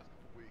these past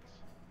couple weeks.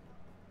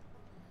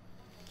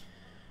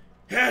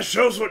 Yeah,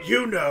 shows what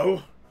you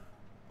know.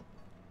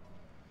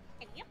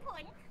 At your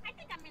point, I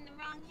think I'm in the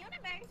wrong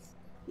universe.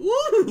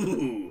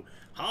 Woo!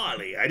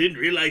 Harley, I didn't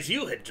realize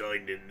you had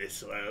joined in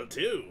this world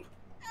too.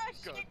 Oh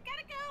shit,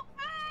 gotta go.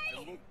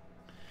 Bye.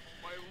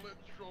 My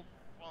literal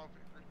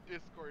father for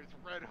Discord is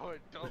Red Hood.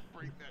 Don't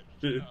bring that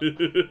shit up.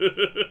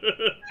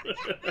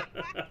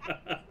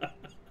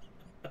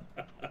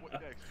 What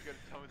next? You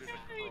gotta tell me there's a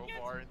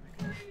crowbar in the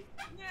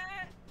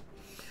Yeah.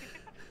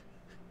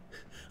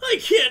 I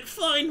can't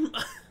find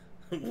my...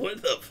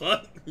 What the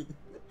fuck?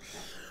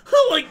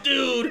 I'm like,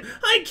 dude,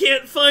 I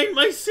can't find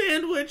my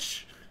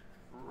sandwich.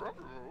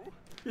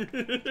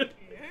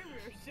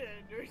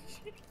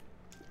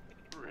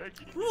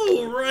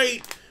 Oh,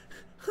 right.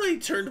 I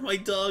turned my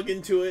dog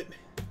into it.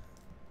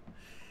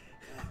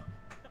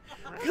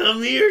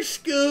 Come here,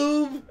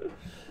 Scoob.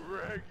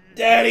 Reggie!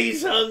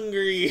 Daddy's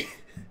hungry.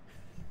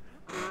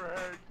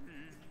 Reggie!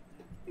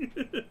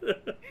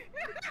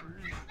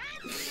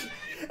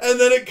 And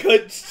then it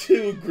cuts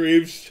to a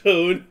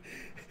gravestone,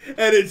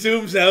 and it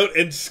zooms out,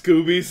 and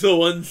Scooby's the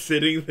one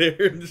sitting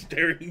there and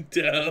staring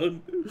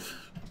down.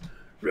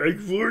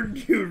 Rag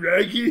warned you,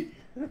 Raggy.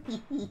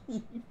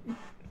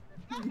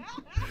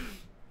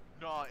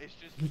 No, it's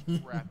just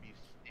Scrappy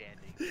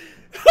standing.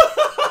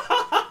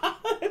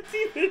 That's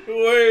even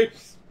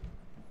worse.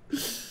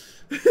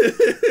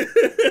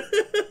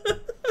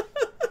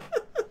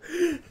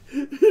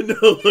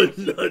 No one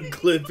not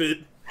clip it.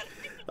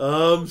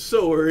 I'm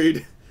so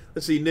worried.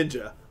 Let's see,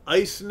 Ninja.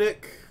 Ice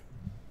Nick.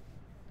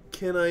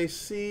 Can I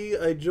see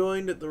I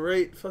joined at the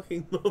right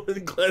fucking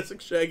moment? Classic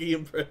Shaggy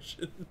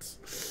impressions.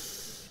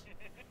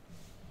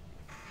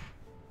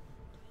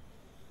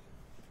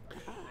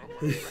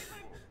 It's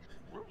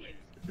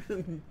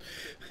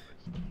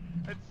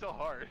so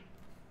hard.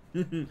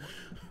 Ruh-roh.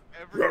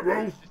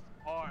 Everything is just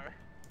hard.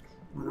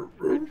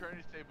 I'm trying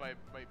to say my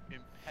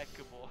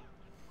impeccable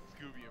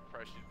Scooby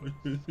impression, but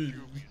it's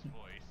Scooby's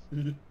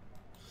voice.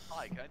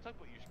 Hi, can I talk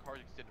about your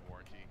car's extended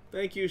warranty?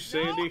 Thank you,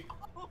 Sandy.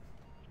 No!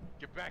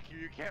 Get back here,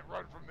 you can't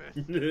run from this.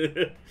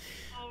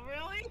 Oh,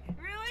 really?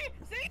 Really?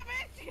 See,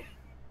 bitch!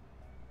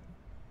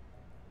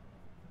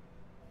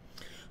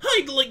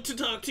 I'd like to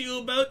talk to you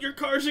about your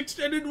car's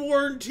extended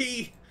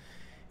warranty.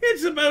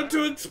 It's about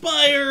to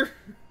expire!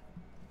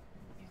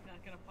 He's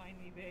not gonna find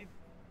me, babe.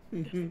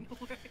 There's no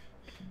way.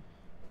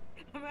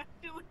 I'm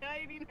actually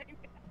hiding right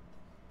now.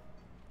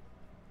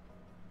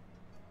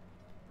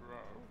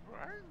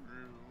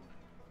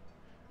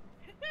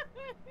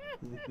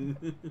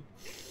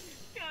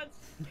 God,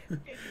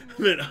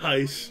 That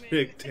high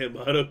snicked him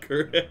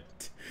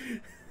autocorrect.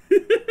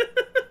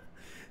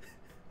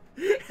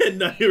 And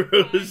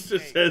Nairos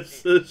just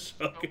has the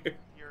shocker.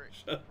 Here at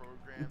Shock.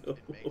 programs No.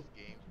 and makes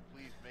games,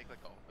 please make like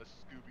a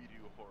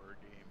Scooby-Doo horror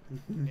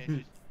game. And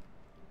just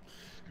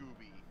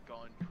Scooby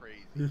gone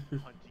crazy,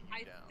 hunting you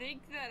I down.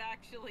 think that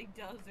actually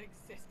does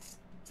exist.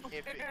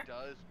 If somewhere. it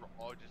does,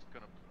 we're all just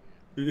gonna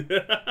play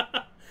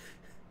it.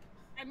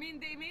 I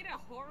mean, they made a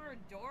horror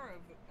Dora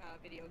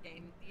video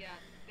game. Yeah,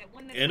 that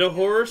one. That's And a like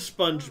horror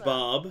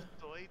SpongeBob.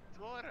 Soy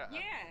Dora. Yeah.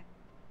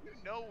 You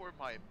know where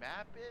my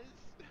map is?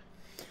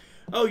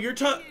 Oh, you're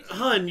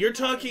Hun, you're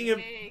talking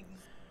Eggs.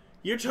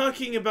 you're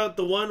talking about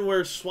the one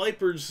where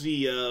Swiper's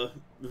the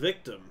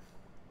victim.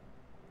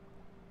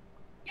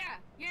 Yeah,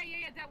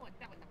 that one.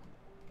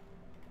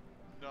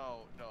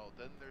 No,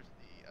 then there's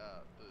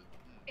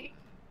Hey,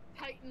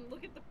 Titan,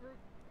 look at the fruit.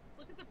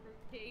 Look at the fruit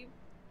cave.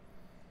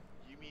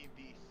 You mean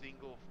the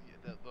single,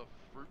 the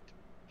fruit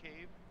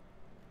cave?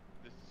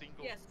 The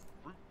single Yes.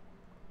 fruit?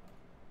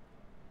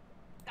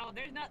 Oh,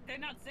 they're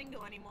not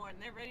single anymore, and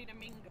they're ready to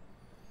mingle.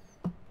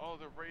 Oh,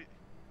 they're right.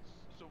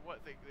 So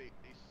what? They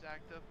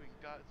sacked up and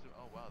got some.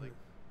 Oh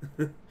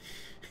wow,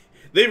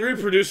 They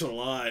reproduce a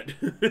lot.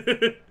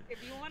 If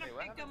you want to Hey,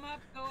 what pick them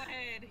up, go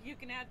ahead. You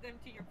can add them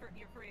to your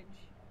fridge.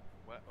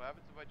 what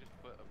happens if I just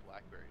put a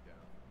blackberry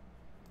down?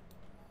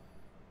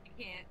 You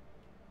can't.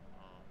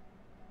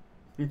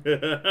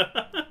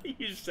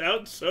 You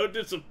sound so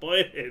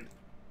disappointed.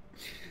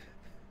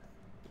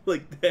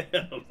 Like, damn.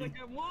 It's like,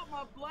 I want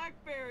my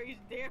blackberries,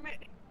 damn it.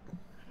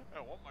 I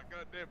want my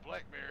goddamn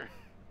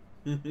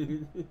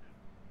blackberry.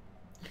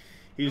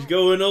 He's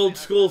going old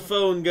school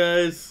phone,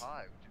 guys.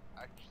 Five,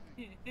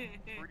 actually,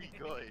 pretty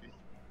good.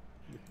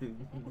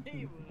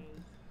 He was.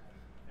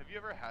 Have you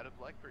ever had a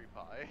blackberry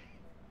pie?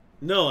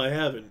 No, I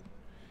haven't.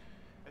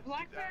 It's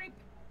Blackberry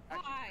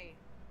actually- pie.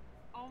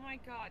 Oh my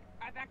god.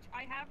 I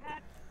have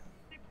had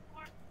it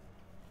before.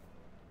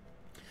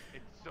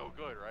 It's so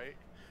good, right?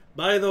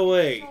 By the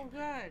way, So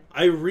good.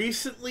 I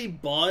recently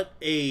bought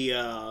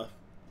a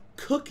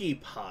cookie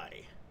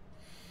pie.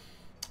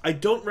 I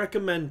don't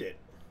recommend it.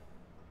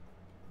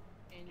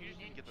 And You you just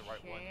need to didn't get the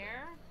right one,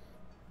 share?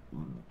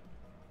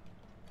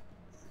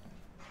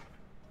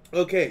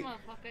 Okay,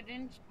 Motherfucker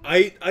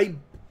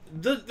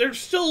didn't. there's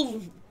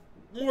still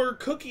more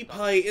cookie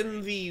pie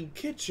in the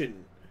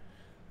kitchen.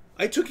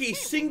 I took a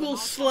single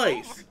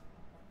slice.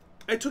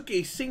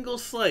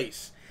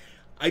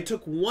 I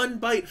took one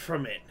bite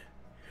from it.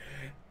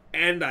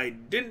 And I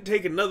didn't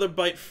take another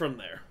bite from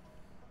there.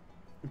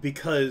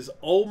 Because,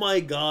 oh my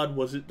god,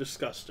 was it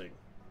disgusting.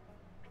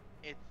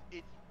 It's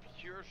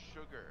pure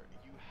sugar.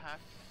 You have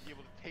to be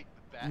able to take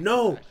the back.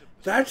 No, of the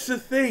that's sugar.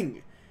 the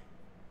thing.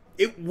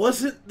 It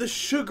wasn't the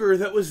sugar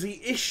that was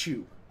the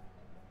issue.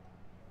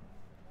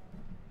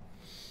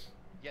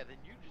 Yeah, then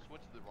you just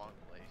went to the wrong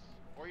place,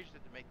 or you just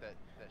had to make that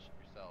shit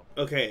yourself.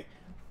 Okay,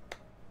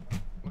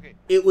 Okay.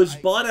 it was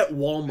bought at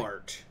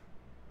Walmart.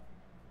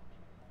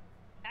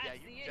 That's Yeah,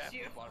 the you definitely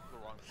issue. bought it from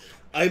the wrong place.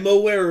 I'm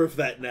aware of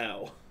that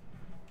now.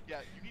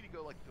 Yeah, you need to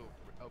go like to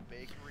a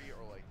bakery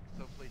or like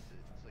someplace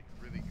that's like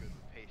really good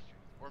with pastries,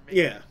 or make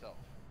Yeah. it yourself.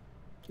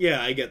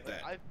 Yeah, I get Like,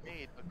 that. I've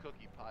made a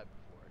cookie pie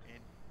before,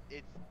 and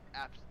it's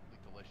absolutely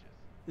delicious.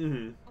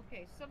 Mm-hmm.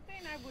 Okay, something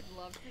I would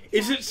love to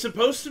Is try it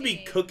supposed to be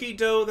is- cookie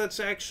dough that's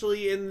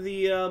actually in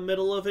the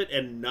middle of it,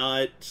 and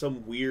not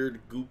some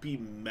weird goopy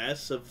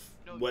mess of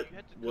No, what you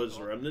had to cook was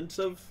all- remnants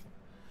of?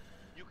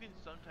 You can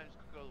sometimes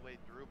cook it all the way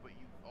through, but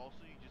you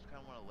just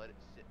kind of want to let it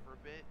sit for a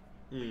bit.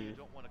 But Hmm. you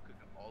don't want to cook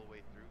it all the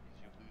way through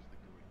because you lose the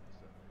gooiness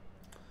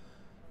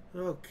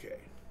of it.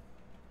 Okay.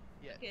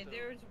 Yeah. Okay, so,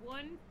 there's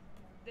one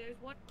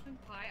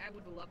pie I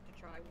would love to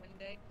try one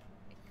day,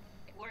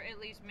 or at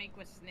least make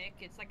with Snick.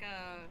 It's like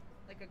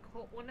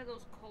one of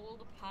those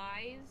cold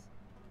pies,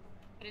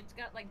 but it's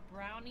got like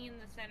brownie in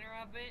the center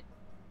of it,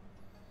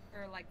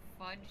 or like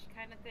fudge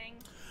kind of thing.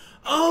 It's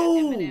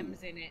Oh! got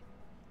M&Ms in it.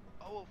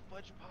 Oh,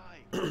 fudge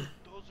pie.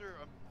 Those are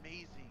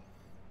amazing.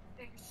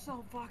 They're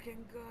so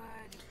fucking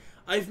good.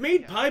 I've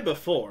made Yeah. pie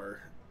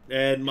before,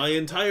 and my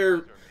entire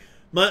Those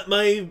are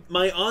amazing.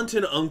 my aunt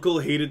and uncle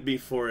hated me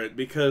for it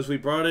because we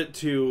brought it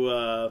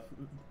to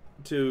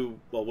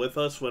with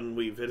us when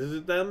we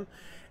visited them,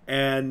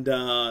 and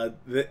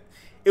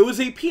it was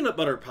a peanut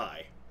butter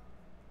pie.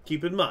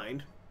 Keep in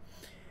mind,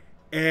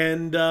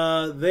 and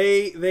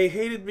they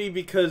hated me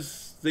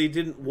because they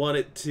didn't want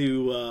it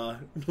to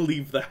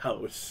leave the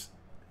house.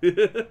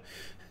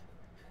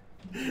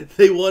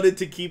 They wanted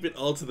to keep it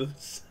all to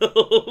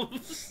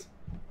themselves.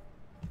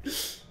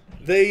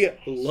 They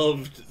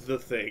loved the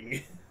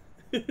thing.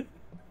 I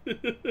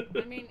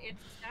mean, it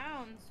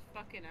sounds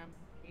fucking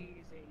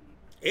amazing.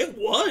 It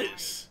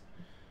was.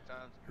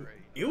 Sounds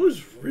great. It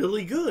was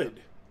really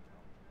good.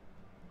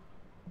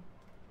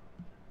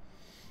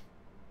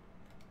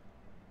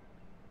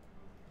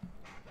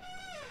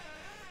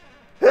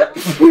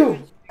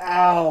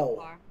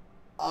 Ow!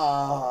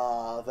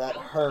 Ah, that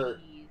hurt.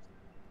 Ouchies.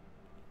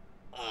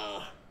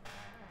 Ah.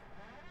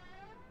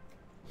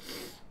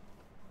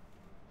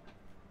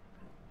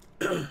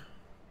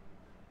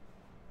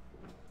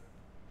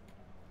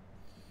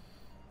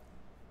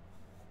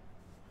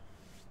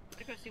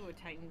 Let's go see what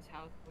Titan's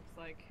house looks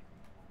like.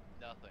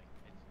 Nothing.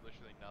 It's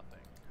literally nothing.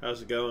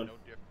 How's it going? No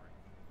different.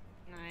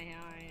 How are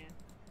you?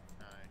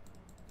 Alright.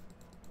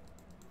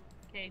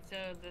 Okay, so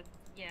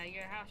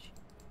your house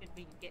should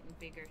be getting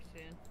bigger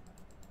soon.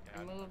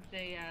 Yeah, Move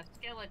the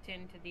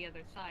skeleton to the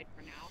other side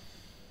for now.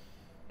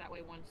 That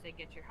way, once they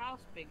get your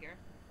house bigger.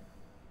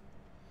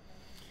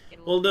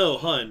 Well, no,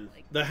 hun.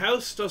 The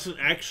house doesn't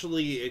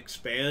actually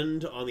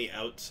expand on the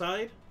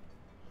outside.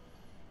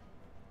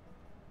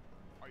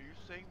 Are you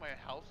saying my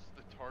house is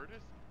the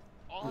TARDIS?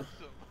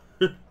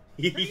 Awesome!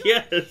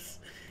 Yes!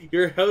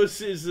 Your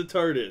house is the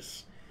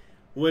TARDIS.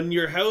 When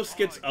your house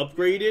gets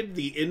upgraded,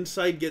 the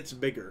inside gets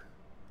bigger.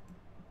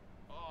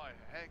 Oh,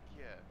 heck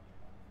yeah.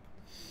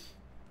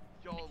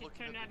 Y'all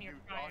looking turn at on the your new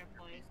Doctor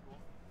fireplace. people.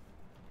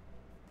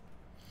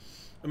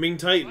 I mean,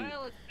 Titan,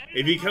 Well, it's better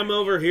if than you come mine.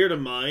 over here to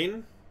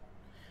mine,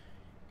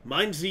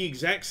 mine's the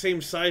exact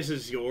same size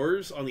as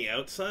yours on the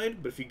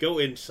outside, but if you go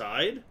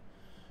inside,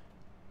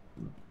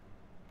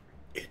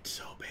 it's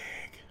so big.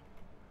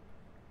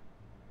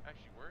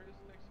 Actually, where is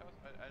Nick's house?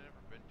 I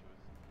never been to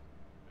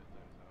his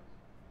house.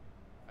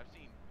 I've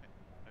seen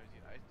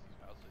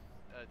houses.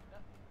 Is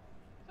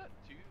that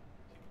two?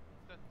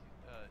 Is that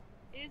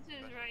His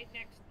is right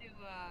next to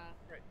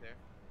right there?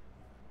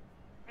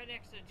 right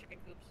next to the chicken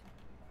coops.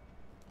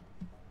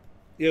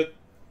 Yep.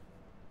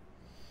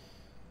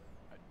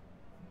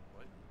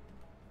 What?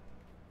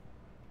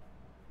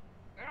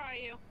 Where are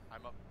you?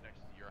 I'm up next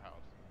to your house.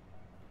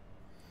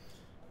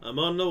 I'm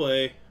on the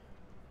way.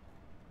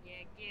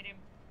 Yeah, get him.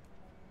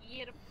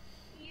 Get him.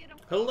 Get him.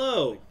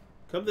 Hello.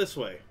 Come this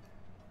way.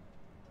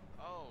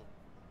 Oh.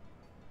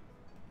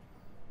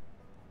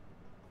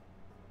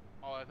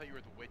 Oh, I thought you were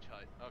at the witch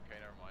hut. Okay,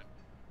 never mind.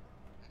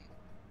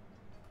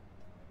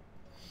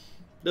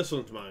 This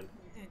one's mine.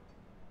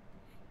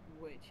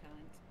 Witch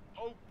hunt.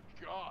 Oh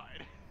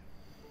God.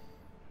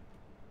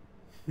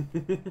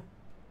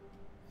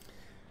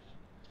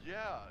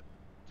 Yeah,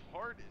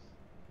 TARDIS.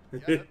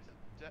 Yeah,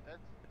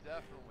 that's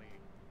definitely.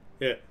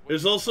 Yeah.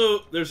 There's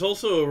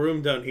also a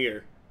room down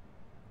here.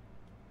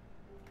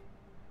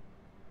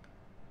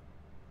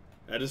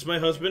 That is my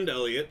husband,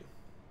 Elliot.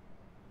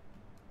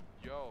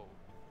 Yo,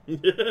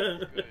 And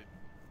good.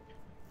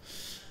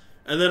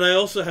 then I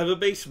also have a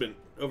basement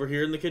over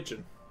here in the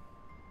kitchen.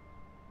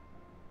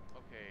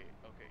 Okay,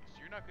 so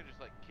you're not gonna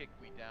just like kick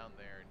me down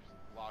there and just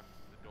lock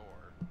the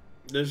door.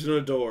 There's no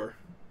door.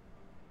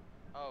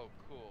 Oh,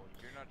 cool.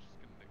 You're not just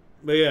gonna.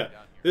 But yeah, down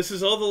here. this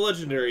is all the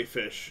legendary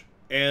fish.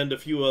 And a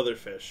few other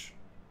fish.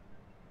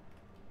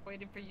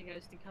 Waiting for you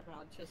guys to come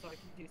out just so I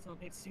can do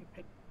something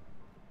stupid.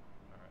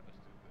 Alright, let's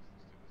do this.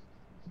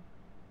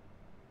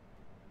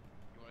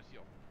 You wanna see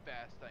how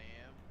fast I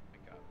am? I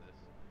got this.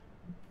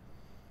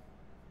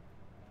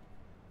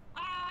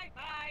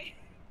 Bye.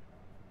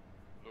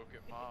 Look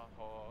at my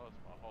horse.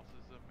 My horse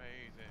is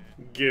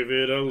amazing. Give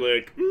it a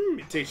lick.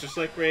 It tastes just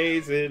like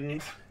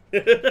raisins.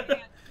 You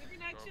can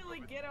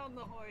actually get on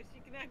the horse.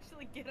 You can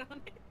actually get on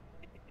it.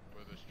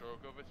 With a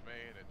stroke of its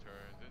mane, it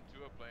turns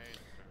into a plane.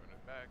 Turn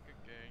it back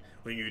again.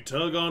 When you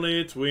tug on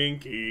its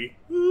winky,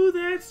 ooh,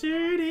 that's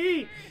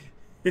dirty.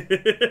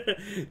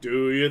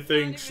 Do you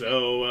think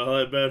so? Well,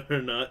 I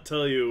better not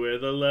tell you where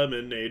the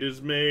lemonade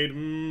is made.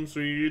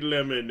 Sweet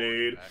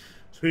lemonade.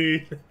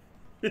 Sweet.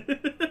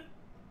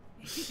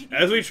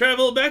 As we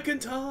travel back in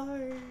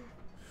time.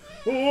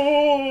 Oh,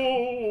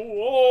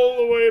 all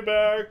the way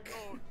back.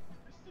 Oh,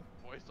 this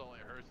voice only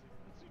hurts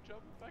as you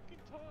travel back in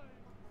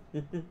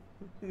time.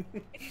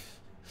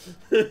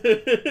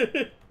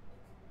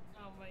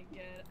 Oh my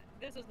god.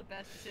 This was the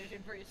best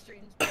decision for your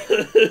streams.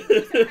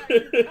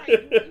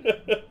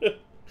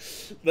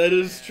 That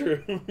is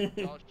true. Y'all should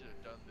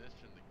have done this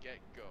from the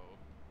get-go.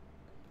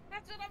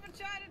 That's what I've been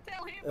trying to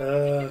tell him. But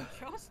I didn't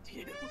trust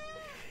you.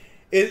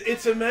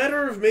 It's a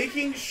matter of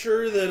making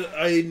sure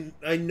that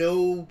I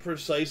know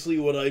precisely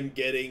what I'm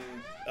getting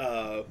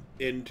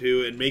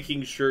into, and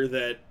making sure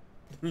that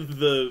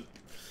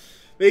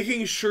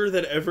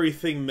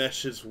everything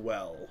meshes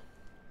well.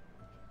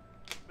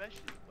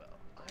 Meshes well.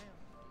 I am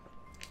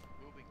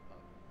moving up.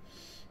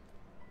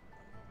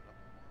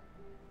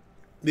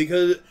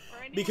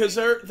 Because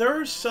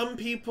there are some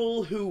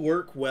people who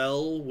work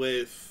well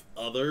with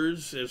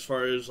others as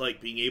far as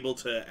like being able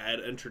to add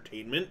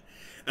entertainment,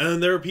 and then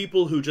there are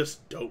people who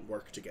just don't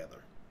work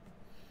together.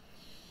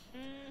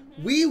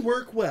 Mm-hmm. We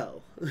work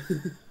well. I'm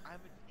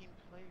a team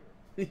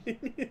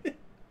player.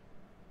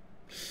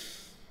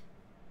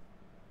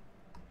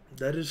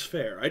 That is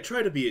fair. I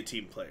try to be a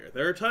team player.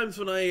 There are times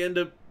when I end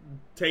up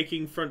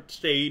taking front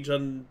stage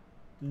on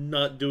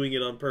not doing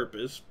it on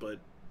purpose, but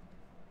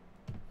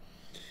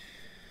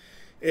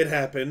it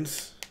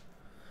happens,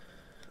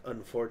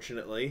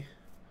 unfortunately,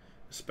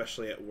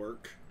 especially at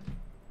work.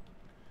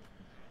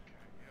 Okay,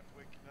 yeah,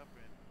 waking up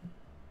and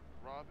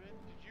Robin,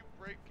 did you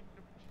Did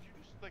you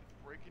just like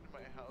break into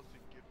my house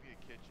and give me a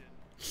kitchen?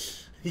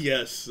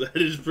 Yes, that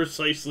is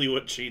precisely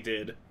what she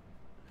did.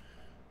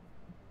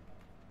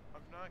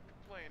 I'm not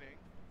complaining.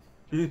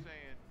 Just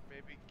saying,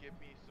 maybe give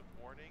me some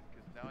warning,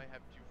 because now I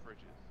have 2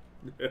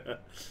 fridges.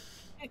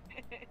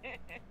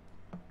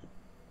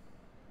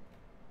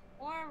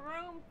 More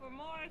room for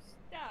more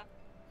stuff.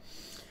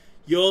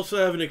 You also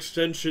have an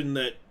extension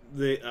that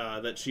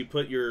that she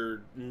put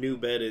your new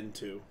bed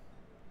into.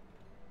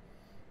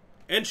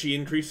 And she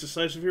increased the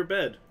size of your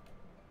bed.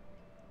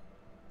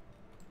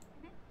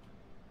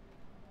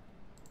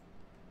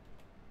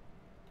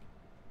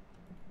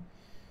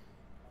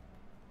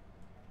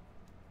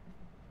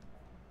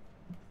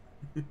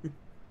 It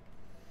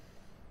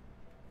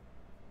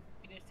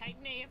is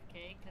Titan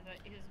AFK because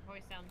his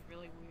voice sounds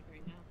really weird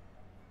right now.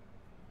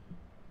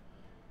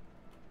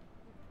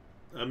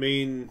 I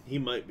mean, he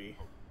might be.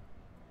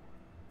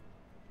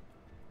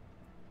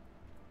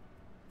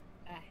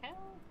 The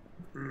hell?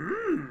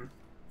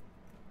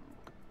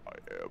 I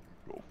am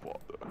your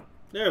father.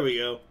 There we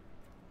go.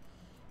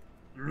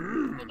 I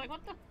was like,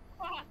 what the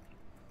fuck?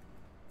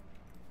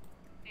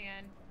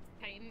 And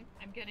Titan,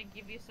 I'm gonna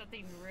give you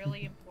something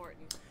really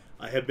important.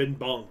 I have been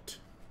bonked.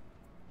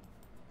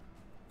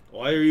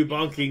 Why are you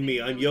bonking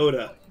me? I'm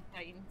Yoda.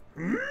 Titan.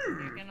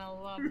 You're gonna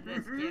love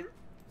this gift.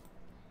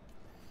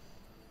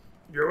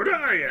 Yoda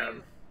I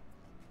am.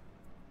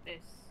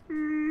 This.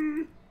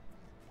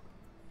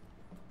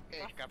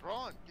 Hey,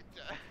 cabron! Get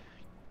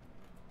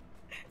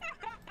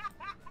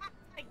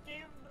I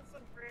gave him the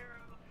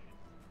sombrero.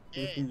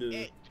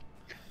 Hey,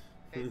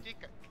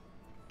 chica!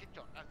 Get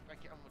your ass back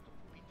here, I'm with the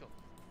pito.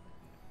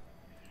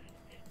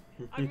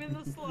 I'm in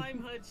the slime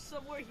hutch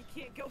somewhere he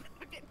can't go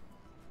fucking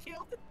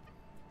killed.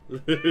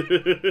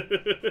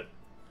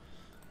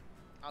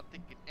 I'll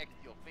take an X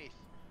to your face.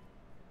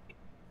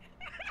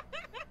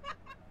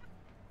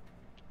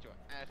 Get your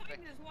ass I back.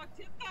 just walked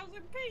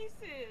 10,000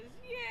 paces.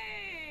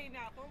 Yay!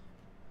 Now,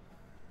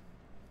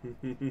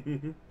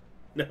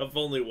 Now, if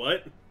only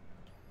what?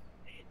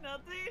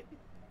 nothing.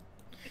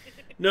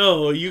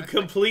 No, you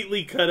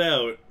completely cut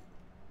out.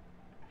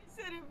 I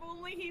said if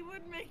only he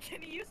would make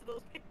any use of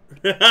those paces.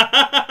 Brothers,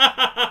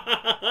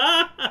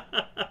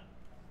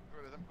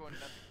 I'm going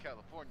down to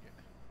California.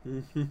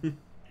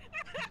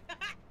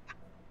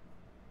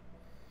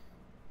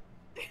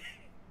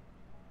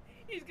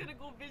 He's gonna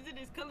go visit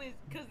his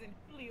cousin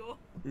Julio.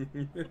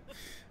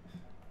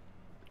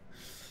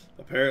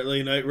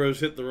 Apparently, Night Rose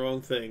hit the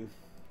wrong thing.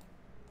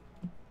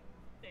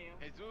 Damn.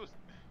 Jesus.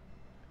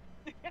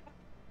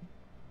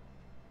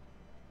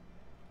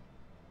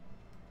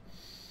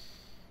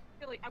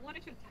 Really, I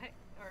wanted to,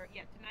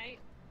 tonight,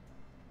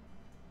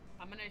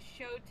 I'm gonna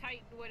show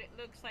Titan what it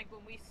looks like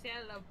when we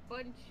sell a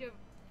bunch of,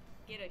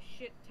 get a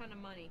shit ton of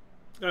money.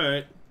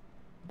 Alright.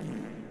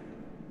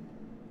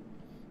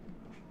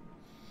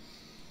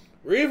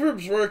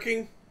 Reverb's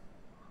working.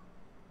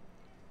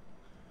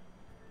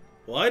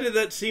 Why did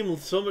that seem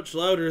so much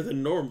louder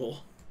than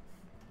normal?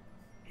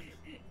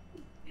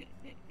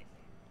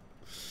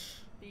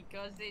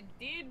 Because it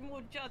did,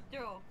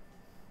 muchacho.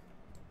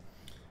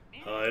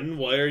 Hun,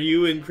 why are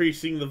you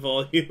increasing the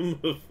volume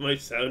of my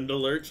sound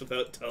alerts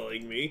without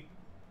telling me?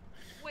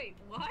 Wait,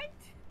 what?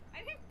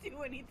 I didn't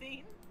do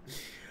anything.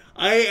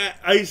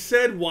 I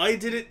said, why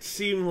did it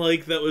seem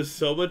like that was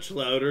so much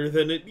louder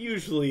than it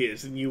usually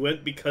is? And you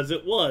went, because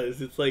it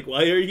was. It's like,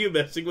 why are you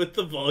messing with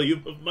the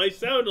volume of my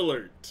sound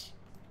alerts?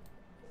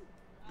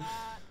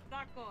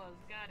 Tacos,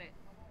 got it.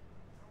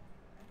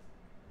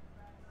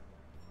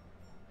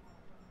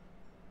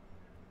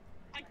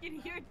 I can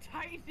hear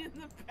Titan in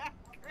the background.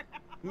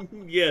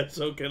 Yeah,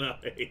 so can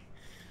I.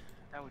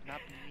 That would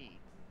not be me.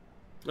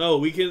 Oh,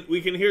 we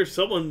can hear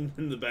someone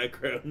in the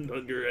background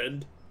on your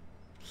end.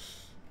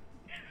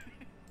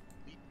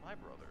 Meet my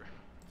brother.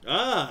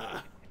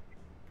 Ah.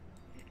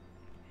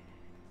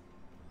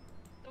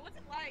 So what's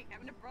it like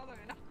having a brother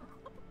and all?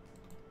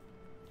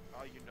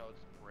 Oh, you know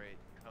it's great.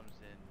 Comes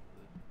in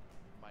the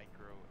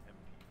micro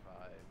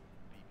MP5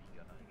 BB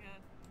gun. Oh my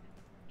god.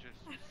 Just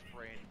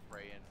spraying,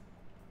 praying.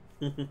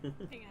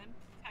 Hang on.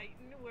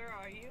 Titan, where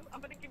are you? I'm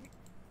gonna give you...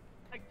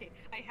 Okay,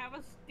 I have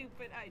a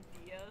stupid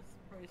idea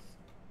for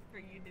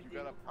you to You do.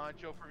 got a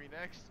poncho for me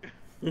next?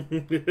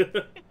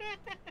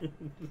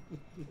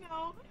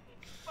 No,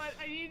 but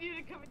I need you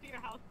to come into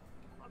your house.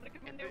 I'm gonna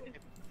come in there with...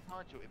 If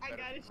poncho, it I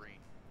better got be it.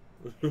 green.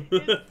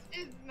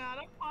 It's not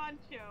a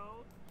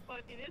poncho,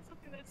 but it is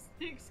something that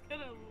Stig's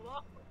gonna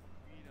love.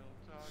 We don't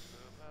talk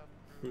about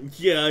fruit.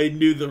 Yeah, I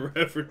knew the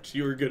reference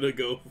you were gonna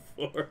go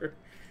for.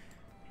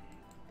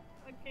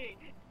 Okay,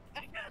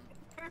 I got the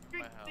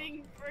perfect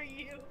thing for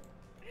you.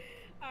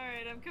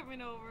 Alright, I'm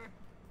coming over.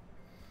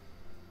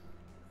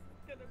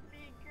 It's gonna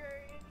be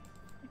great.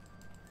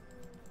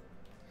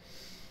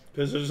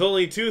 Because there's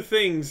only two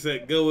things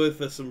that go with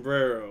a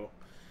sombrero.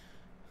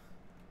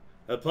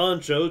 A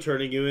poncho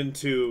turning you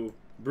into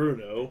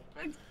Bruno,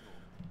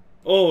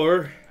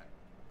 or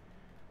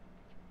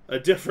a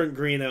different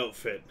green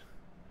outfit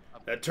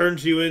that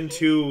turns you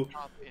into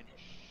Top in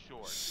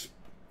short.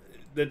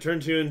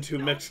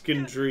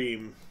 Mexican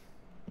Dream.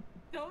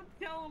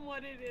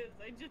 what it is.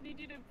 I just need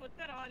you to put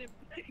that on and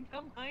pick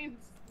up mine,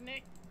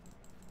 Nick.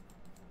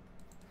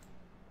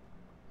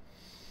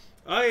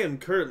 I am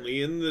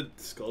currently in the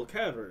Skull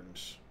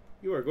Caverns.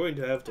 You are going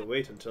to have to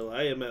wait until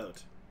I am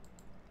out.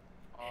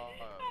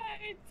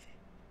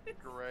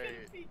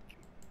 Great.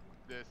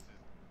 This is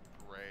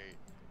great.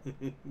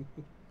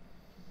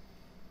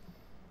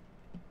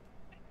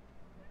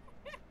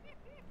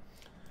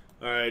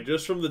 Alright,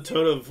 just from the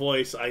tone of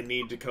voice, I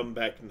need to come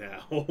back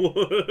now.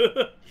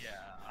 Yeah.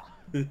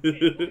 We're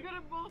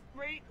gonna both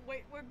wait.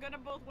 We're gonna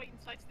both wait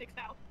inside Stick's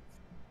house.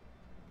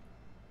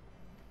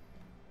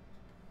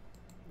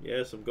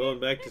 Yes, I'm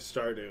going back to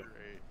Stardew.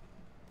 Great.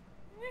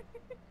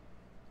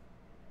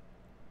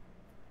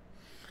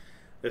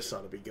 This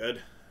ought to be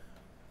good.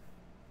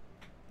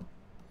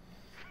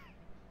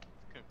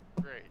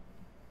 Great.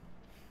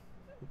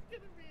 It's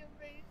gonna be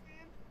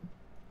amazing.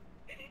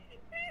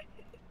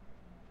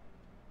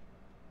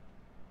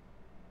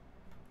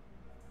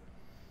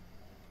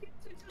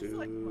 It's just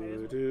like, might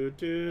as well. Do do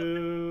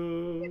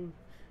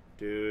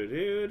do do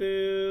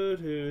do do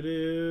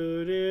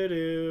do do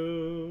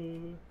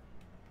do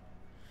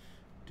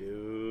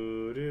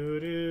do do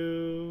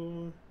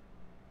do.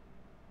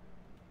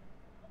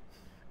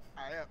 I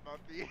am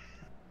Bumpy.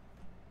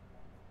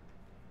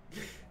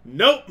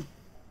 Nope.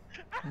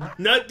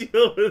 Not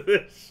deal with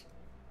this.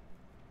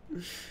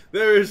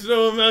 There is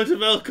no amount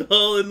of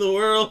alcohol in the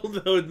world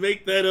that would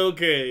make that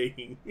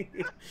okay.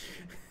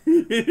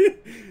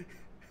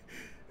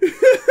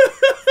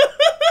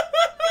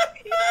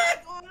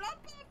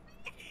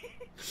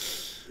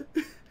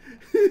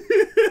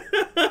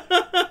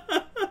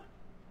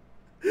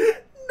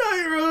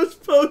 Nairo's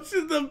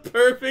posted the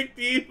perfect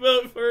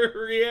emote for a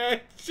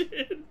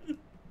reaction.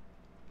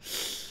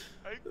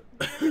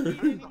 If you need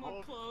any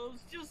more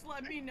clothes, just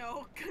let me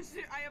know, because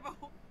I have a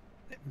whole...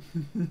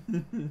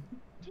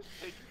 Just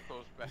take your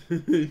clothes back.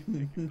 Take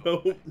your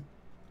clothes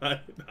Nope.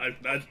 I'm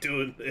not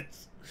doing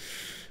this.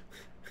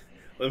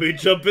 Let me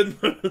jump in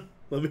the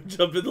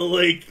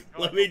lake. No,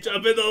 Let me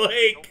jump in the Don't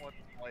lake. want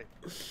to play.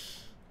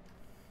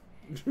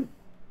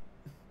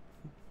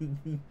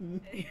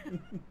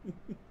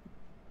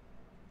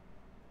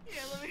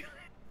 Yeah, let me...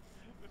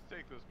 Let's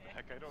take those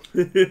back. I don't.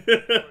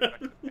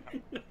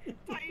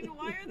 Titan,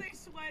 why are they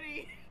sweaty?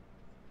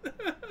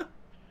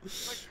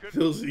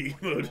 Phil's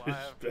emote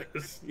is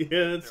best.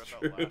 Yeah, that's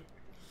true.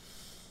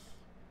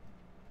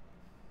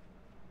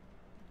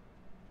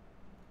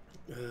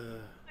 I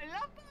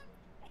love them!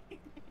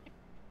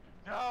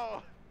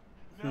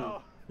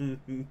 No.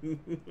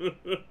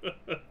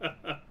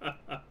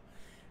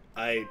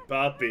 Aye,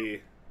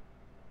 Poppy.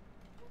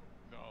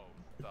 No.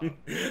 Stop.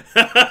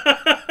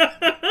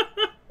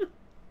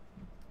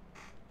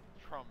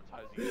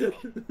 Traumatizing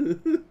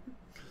stuff.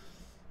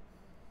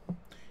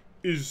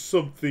 Is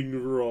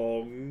something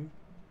wrong?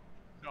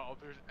 No,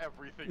 there's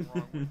everything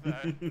wrong with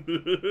that.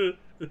 Absolute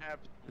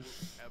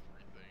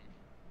everything.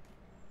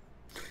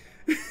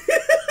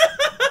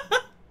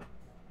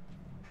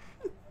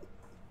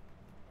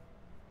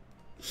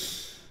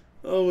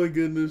 Oh my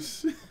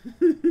goodness.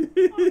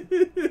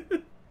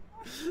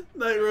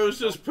 Night Rose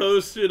just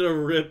posted a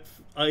rip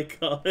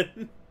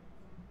icon.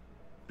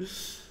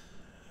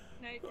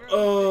 Night Rose,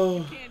 Oh.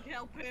 you can't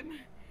help him.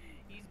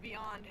 He's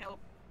beyond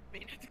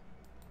helping.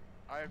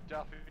 I am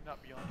definitely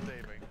not beyond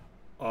saving.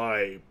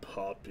 Aye,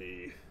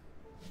 Poppy.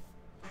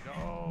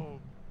 No.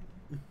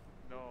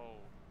 No.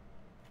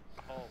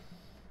 Oh.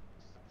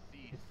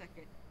 Cease. A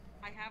second.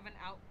 I have an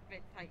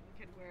outfit Titan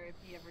can wear if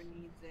he ever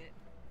needs it.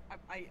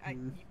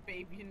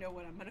 Babe, you know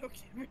what I'm gonna give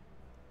her.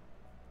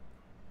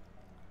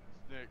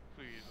 Nick,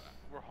 please.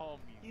 We're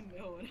homies. You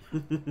know what?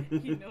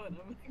 You know what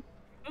I'm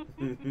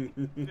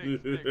Nick,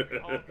 we're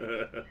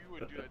homies. You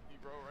would do that to me,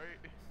 bro,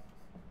 right?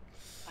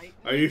 Titan.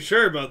 Are you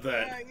sure about Yeah,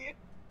 that? yeah.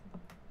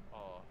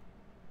 Oh.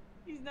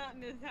 He's not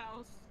in his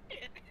house.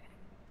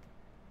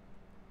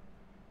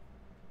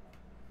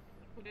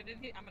 Put it in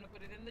here. I'm gonna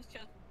put it in this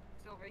chest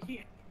over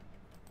here.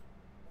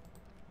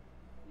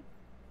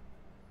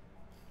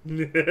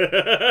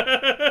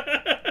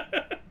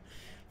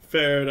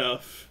 Fair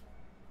enough.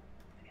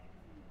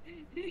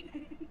 You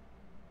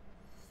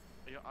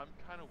know, I'm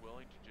kind of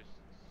willing to just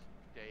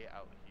stay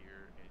out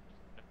here and just...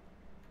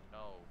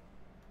 No.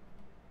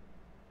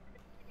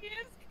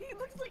 Yes, he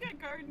looks like a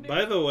gardener.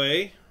 By the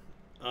way,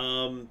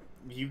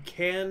 you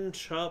can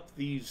chop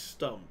these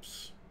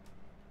stumps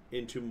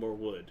into more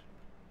wood.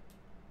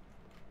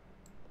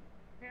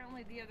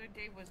 Apparently the other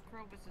day was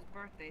Krobus'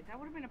 birthday. That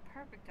would have been a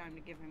perfect time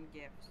to give him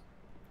gifts.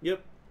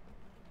 Yep.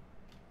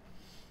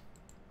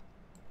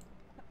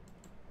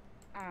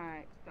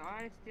 Alright, so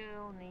I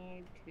still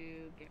need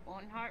to get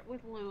 1 heart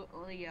with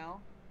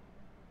Leo,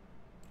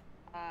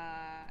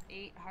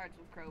 8 hearts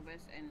with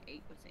Krobus, and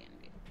 8 with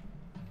Sandy.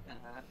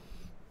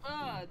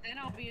 Then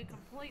I'll be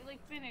completely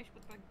finished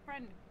with the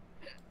friend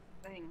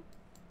thing.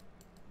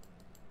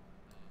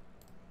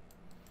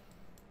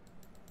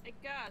 Hey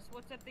Gus,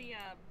 what's at the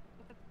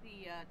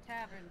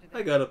tavern today?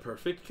 I got a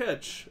perfect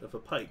catch of a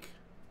pike.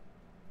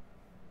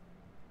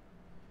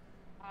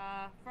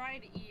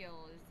 Fried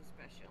eel is the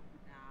special.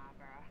 Nah,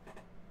 bruh.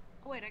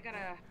 Oh wait, I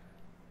gotta.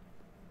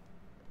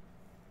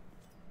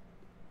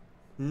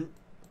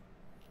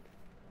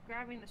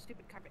 Grabbing the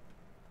stupid carpet.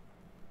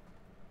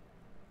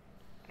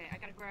 Okay, I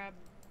gotta grab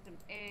some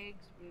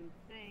eggs and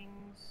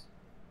things.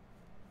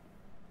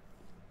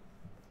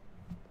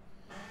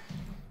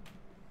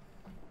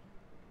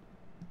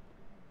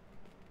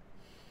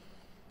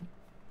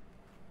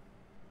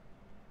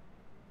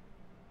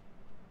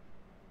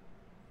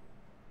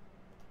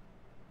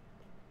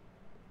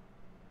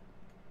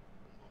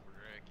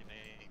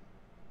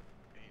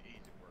 Ain't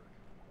easy work.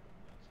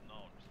 That's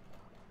known.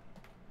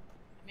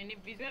 I mean, if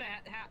he's gonna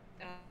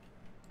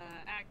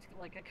act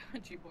like a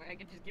country boy, I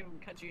could just give him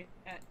a country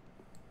hat.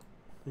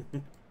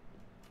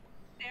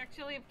 They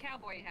actually have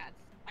cowboy hats.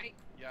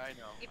 Yeah, I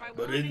know. If I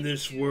But wanted in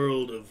this to-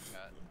 world of...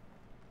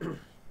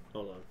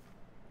 Hold on.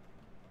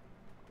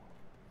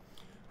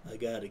 I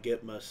gotta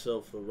get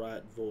myself the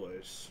right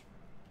voice.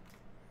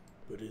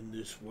 But in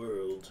this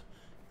world...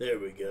 There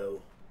we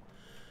go.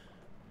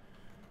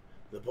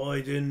 The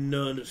boy didn't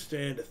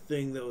understand a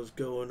thing that was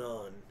going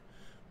on.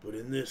 But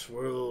in this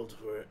world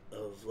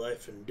of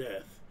life and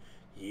death,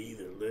 you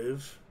either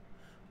live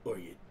or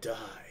you die.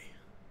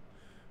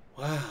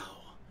 Wow.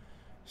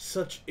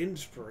 Such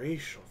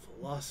inspirational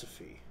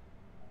philosophy.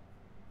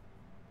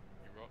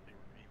 He wrote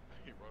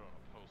on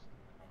a post in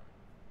the car.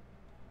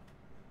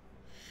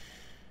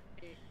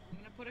 I'm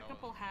gonna put a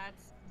couple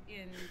hats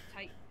in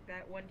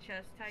that one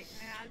chest Titan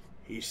has.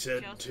 He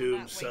said Just so to that way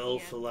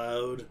himself he-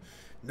 aloud,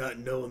 not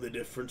knowing the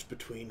difference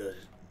between a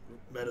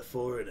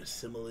metaphor and a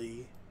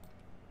simile.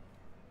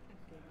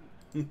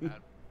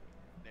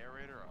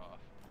 Narrator off.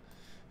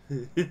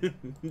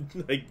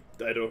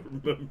 I don't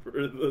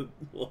remember the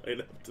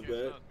line after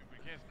that. We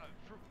can't stop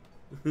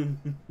the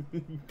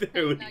truth.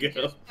 There we You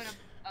go. just put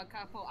a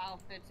couple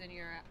outfits in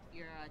your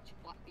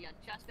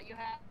chest that you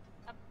have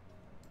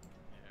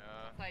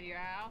Yeah. inside your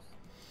house.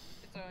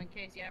 So in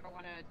case you ever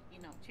want to,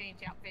 change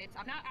outfits.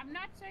 I'm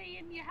not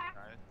saying you have.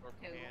 Dinosaur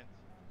Two. pants.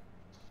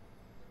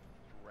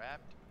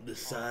 Strapped. The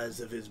size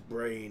of his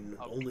brain,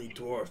 only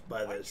dwarfed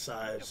by the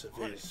size of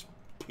his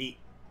peak.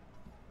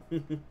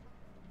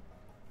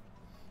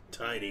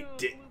 Tiny Ew,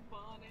 dick. blue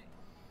bonnet.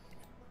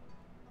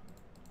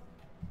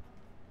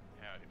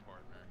 Howdy,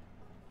 partner.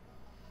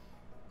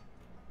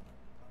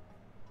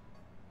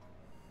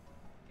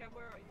 Yeah,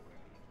 where are you?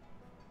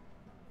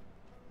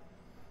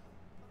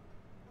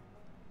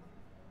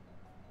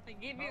 I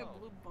gave you Oh. a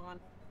blue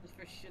bonnet just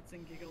for shits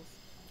and giggles.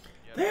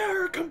 Yeah, They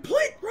are a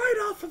complete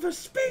write-off of a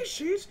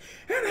species,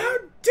 and how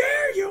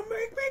dare you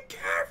make me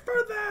care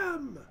for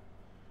them!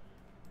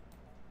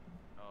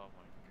 Oh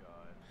my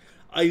god.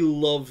 I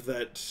love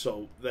that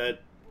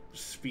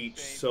speech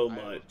Same, so I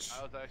much.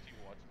 was actually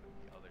watching it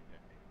the other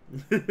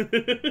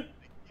day. The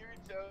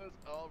Kirito's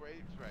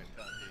Already Right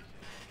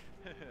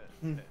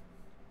Foundation.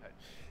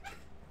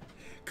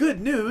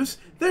 Good news,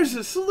 there's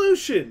a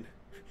solution.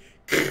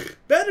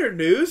 Better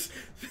news,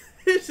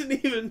 there's an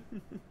even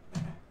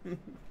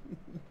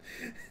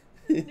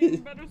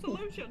Better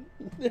solution.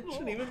 there's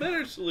an even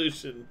better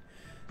solution.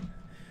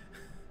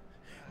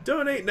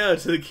 Donate now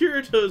to the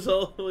Kirito's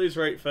Always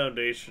Right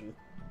Foundation.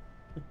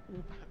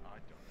 I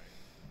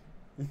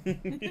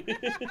donate.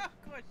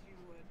 Of course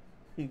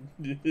you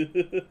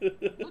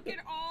would. Look at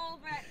all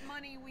that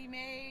money we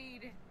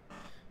made.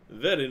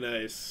 Very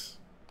nice.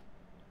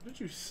 What did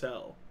you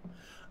sell?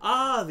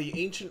 Ah, the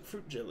ancient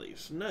fruit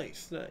jellies.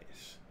 Nice,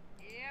 nice.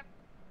 Yep.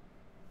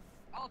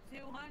 All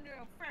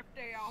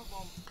 250 of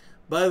them.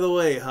 By the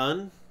way,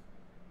 hun,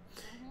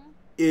 Mm-hmm.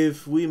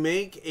 if we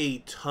make a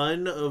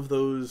ton of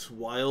those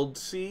wild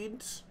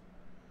seeds,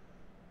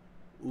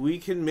 we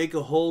can make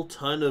a whole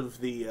ton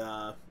of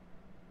the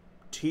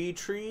tea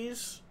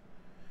trees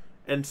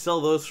and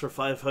sell those for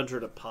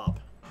 500 a pop.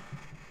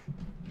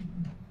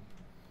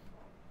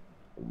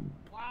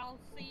 Wild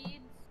seeds.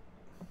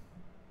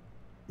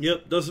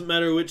 Yep, doesn't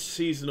matter which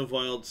season of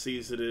wild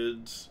seeds it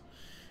is.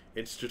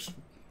 It's just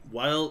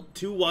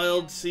two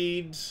wild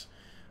seeds,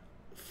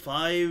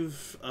 5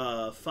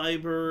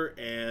 fiber,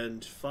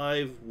 and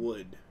 5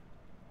 wood.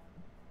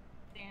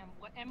 Damn,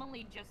 what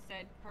Emily just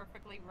said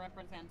perfectly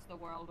represents the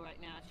world right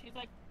now. She's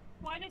like,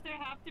 why does there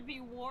have to be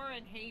war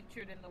and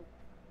hatred in the...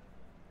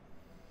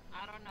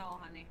 I don't know,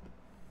 honey.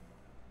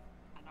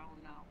 I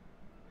don't know.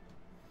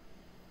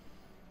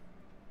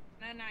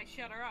 Then I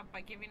shut her up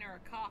by giving her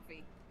a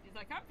coffee. She's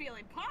like, I'm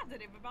feeling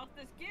positive about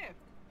this gift.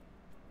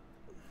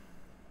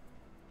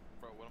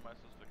 Bro, what am I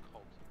supposed to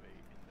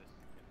cultivate in this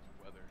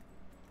weather?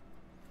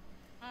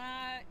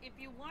 If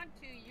you want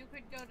to, you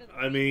could go to the...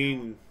 I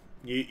mean,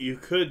 you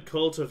could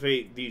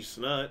cultivate these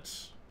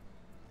nuts.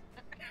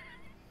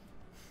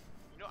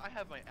 You know, I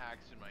have my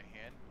axe in my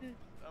hand.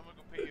 I'm gonna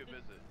go pay you a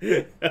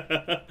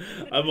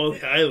visit. I'm on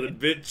the island,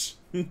 bitch.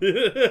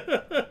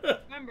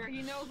 Remember,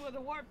 he knows where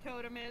the warp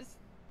totem is.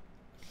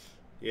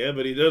 Yeah,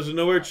 but he doesn't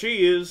know where Chi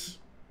is.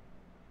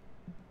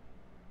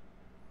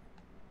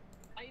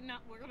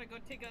 We're gonna go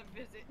take a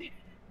visit.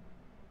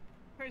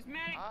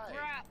 Prismatic Hi.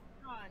 Grab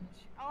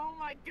Sponge. Oh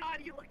my god,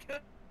 you look good.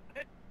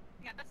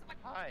 Yeah, that's like.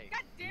 Hi.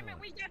 God damn it,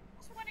 we got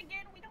this one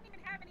again. We don't even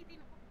have anything.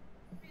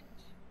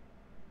 Bitch.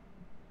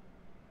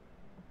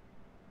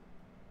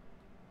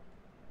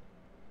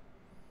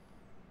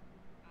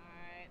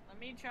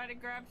 me try to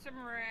grab some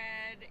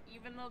red,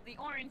 even though the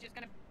orange is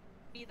gonna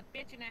be the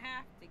bitch and a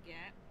half to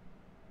get.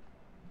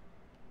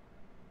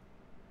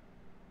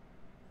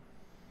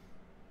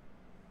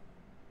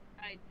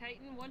 Alright,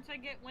 Titan, once I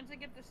get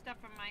the stuff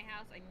from my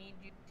house, I need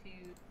you to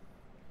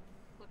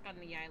click on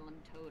the island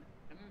totem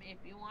if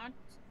you want.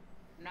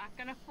 I'm not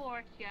gonna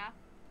force ya.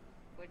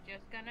 We're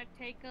just gonna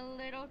take a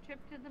little trip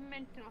to the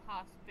mental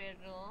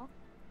hospital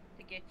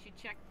to get you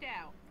checked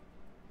out.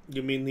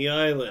 You mean the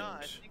island? No,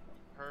 I think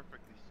I'm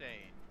perfectly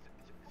sane.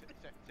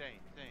 Sane.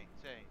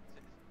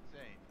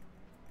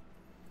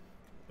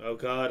 Oh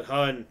god,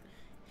 hun.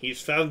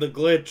 He's found the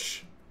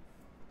glitch.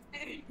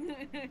 Would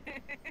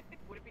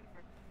it be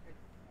perfect?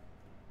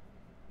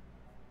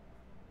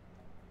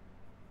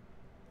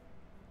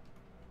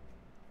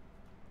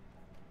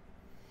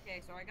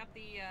 Okay, so I got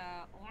the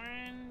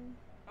orange.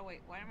 Oh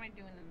wait, why am I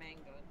doing the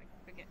mangoes? I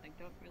forget. I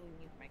don't really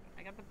need mango.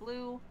 I got the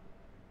blue.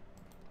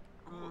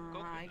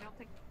 I don't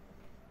think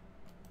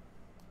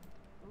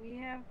we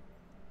have.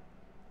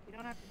 We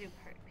don't have to do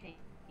pink,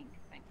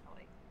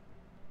 thankfully.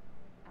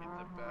 Get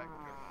the back.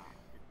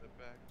 Get the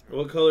back.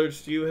 What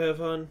colors do you have,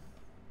 hun?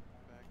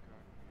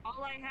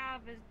 All I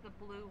have is the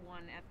blue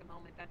one at the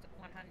moment. That's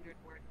 100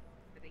 worth.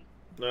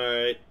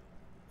 Alright.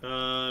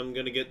 I'm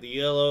gonna get the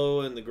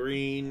yellow and the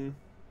green.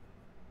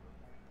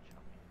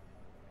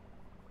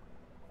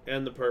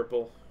 And the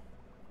purple.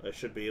 I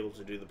should be able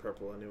to do the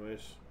purple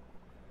anyways.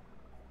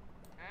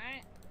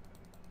 Alright.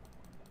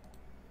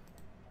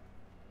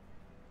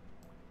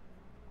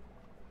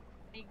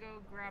 Let me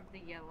go grab the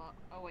yellow.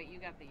 Oh wait, you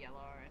got the yellow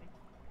already.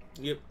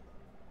 Yep.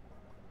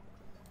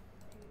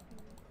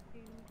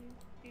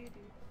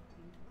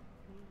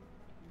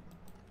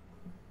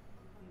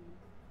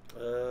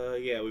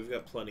 Yeah, we've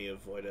got plenty of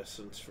void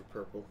essence for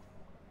purple.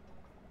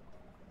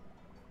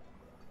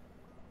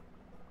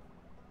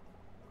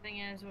 Thing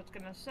is, what's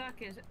gonna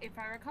suck is, if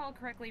I recall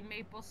correctly,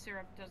 maple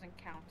syrup doesn't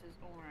count as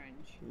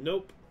orange.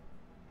 Nope.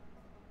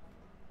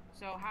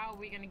 So how are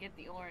we gonna get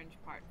the orange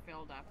part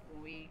filled up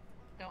when we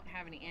don't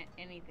have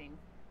anything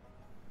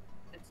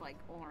that's like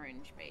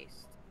orange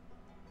based?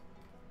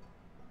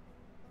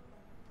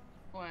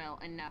 Well,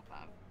 enough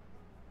of.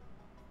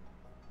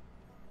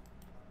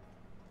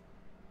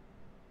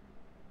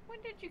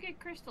 When did you get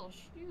crystal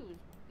shoes?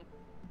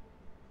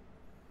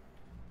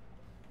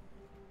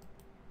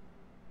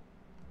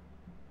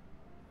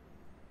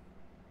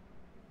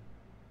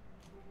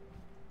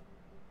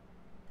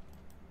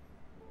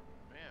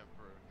 Man,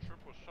 for a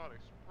triple shot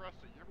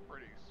espresso, you're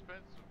pretty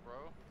expensive,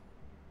 bro.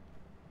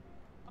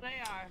 They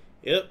are.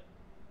 Yep.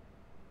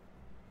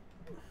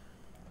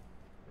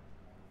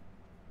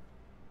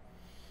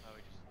 Oh,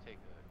 we just take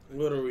a.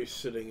 What are we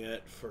sitting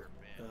at for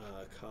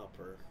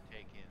copper?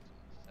 Take in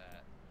some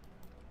sat.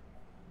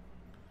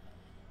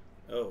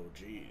 Oh,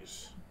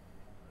 jeez.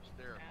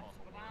 Stare That's on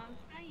what I'm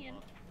saying.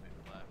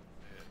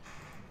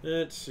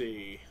 Let's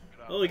see.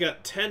 Only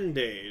got 10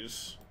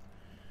 days.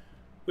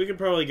 We could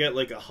probably get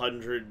like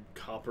 100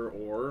 copper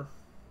ore.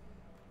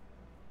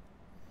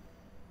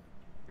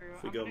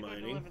 If we go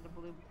mining.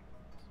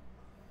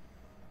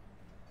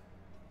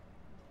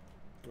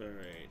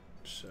 Alright,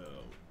 so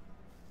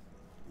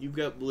you've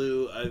got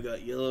blue, I've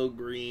got yellow,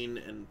 green,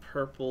 and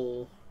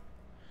purple.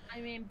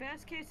 I mean,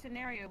 best case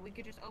scenario, we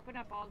could just open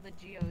up all the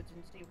geodes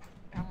and see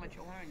how much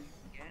orange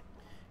we get.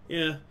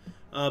 Yeah.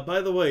 By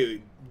the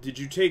way, did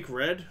you take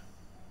red?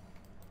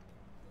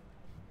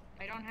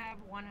 I don't have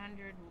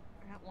 100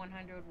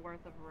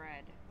 worth of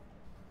red.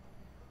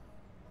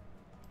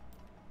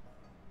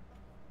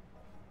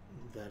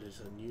 That is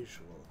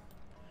unusual.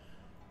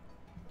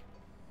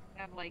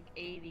 I have like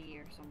 80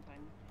 or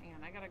something. Hang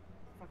on, I gotta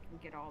fucking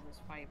get all this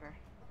fiber.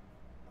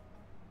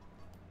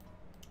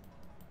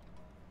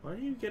 Why are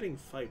you getting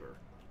fiber?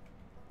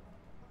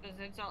 Because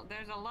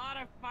there's a lot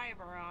of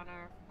fiber on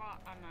our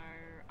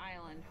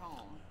island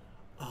home.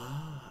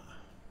 Ah.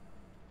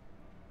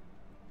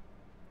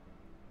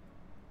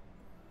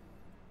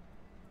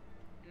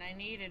 And I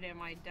need it in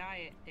my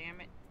diet,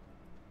 damn it.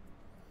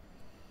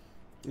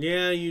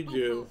 Yeah, you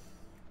do.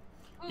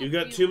 You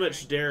got too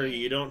much dairy.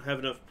 You don't have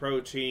enough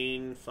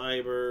protein,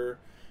 fiber,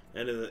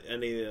 any of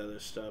the other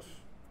stuff.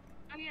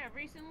 Oh yeah,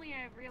 recently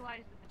I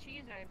realized that the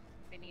cheese I've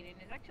been eating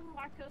is actually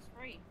lactose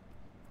free.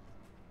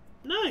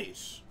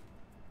 Nice.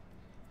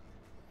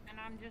 And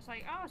I'm just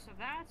like, oh, so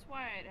that's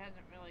why it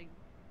hasn't really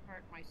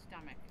hurt my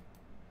stomach.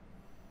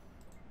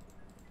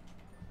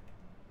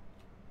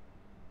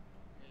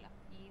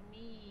 Lucky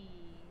me.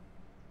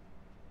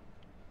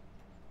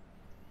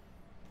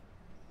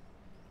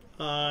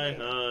 Hi,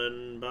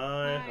 hun.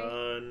 Bye, Hi.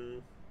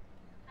 hun.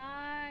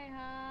 Hi,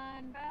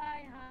 hon.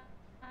 Bye,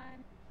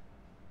 hon.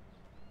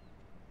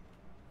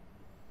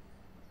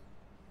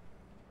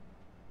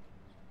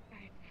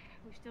 Alright,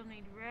 we still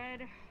need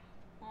red,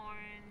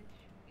 orange,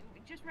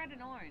 just red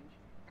and orange.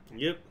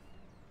 Yep.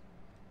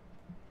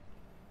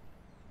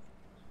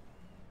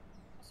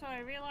 So I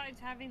realized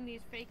having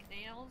these fake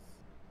nails,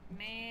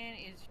 man,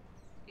 it's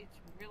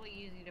really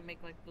easy to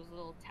make like those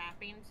little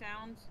tapping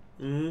sounds,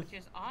 Mm-hmm. which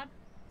is odd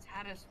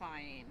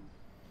satisfying.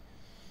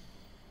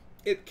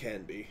 It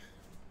can be.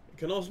 It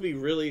can also be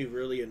really,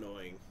 really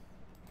annoying.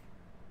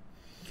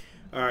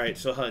 Alright,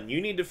 so Hun, you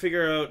need to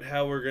figure out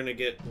how we're gonna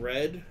get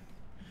red.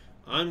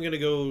 I'm gonna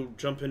go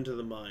jump into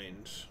the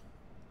mines.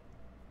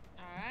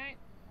 Alright.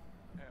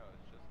 Yeah,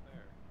 it's just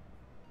there.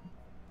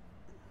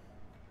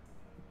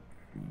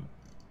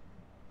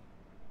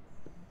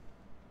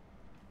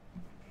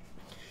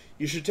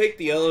 You should take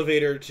the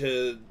elevator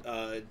to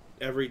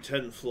every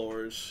 10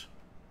 floors.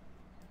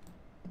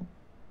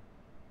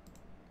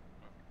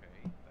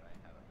 Okay, but I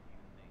have a few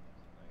things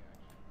that I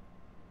actually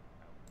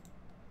have.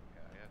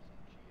 Yeah, I have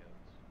some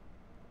geodes.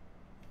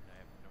 And I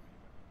have no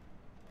idea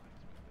what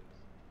blacksmith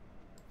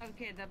is.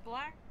 Okay, the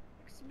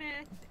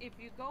blacksmith, if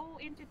you go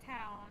into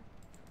town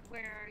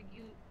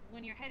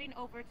when you're heading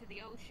over to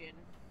the ocean,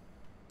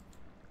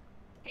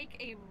 take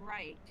a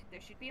right. There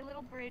should be a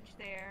little bridge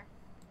there.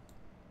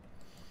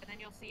 And then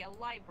you'll see a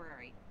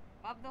library.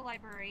 Above the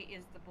library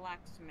is the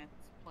blacksmith's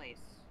place.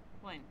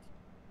 Flint.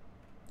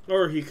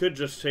 Or he could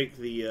just take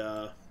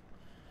the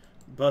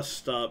bus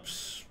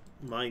stop's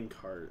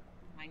minecart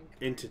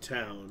into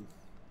town.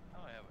 Oh,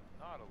 I have a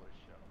Nautilus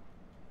shell.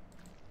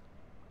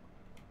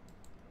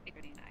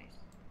 Pretty nice.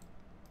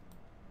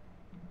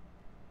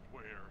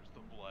 Where's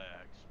the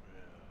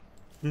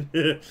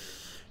blacksmith?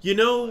 You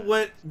know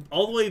what?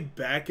 All the way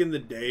back in the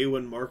day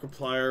when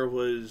Markiplier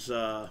was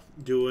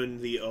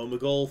doing the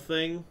Omegle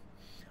thing,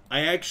 I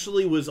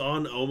actually was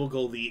on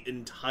Omegle the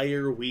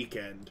entire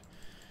weekend,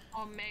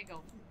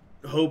 Omegle.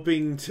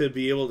 hoping to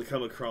be able to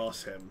come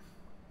across him.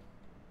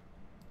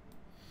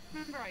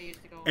 Remember I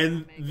used to go on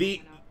And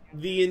Omegle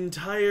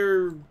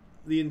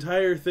the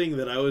entire thing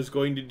that I was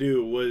going to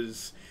do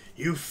was,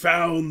 you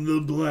found the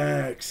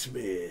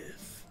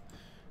blacksmith,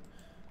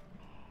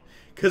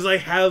 because I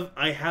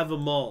have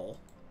them all.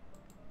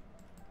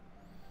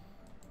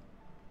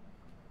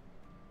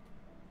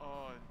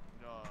 Oh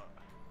no!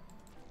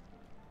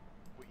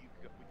 What you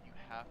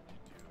have to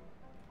do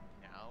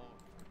now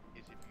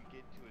is if you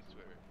get to a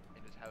server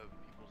and just have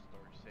people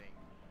start saying,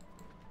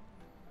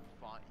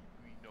 "Font,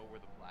 we know where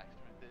the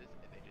blacksmith is,"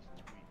 and they just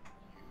tweet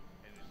you,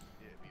 and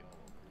it'd be all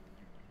over.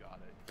 You got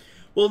it.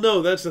 Well,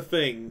 no, that's the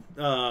thing.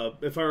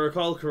 If I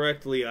recall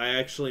correctly, I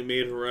actually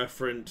made a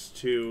reference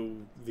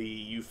to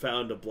you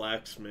found the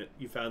blacksmith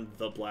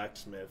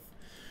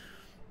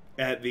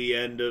at the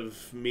end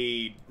of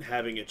me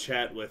having a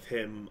chat with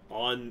him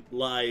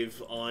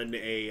live on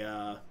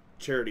a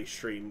charity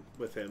stream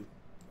with him.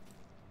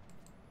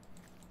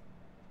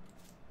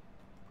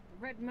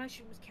 Red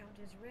mushrooms count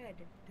as red.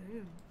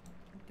 Damn.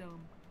 I'm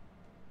dumb.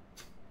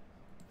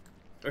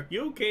 Are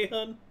you okay,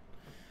 hun?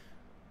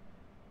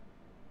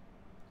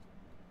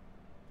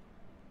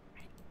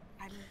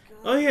 I'm good.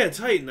 Oh yeah,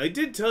 Titan, I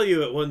did tell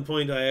you at one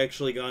point I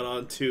actually got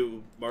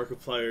onto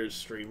Markiplier's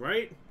stream,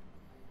 right?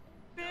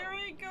 There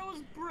he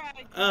goes,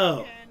 bragging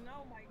Oh. again.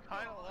 Oh my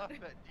Kind of god.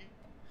 left that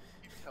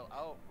detail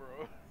out,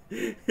 bro.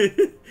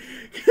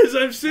 Because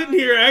I'm sitting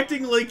here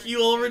acting like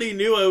you already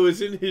knew I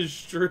was in his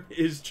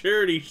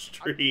charity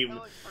stream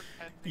Like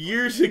pretending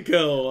years like-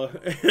 ago.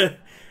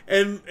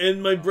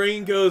 And my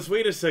brain goes,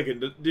 wait a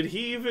second, did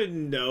he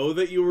even know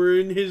that you were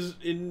in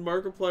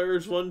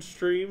Markiplier's one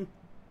stream?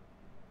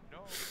 No,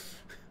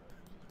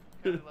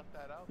 kind of left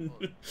that out. The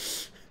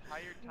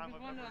entire He time was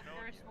I've one ever of the known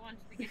first you. ones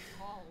to get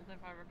called,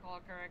 if I recall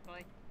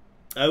correctly.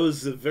 I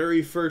was the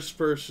very first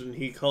person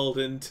he called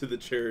into the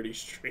charity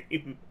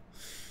stream.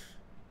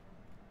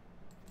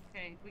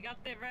 Okay, we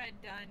got the red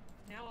done.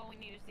 Now all we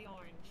need is the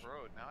orange.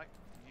 Bro, now I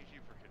can use you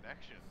for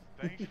connections.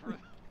 Thanks for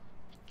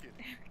kidding.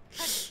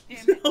 God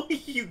damn it. No,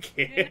 you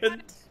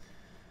can't.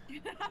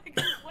 You're not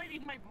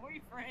exploiting my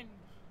boyfriend.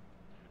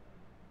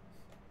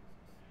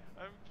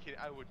 I'm kidding.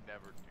 I would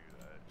never do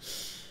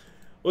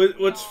that.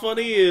 What's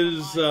funny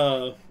is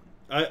I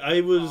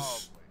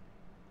was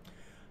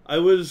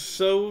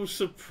so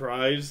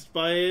surprised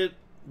by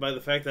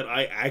the fact that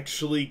I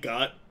actually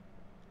got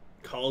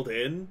called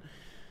in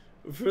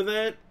for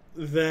that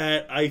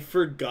I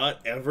forgot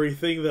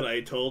everything that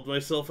I told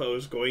myself I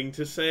was going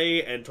to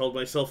say and told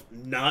myself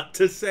not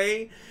to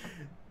say.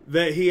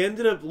 That he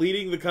ended up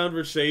leading the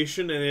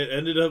conversation, and I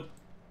ended up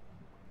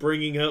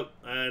bringing up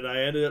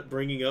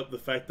the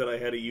fact that I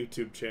had a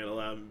YouTube channel,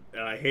 and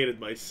I hated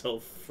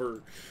myself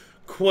for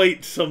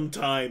quite some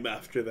time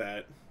after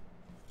that.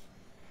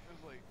 I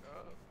was like,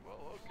 well, I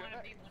want to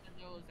okay. be one of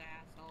those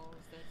assholes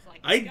that's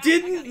like, I "God,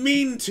 didn't gotta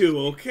mean to,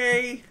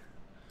 okay?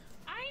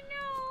 I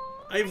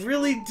know. I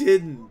really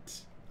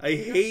didn't. I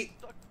hate...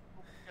 You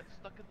got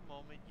stuck in the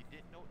moment. You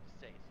didn't know what to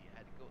say, so you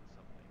had to go with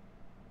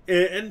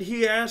something. And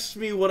he asked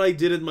me what I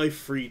did in my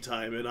free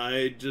time, and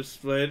I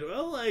just went,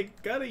 well, I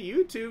got a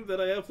YouTube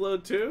that I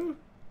upload to.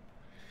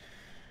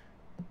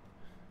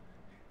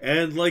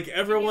 And like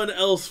everyone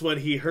else when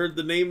he heard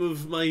the name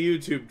of my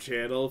YouTube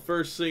channel,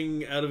 first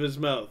thing out of his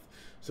mouth.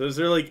 So is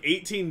there like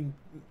 18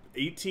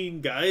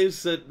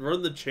 guys that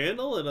run the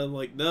channel? And I'm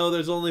like, no,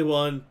 there's only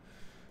one.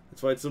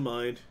 That's why it's of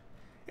mine.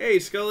 Hey,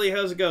 Scully,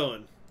 how's it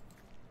going?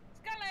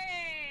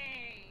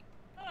 Scully!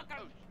 Look,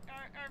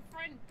 our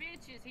friend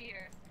Bitch is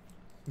here.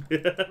 Screw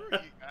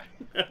you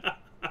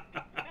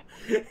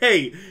guys.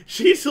 Hey,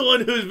 she's the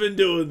one who's been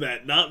doing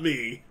that, not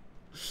me.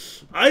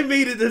 I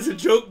made it as a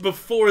joke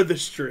before the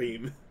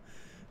stream.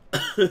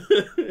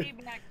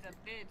 Feedback's a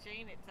bitch,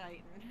 ain't it,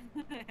 Titan?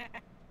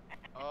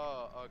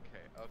 Oh,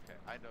 okay, okay.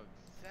 I know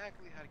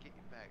exactly how to get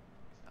you back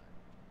this time.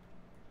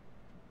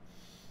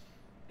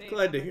 Babe,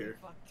 Glad I'm to gonna hear.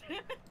 be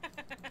fucked.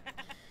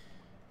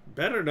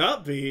 Better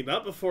not be,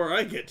 not before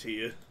I get to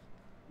you.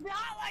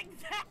 Not like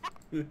that!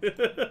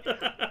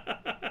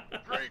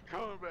 Great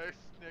comeback,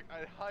 Nick.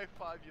 I'd high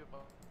five you if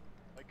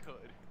I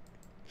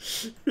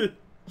could.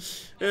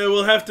 Yeah,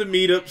 we'll have to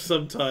meet up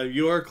sometime.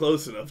 You are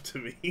close enough to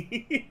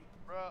me.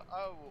 Bro,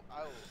 I will.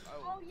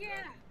 Oh,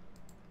 yeah!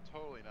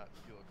 Totally not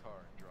steal a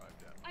car and drive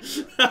down. I'm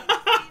just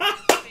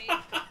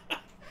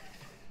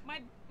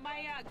my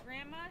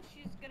grandma,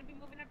 she's gonna be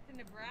moving up to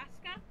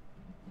Nebraska.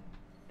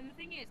 And the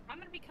thing is, I'm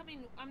not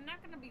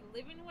gonna be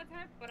living with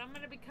her, but I'm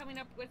gonna be coming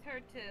up with her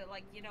to,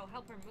 like, you know,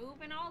 help her move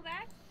and all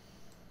that.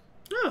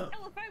 Oh.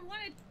 Hell, if I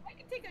wanted, I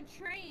could take a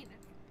train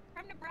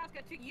from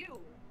Nebraska to you.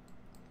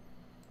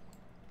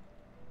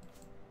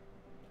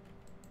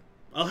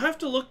 I'll have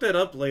to look that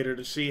up later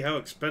to see how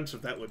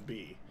expensive that would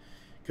be.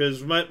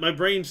 Because my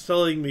brain's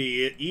telling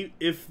me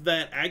if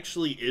that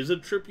actually is a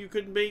trip you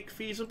could make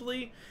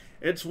feasibly,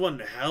 it's one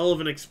hell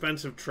of an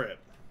expensive trip.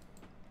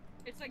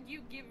 It's like you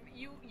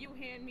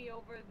hand me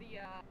over the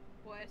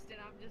quest,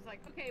 and I'm just like,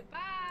 okay,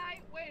 bye.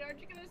 Wait,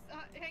 aren't you gonna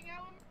hang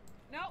out with me?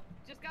 Nope,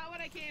 just got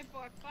what I came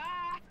for.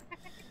 Bye.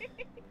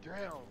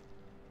 Damn.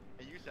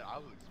 And you said I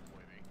was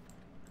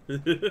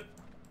explaining.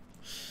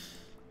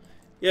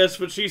 Yes,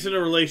 but she's in a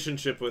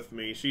relationship with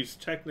me. She's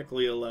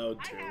technically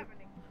allowed to. I have an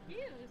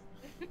excuse.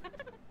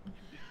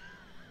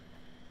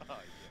 Oh,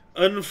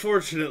 yeah.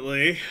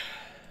 Unfortunately,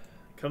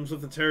 comes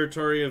with the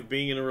territory of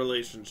being in a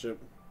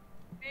relationship.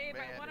 Babe,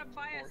 Man, I want to it's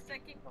buy a important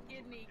second comes with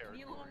kidney. Can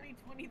you loan me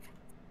 20,000?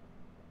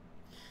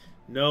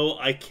 No,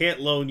 I can't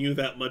loan you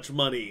that much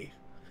money.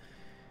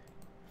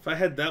 If I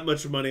had that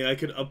much money, I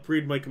could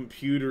upgrade my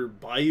computer,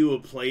 buy you a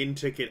plane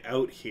ticket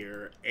out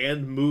here,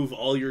 and move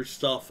all your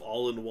stuff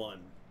all in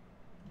one.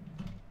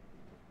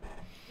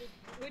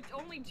 With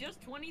only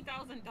just $20,000?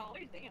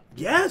 Damn.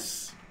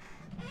 Yes!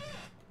 Some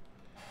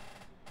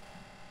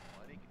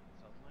money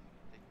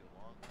can take you a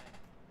long way.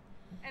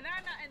 And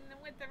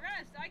with the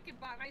rest, I could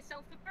buy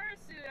myself the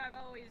fursuit I've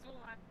always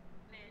wanted.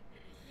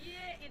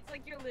 Yeah, it's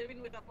like you're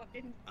living with a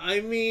fucking...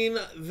 I mean,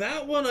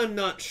 that one I'm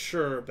not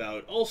sure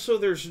about. Also,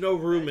 there's no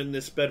room in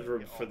this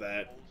bedroom for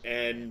that,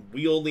 and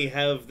we only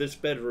have this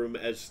bedroom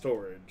as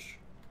storage.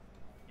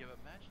 Yeah, but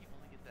imagine you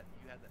only get that.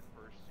 You have that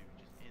fursuit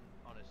just in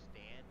on a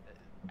stand that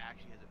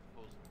actually has a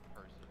pose of a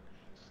person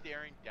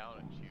staring down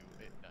at you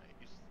at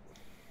night.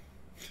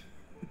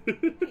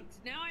 Thanks,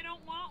 now I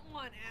don't want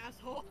one,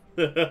 asshole.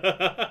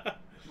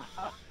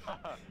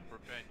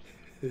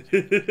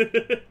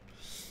 Revenge.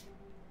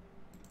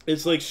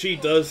 It's like she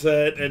does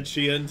that and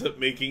she ends up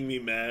making me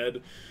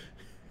mad.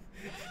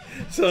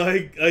 So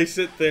I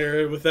sit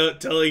there and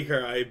without telling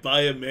her I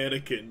buy a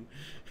mannequin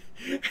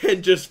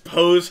and just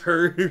pose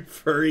her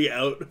furry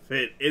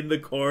outfit in the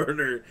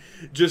corner,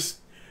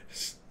 just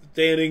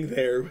standing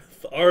there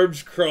with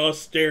arms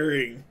crossed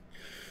staring,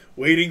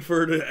 waiting for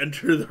her to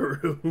enter the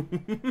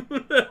room.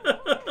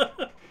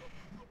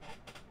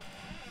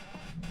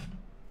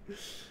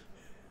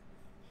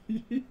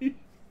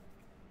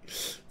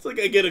 It's like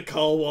I get a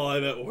call while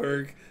I'm at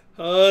work.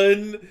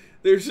 Hun,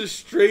 there's a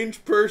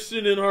strange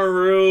person in our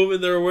room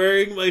and they're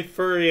wearing my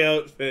furry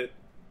outfit.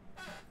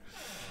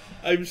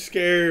 I'm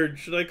scared.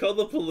 Should I call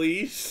the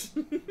police?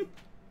 I'm gonna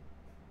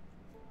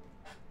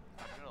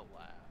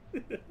laugh.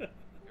 You're that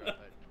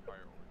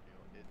entire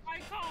ordeal. I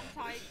called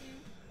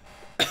Titan.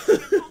 I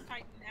called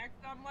Titan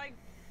next. I'm like,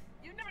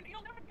 you'll never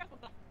guess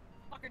what the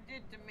fucker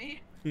did to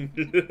me.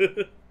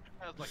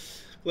 I was like,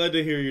 Glad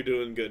to hear you're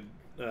doing good,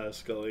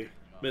 Scully.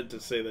 Meant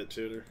to say that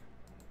to her.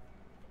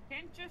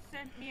 Ken just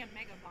sent me a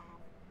mega bomb.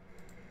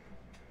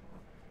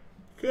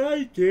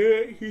 God damn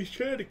it, he's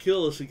trying to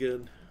kill us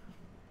again.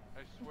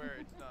 I swear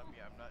it's not me.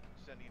 I'm not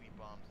sending any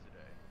bombs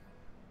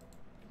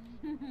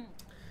today.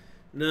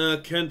 Nah,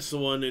 Kent's the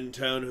one in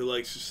town who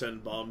likes to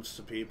send bombs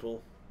to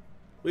people.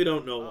 We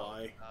don't know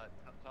why.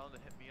 Tell him to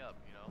hit me up,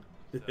 you know?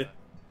 Just,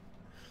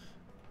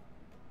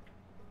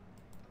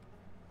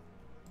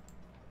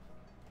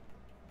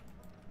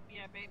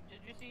 Yeah, babe, did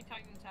you see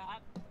Titan's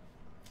hat?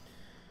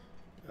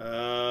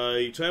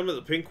 You talking about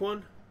the pink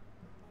one?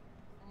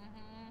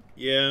 Mm-hmm.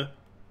 Yeah.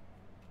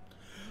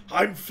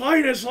 I'm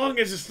fine as long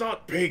as it's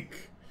not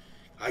pink.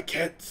 I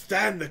can't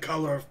stand the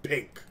color of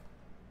pink.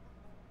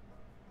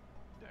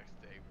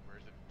 next day,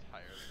 wears an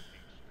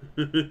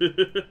entirely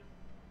pink shirt.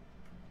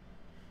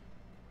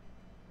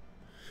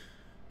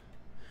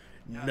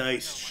 Yeah,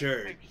 Nice I know,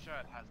 shirt. My pink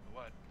shirt has the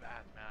word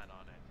Batman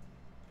on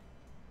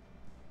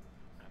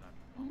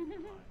it.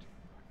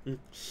 And I'm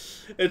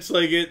It's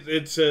like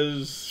it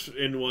says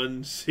in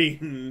one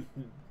scene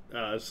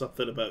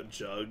something about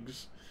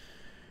jugs.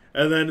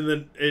 And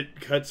then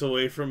it cuts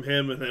away from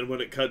him, and then when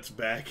it cuts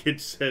back,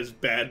 it says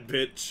bad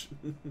bitch.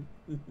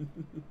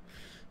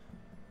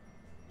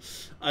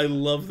 I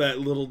love that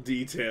little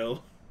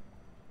detail.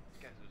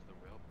 Guys,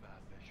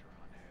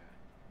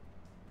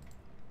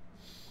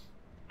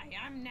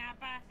 I'm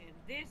Nappa, and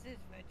this is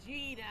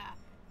Vegeta.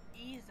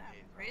 He's a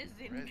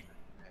prison.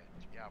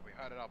 Yeah, we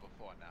heard it all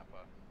before,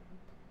 Nappa.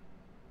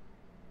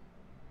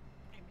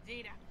 Hey,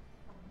 Vegeta.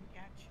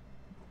 Catch.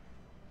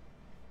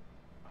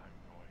 I'm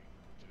going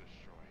to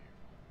destroy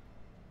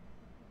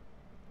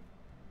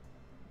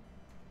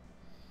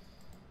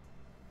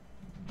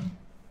you.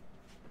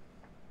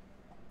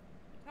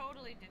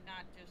 Totally did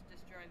not just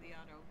destroy the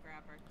auto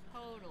grabber.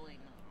 Totally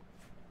not.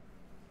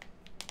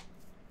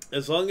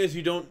 As long as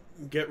you don't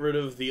get rid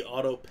of the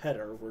auto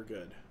petter, we're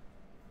good.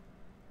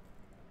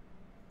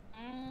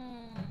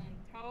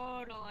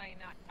 Totally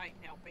not Titan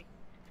helping.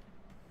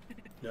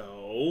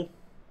 No.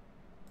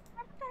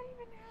 How did that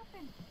even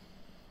happen?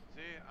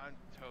 See, I'm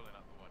totally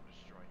not the one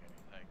destroying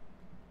anything.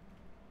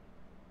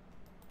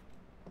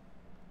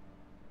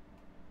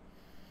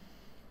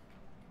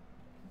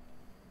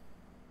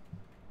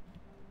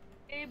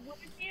 Babe,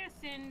 would it be a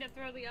sin to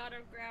throw the auto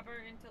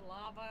grabber into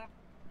lava?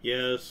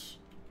 Yes.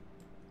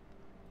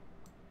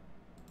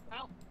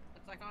 Well,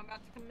 looks like I'm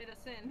about to commit a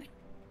sin.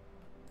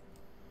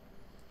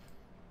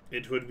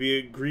 It would be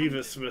a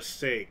grievous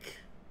mistake.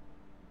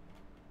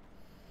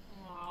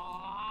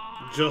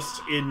 Aww.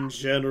 Just in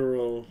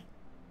general.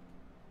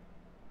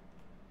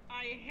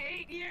 I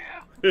hate you!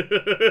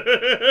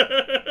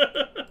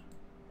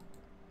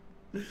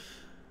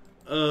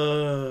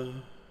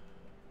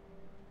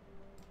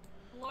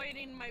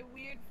 Exploiting my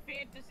weird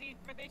fantasies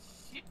for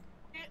this shit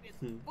is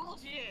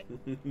bullshit!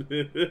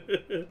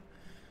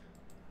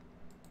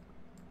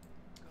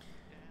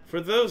 For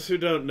those who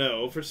don't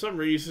know, for some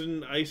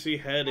reason, Icy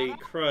had a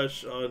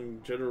crush on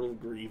General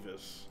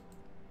Grievous.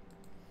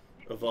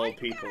 Of all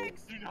people.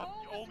 You're not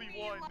the only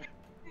one. Like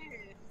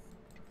this?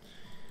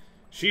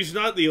 She's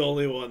not the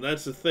only one,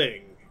 that's the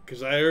thing.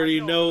 Because I already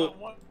know...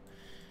 One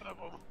of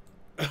them.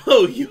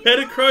 Oh, you had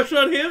a crush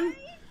on him?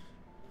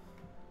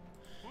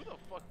 Who the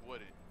fuck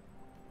would it?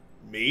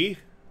 Me?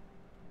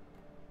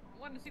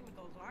 I want to see what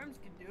those arms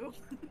can do.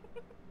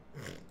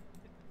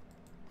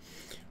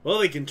 Well,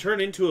 they can turn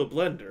into a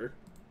blender.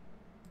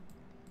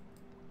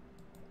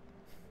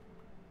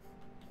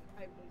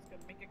 I was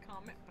going to make a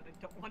comment, but I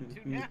don't want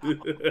to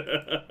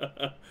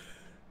now.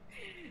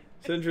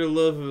 Send your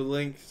love a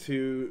link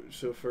to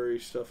So Furry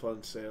stuff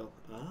on sale.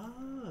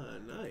 Ah,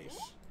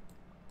 nice.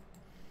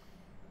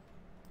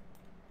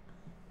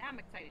 I'm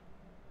excited.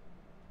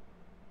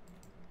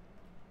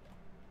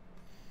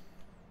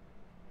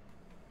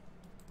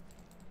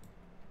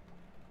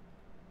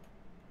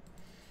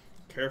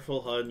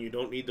 Careful, hun. You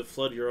don't need to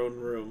flood your own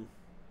room.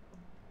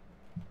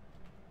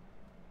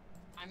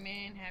 I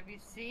mean, have you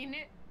seen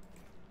it?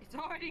 It's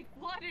already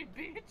flooded,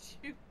 bitch.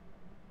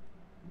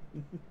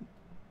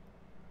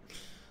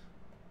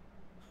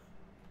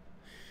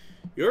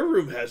 Your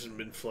room hasn't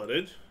been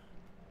flooded.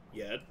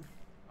 Yet.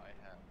 I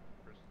have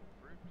crystal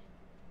fruit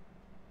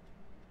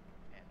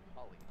and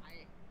holly.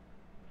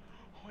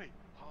 Wait,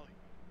 Holly.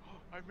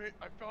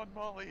 I found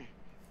Molly.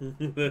 Oh,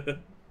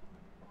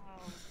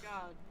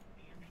 God.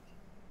 Damn it.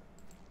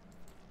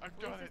 I've At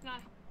done least it. it's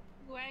not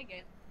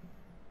wagon.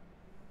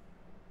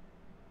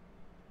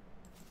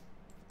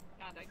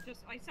 God,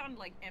 I sound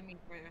like Emmy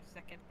for a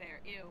second there.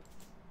 Ew.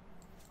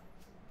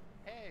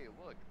 Hey,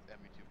 look, it's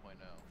Emmy 2.0.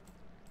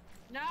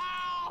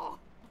 No!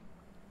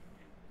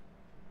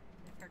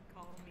 Never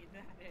call me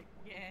that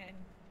again.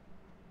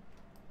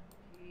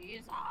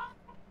 He's on.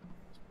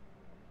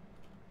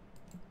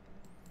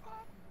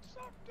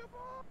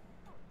 Unacceptable.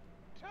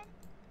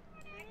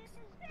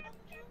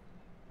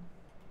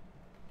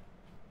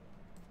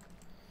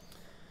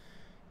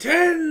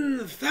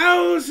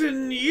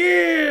 10,000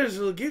 years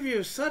will give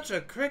you such a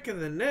crick in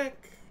the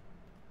neck.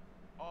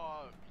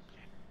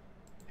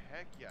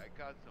 Heck yeah, I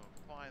got some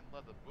fine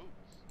leather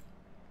boots.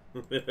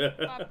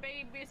 My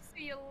baby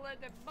seal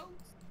leather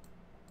boots.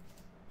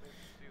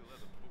 Baby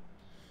leather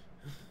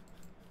boots.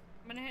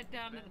 I'm gonna head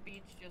down to the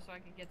beach just so I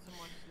can get some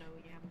more snow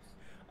yams.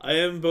 I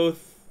am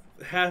both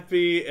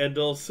happy and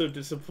also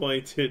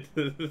disappointed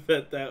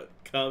that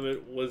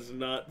comment was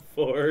not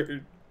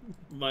for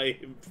my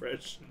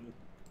impression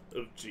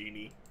of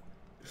Genie.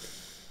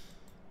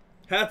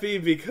 Happy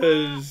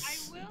because I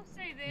will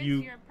say this,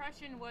 your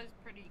impression was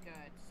pretty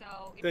good.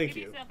 So if Thank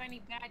you you. give yourself any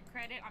bad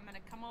credit, I'm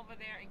gonna come over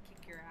there and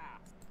kick your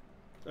ass.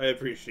 I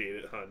appreciate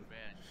it, hun.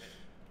 Man,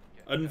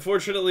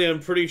 Unfortunately, I'm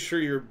pretty sure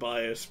you're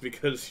biased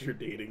because you're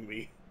dating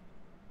me.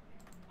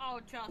 Oh,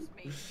 trust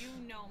me, you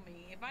know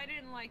me. If I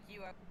didn't like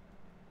you,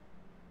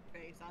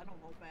 face, I don't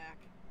hold back.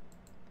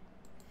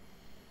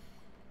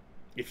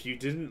 If you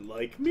didn't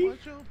like me?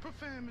 Watch your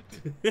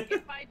profanity.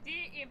 If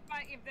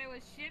there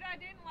was shit I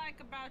didn't like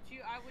about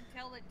you, I would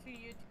tell it to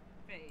you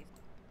to face.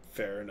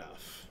 Fair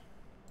enough.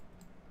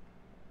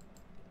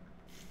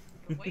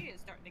 The weight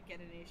is starting to get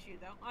an issue,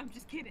 though. I'm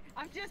just kidding.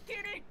 I'm just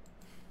kidding.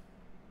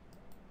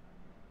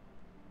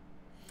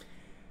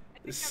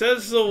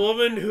 Says the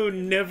woman who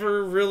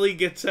never really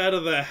gets out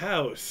of the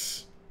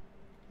house.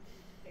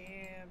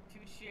 Damn,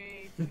 touche.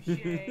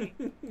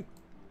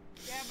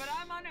 Yeah, but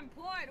I'm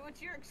unemployed.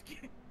 What's your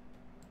excuse?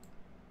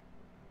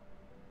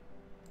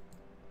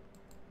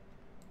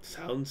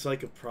 Sounds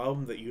like a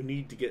problem that you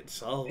need to get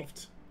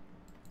solved.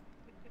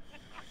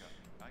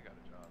 I got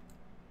a job.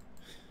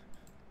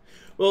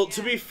 Well,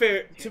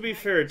 Yeah, to be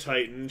fair,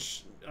 Titan,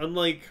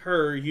 unlike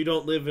her, you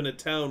don't live in a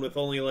town with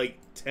only like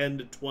 10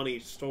 to 20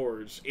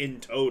 stores in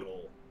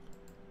total.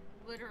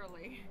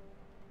 Literally.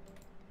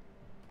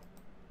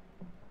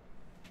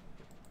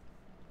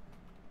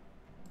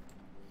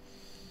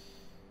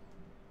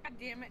 God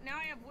damn it, now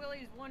I have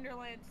Willy's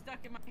Wonderland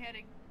stuck in my head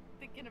and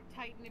thinking of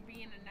Titan and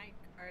being a night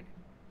guard.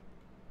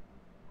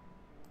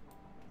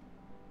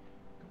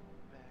 Go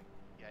back.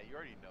 Yeah, you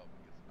already know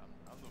because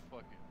I'm the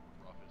fucking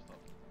roughest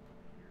up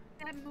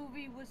here. That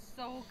movie was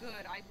so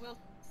good, I will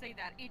say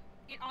that. It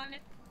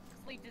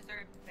honestly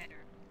deserved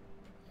better.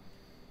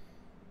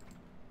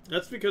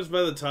 That's because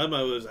by the time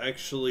I was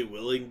actually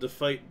willing to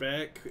fight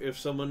back if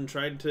someone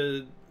tried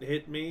to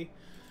hit me,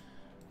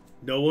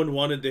 no one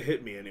wanted to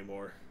hit me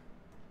anymore.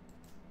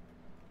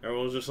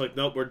 Everyone was just like,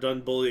 nope, we're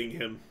done bullying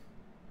him.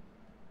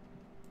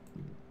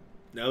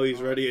 Now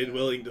he's ready and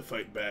willing to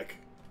fight back.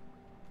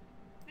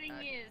 Thing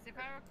is, if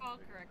I recall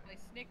correctly,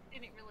 Snick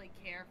didn't really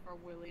care for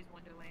Willy's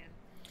Wonderland.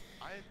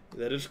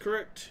 That is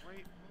correct.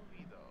 Great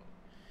movie though.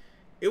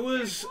 It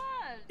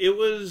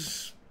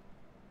was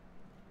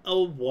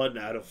a 1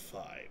 out of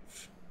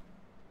 5.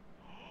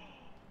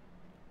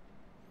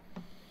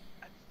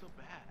 That's so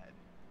bad.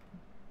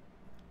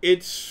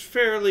 It's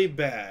fairly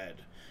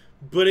bad,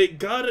 but it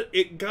got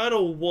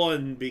a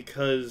 1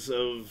 because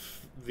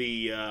of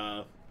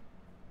the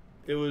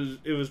it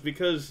was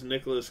because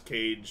Nicolas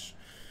Cage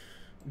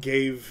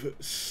gave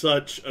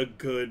such a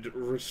good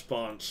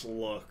response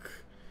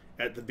look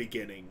at the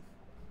beginning.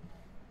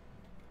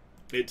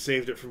 It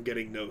saved it from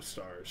getting no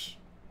stars.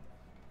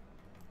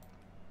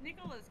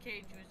 Nicolas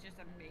Cage was just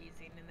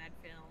amazing in that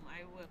film,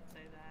 I will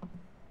say that.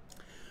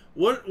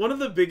 One of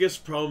the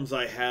biggest problems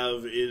I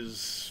have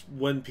is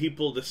when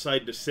people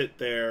decide to sit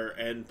there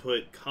and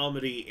put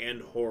comedy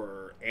and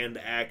horror and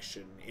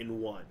action in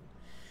one.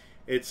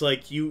 It's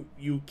like you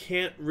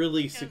can't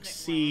really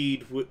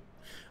succeed with,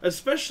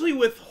 especially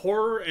with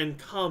horror and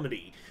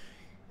comedy.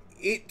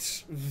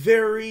 It's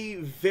very,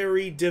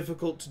 very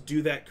difficult to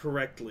do that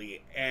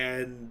correctly,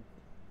 and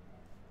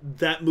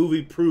that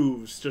movie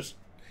proves just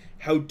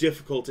how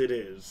difficult it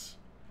is.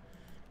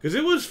 Because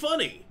it was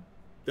funny.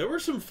 There were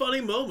some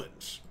funny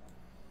moments.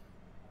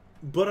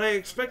 But I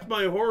expect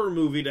my horror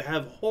movie to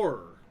have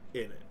horror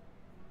in it.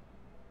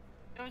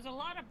 There was a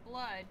lot of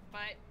blood,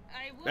 but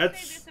I will say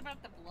this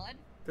about the blood.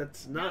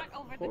 That's not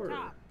over horror. the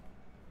top.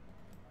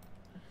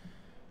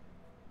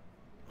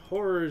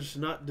 Horror is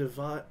not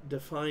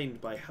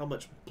defined by how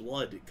much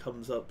blood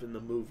comes up in the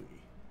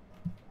movie.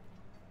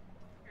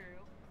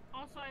 True.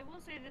 Also, I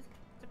will say this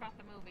about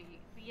the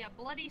movie. The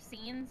bloody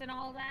scenes and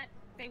all that,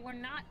 they were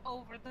not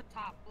over the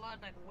top blood,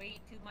 like way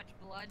too much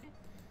blood.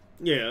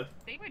 Yeah.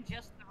 They were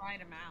just the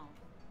right amount.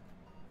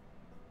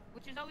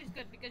 Which is always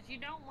good, because you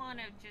don't want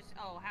to just,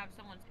 have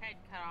someone's head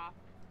cut off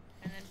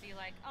and then be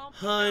like, oh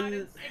my God,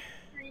 it's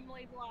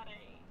extremely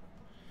bloody.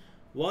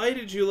 Why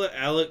did you let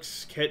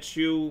Alex catch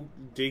you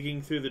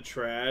digging through the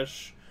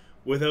trash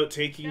without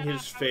taking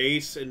his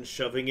face and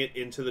shoving it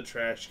into the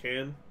trash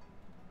can?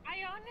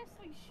 I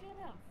honestly should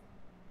have.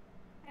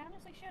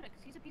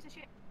 Because he's a piece of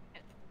shit.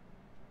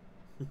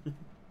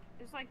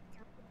 There's like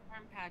 3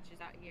 arm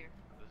patches out here.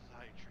 This is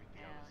how you treat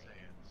the other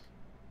Saiyans.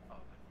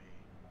 Other than me.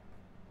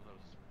 Well,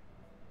 those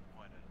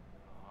pointed.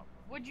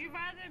 Would you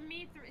rather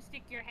me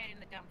stick your head in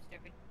the dumpster?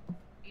 But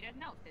you don't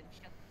know, then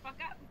shut the fuck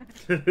up.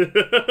 Do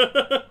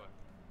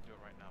it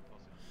right now,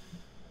 pussy.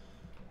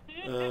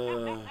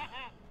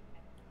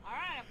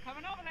 Alright, I'm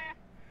coming over there.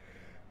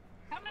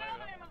 Coming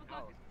over there,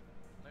 motherfucker.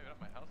 Maybe not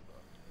my house,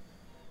 though.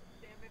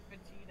 Damn it,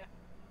 Vegeta.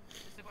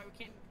 This is why we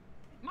can't...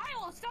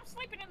 Milo, stop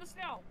sleeping in the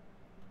snow!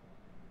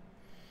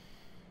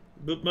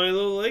 But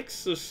Milo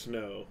likes the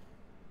snow.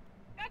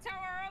 That's how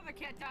our other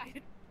cat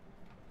died.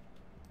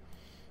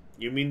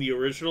 You mean the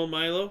original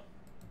Milo?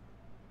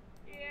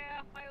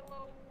 Yeah,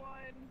 Milo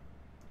won.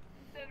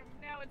 Instead of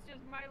now, it's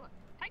just Milo.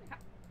 Titan got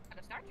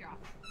a start job.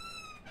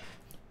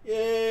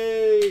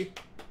 Yay!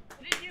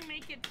 What did you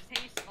make it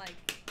taste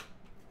like?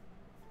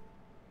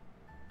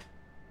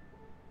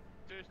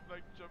 Tastes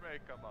like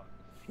Jamaica,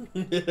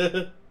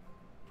 man.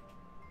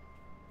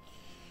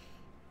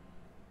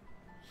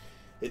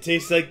 It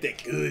tastes like the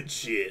good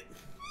shit.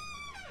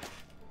 I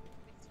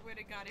swear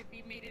to God, if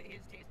he made it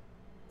his taste,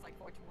 it's like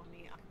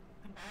 420. It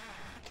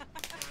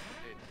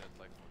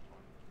tastes like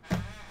 420.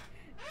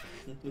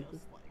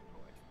 Just like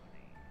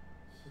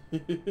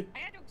 420. I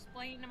had to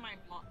explain to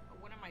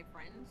one of my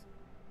friends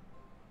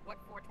what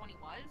 420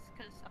 was,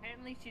 because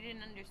apparently she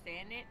didn't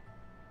understand it.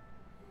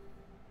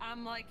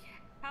 I'm like,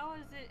 how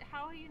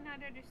are you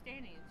not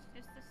understanding?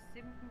 It's just a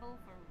symbol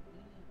for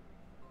weed.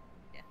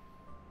 Yeah.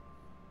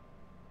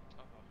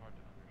 Hard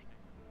to understand.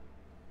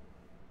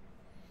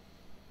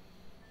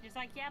 She's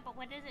like, yeah, but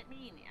what does it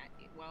mean?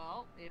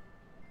 Well, if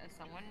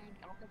someone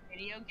on the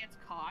video gets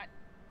caught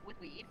with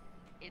weed,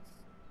 it's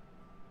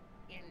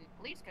in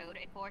police code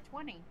at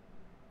 420.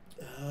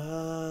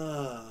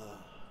 Ah.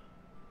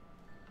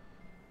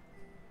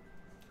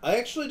 I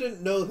actually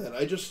didn't know that.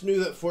 I just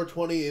knew that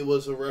 420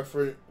 was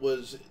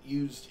was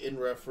used in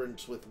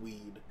reference with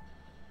weed.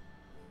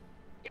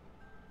 The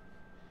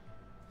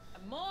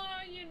more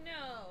you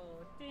know.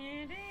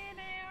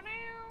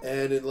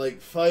 And in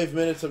like 5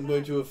 minutes, I'm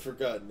going to have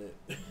forgotten it.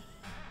 I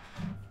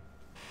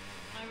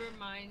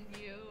remind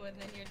you, and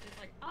then you're just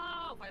like,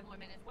 oh, 5 more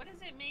minutes. What does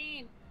it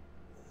mean?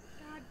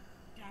 God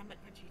damn it,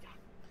 Vegeta.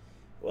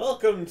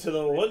 Welcome to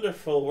the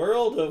wonderful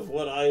world of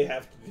what I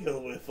have to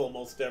deal with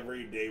almost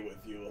every day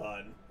with you,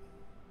 hon.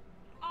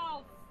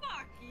 Oh,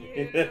 fuck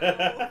you.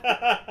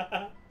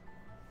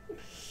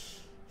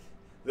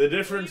 The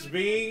difference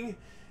being,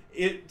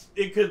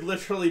 it could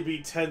literally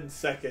be 10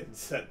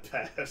 seconds that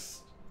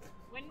passed.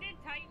 When did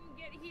Titan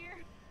get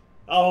here?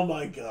 Oh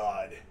my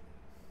god.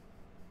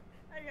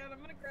 Hang on, I'm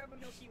gonna grab a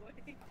Milky Way.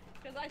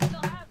 Because I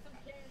still have some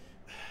candy.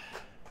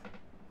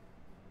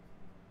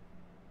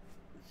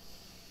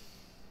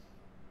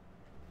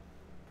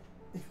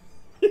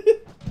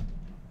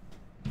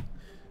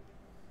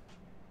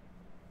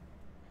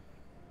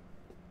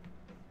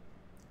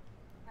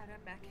 Alright,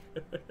 I'm back.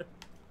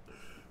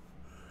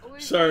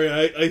 Sorry,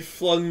 I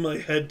flung my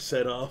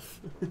headset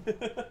off.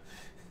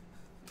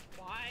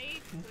 Why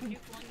would you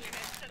flung your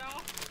headset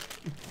off?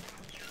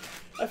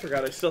 I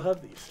forgot I still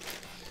have these.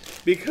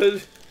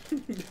 Because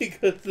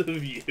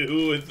of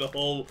you and the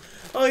whole...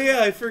 Oh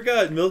yeah, I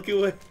forgot, Milky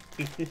Way.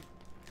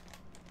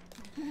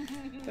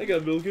 I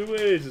got Milky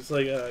Ways. It's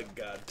like, oh,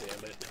 god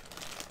damn it.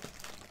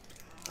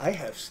 I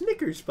have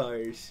Snickers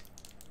bars.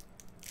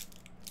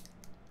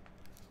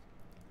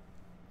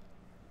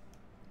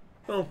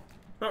 Oh,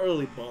 not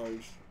really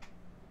bars.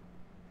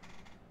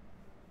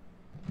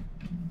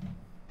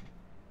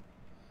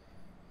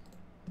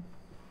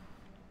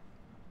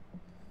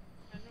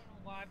 I don't know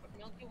why, but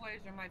Milky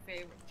Ways are my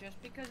favorite, just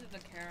because of the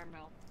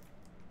caramel.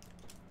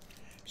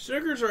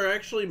 Snickers are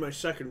actually my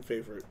second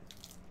favorite.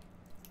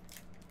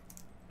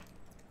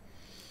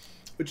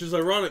 Which is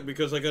ironic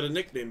because I got a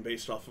nickname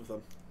based off of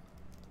them.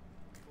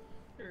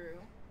 True.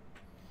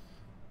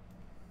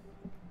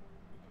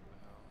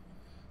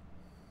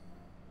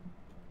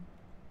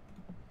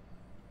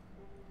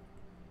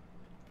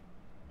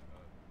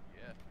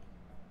 Yeah.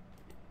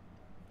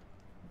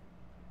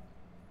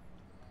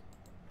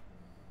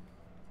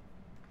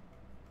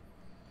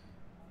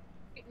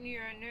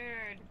 You're a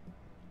nerd.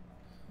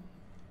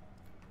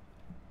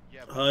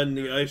 Yeah. And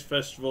the Ice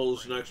Festival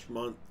is next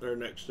month, or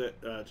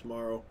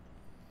tomorrow.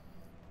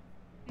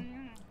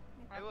 Mm.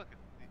 Hey, look!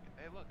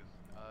 Hey, look!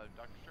 It's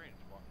Doctor Strange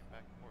walking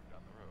back and forth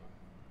down the road.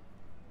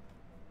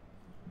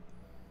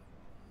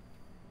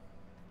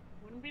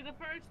 Wouldn't be the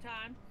first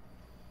time.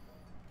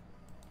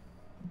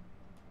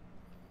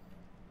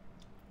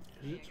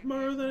 Is it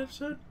tomorrow that it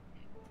said?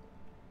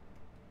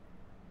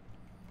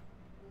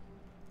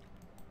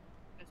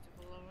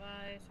 Festival of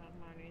Ice on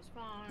Marnie's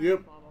farm.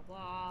 Yep. Blah blah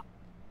blah.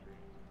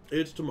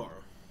 It's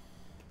tomorrow.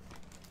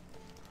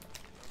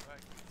 Go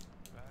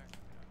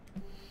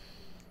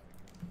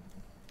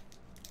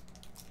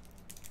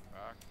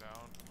back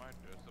down to my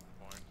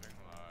disappointing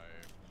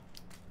life.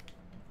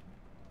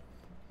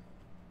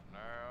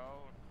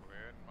 Now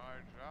clean my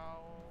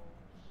jowls.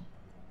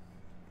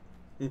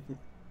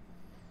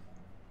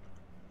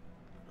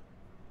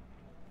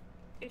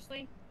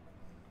 Seriously,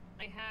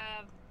 I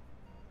have.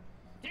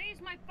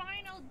 Today's my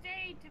final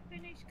day to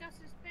finish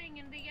Gus's thing,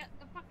 and the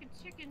fucking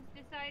chickens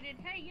decided,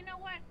 hey, you know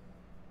what?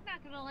 I'm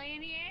not gonna lay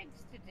any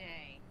eggs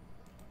today.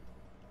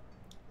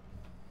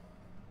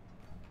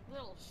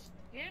 Little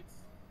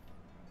shits.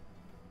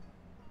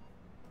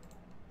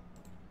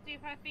 See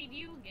if I feed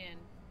you again.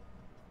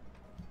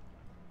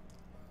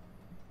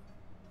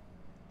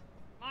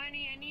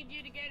 Marnie, I need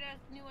you to get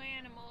us new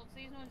animals.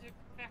 These ones are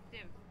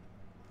defective.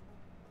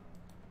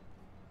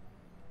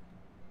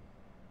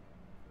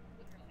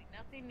 Literally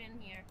nothing in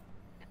here.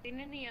 Nothing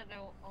in the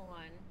other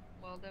one.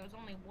 Well, there was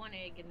only one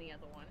egg in the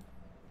other one.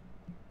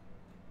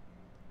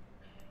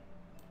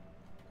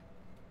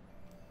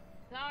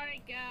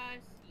 Sorry,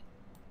 Gus.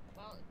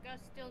 Well,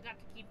 Gus still got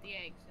to keep the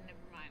eggs, so never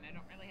mind. I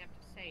don't really have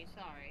to say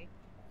sorry.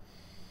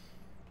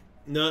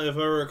 No, if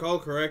I recall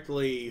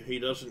correctly, he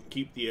doesn't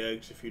keep the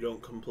eggs if you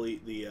don't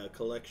complete the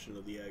collection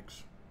of the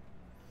eggs.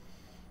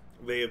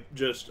 They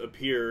just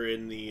appear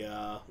in the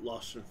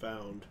Lost and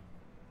Found.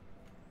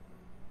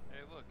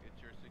 Hey, look!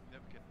 It's your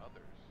significant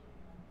others.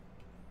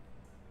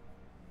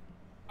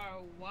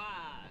 Our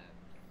wife.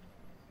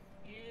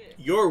 Yeah.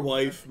 Your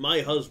wife,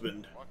 my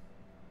husband. What?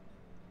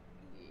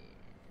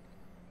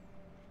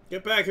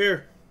 Get back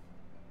here.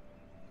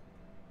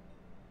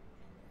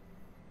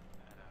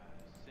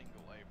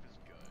 Single life is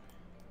good.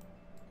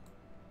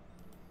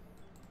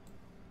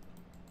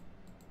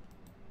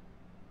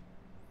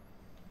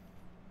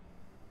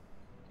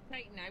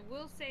 Titan, I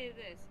will say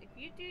this. If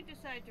you do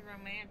decide to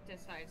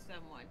romanticize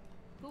someone,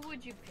 who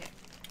would you pick?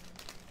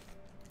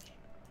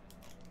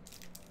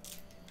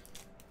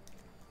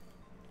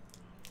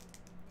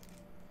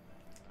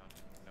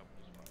 Nope,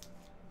 just fine.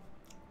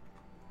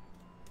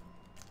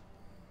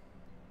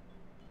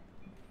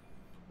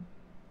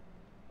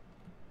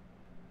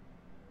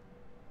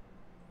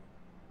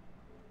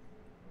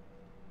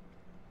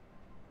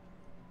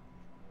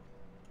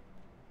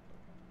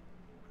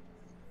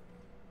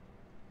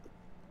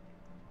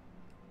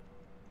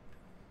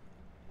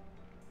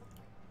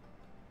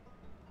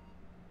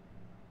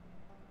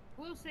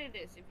 will say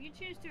this: if you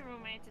choose to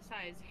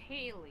romanticize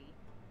Haley,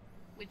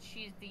 which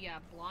she's the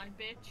blonde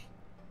bitch,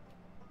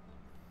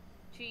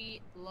 she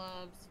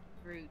loves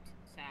fruit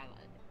salad.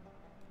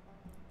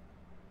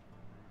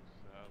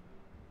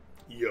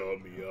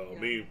 Yummy,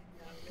 yummy.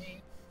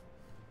 Yummy.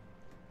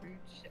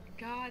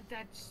 God,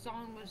 that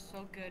song was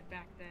so good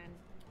back then.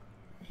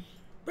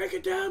 Break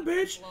it down,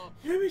 bitch. Well,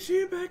 Let me see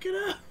you back it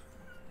up.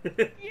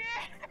 yeah.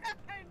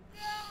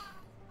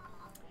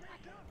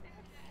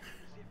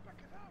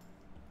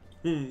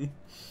 Hmm.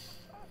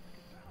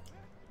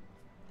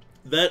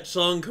 That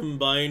song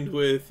combined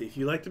with "If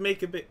You Like to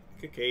Make a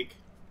Cake."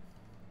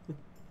 You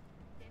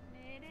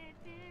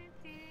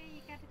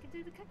gotta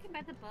do the cooking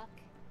by the book.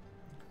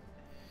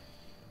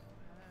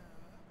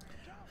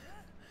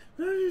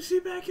 Let me see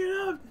back it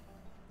up.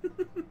 I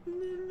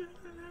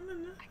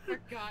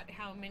forgot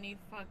how many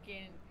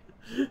fucking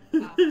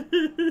of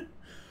the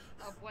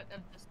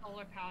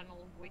solar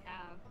panels we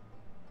have.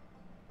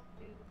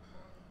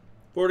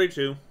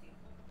 42.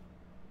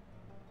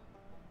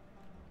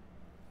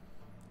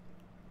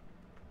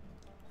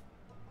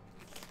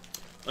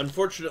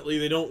 Unfortunately,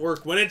 they don't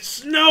work when it's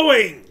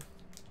snowing!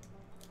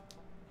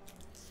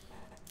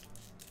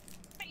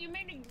 You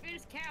made a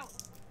discount.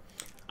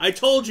 I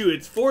told you,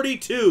 it's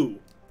 42!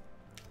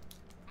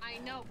 I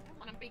know, I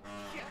wanna be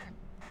sure.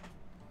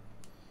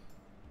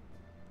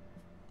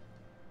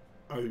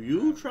 Are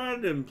you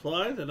trying to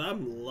imply that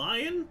I'm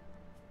lying?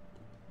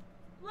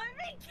 Let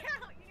me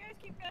count! You guys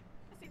keep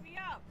messing me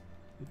up!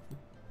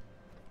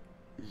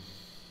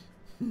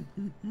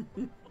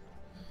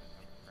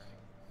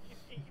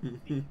 $34,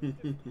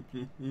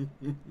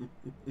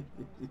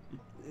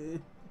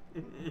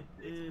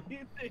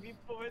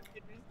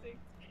 $36,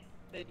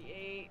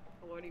 $38,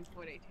 $40,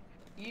 $42.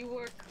 You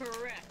were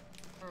correct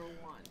for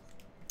once.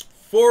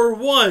 For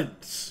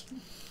once!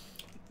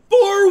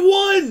 For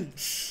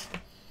once!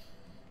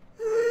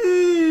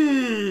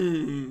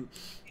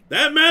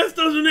 That math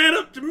doesn't add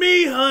up to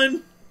me,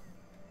 hun!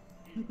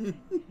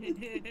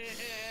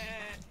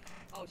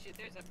 Oh shit,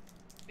 there's a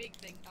big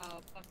thing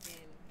of fucking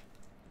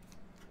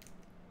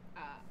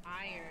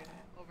iron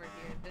over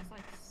here. There's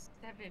like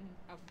 7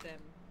 of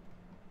them.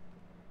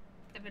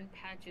 7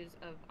 patches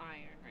of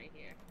iron right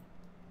here.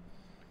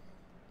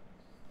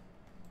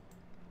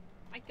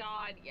 My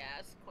god,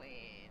 yes,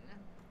 queen.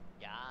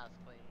 Yes,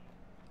 please.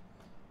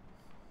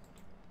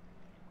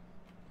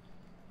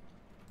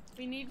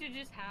 We need to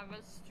just have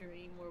a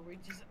stream where we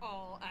just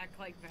all act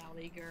like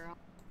Valley Girl.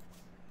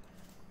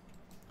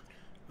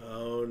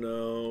 Oh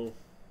no.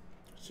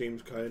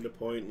 Seems kinda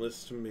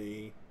pointless to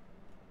me.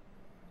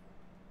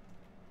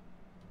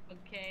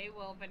 Okay,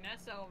 well,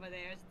 Vanessa over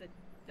there is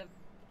the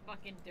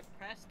fucking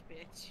depressed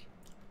bitch.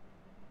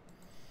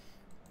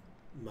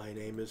 My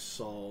name is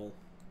Saul.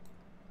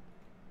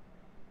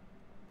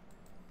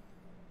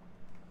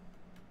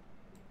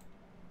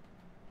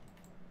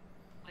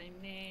 My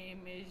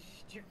name is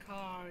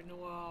Jakar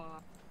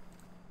Noir.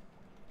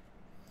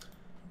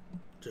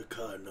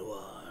 Jakar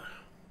Noir.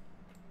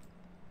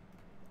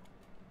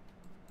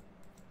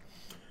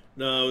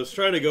 No, I was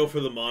trying to go for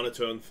the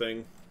monotone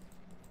thing.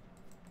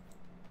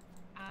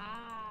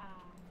 Ah.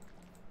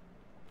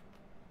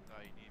 No,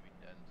 you need to be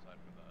dead inside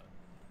for that.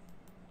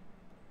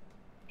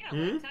 Yeah,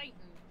 like Titan.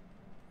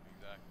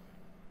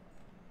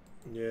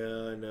 Exactly.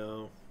 Yeah, I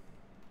know.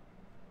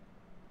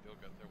 You'll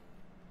get there one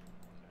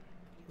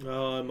day.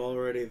 Oh, I'm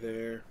already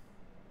there. You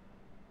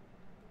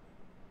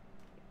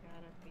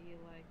gotta be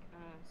like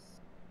us.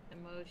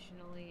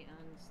 Emotionally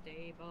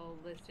unstable,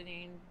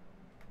 listening.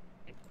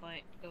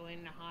 Like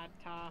going to hot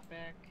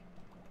topic.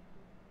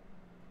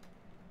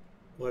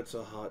 What's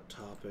a hot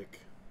topic?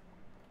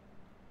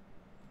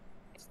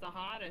 It's the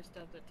hottest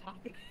of the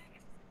topics.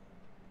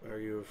 Are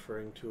you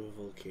referring to a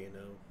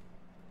volcano?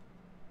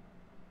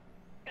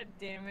 God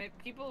damn it.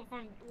 People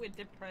with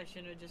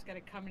depression are just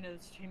gonna come into the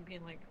stream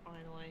being like,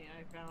 finally,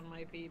 I found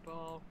my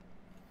people.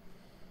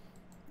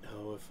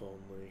 Oh, if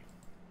only.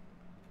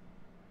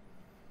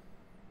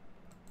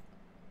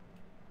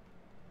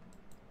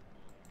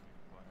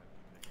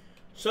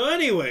 So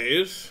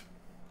anyways,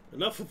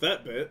 enough with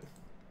that bit.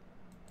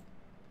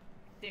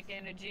 Dick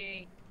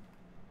energy.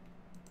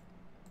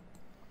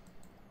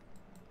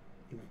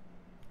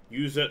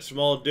 Use that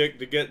small dick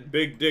to get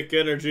big dick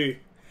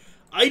energy.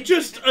 I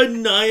just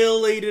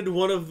annihilated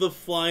one of the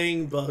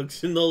flying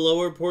bugs in the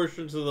lower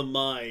portions of the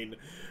mine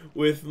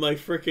with my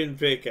frickin'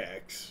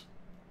 pickaxe.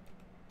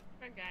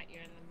 Forgot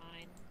you're in the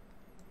mine.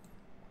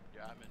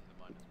 Yeah, I'm in the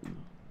mine as well.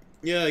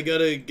 Yeah, I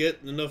gotta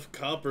get enough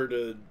copper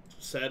to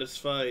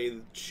satisfy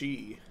the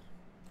chi.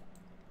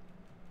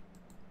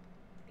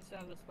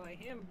 Satisfy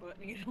him, but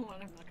you know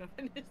what? I'm not gonna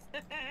finish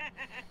that.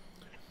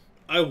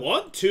 I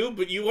want to,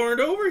 but you aren't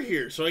over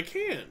here, so I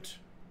can't.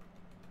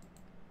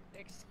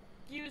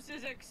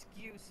 Excuses,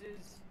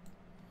 excuses.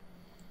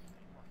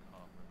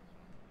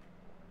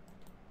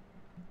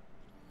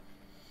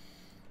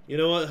 You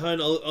know what,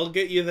 hun? I'll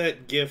get you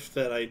that gift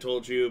that I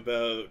told you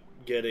about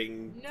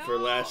getting for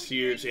last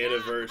year's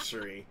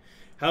anniversary.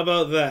 How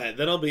about that?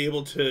 Then I'll be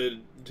able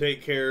to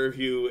take care of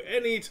you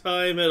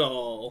anytime at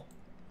all.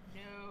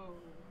 No.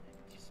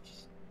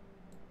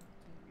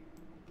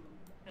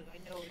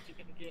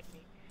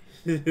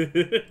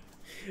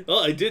 Well,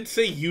 I did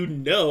say you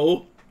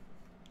know.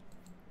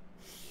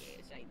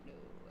 Yes, I know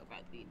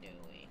about the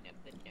knowing of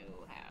the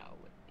know-how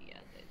with the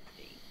other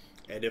thing.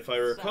 And if I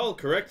recall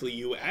correctly,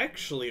 you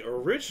actually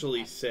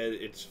originally said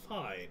it's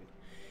fine.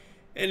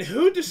 And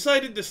who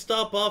decided to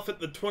stop off at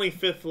the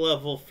 25th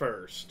level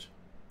first?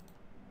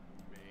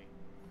 Me.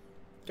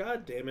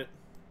 God damn it.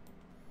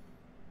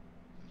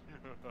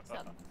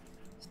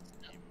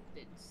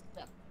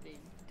 Something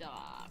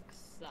dark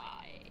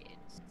side.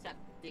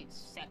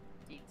 Something.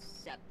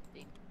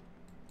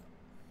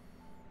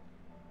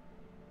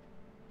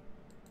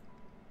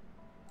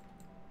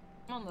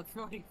 I'm on the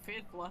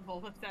 45th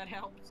level, if that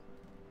helps.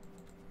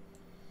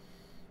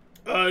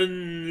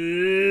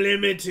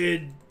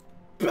 Unlimited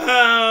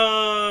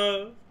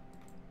power!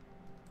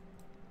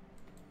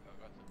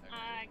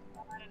 I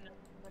got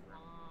another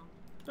wrong.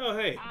 Oh,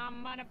 hey.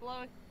 I'm gonna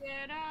blow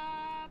shit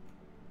up.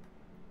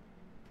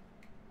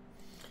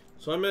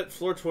 So I'm at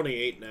floor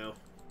 28 now. So,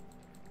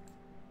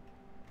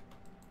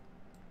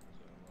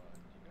 do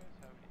you guys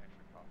have any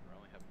extra copper? I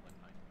only have like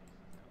 9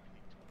 pieces now. I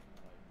need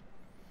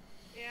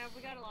 25. Yeah,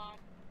 we got a lot.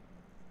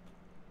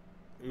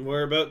 And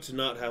we're about to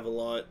not have a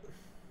lot.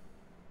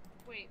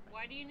 Wait,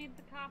 why do you need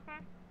the copper?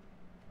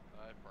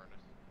 Furnace.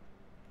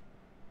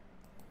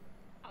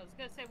 I was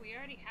gonna say, we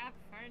already have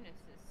furnaces.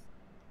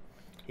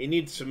 He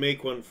needs to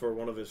make one for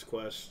one of his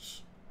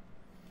quests.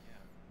 Yeah.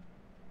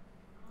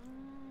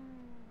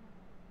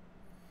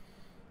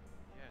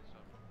 Yeah, so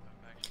I'm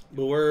actually...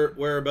 But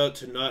we're about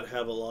to not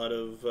have a lot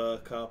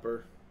of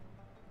copper.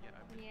 Yeah,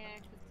 Yeah,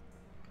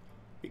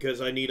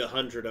 Because I need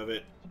 100 of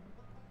it.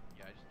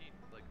 yeah, I just need,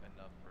 like,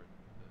 enough for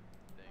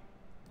the thing.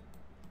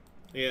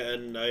 Yeah,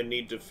 and I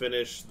need to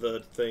finish the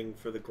thing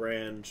for the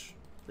Grand.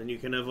 Then you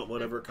can have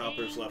whatever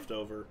copper's left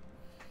over.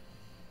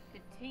 the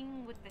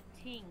ting with the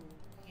ting.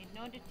 You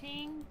know the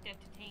ting? That's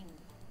the ting.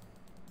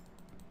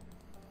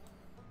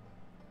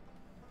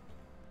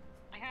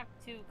 I have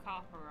 2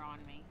 copper on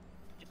me.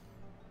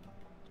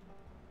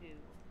 2.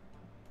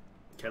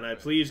 Can I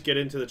please get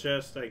into the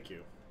chest? Thank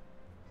you.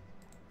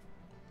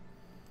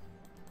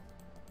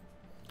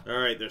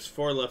 Alright, there's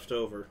 4 left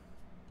over.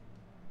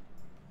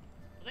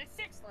 Well, there's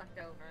 6 left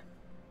over.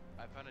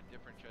 I found a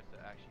different chest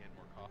that actually had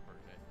more copper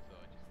in it, so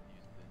I just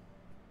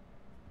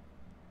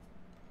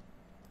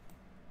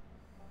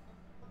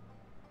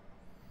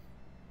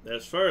used it.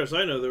 As far as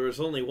I know, there was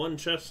only 1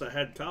 chest that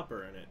had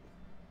copper in it.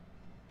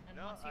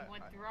 Unless you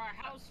went through our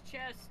house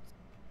chest.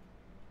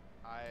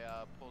 I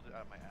pulled it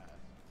out of my ass.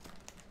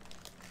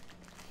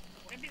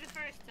 Wouldn't be the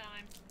first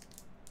time.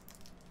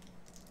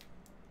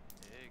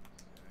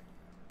 Exactly.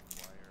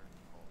 Require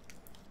coal.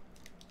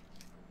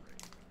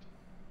 Great.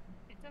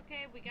 It's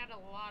okay, we got a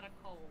lot of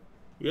coal.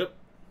 Yep.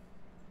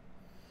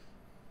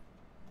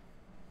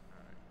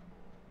 Alright,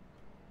 cool.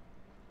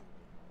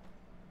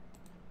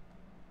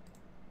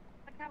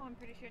 Like how I'm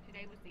pretty sure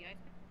today was the ice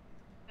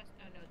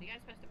festival. No, the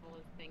ice festival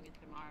thing is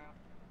tomorrow.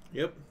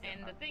 Yep.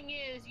 And the thing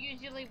is,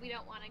 usually we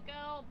don't want to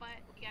go, but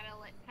we gotta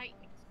let Titan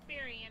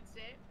experience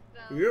it,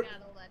 so we Yep.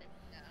 gotta let him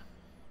go.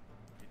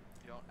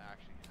 You don't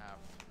actually have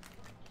to. You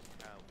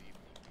kind of leave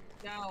me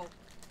here. No,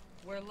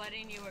 we're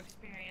letting you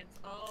experience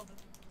all the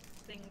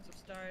things of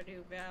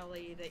Stardew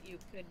Valley that you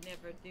could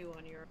never do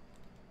on your own.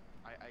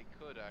 I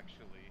could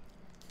actually.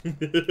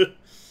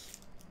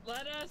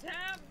 Let us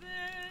have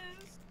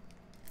this!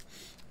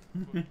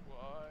 But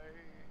why?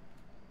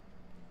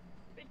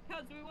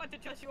 Because we want to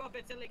dress you up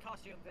in silly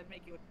costumes and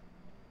make you...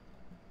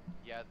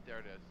 Yeah, there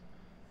it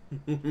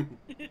is.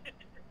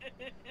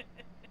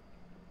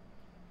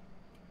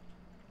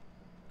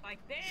 like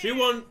this!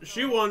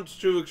 She wants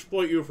to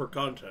exploit you for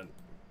content.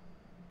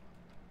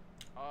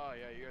 Oh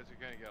yeah, you guys are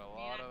gonna get a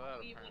lot of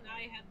that. You and Apparently.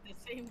 I had the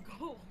same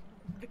goal,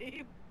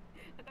 babe.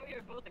 I thought we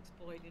were both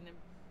exploiting him.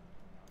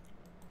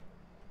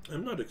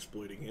 I'm not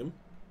exploiting him.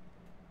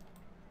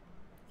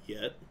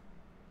 Yet.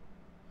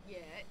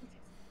 Yet.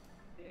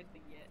 There's the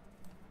yet.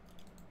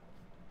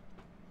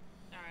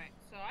 Alright,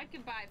 so I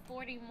can buy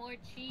 40 more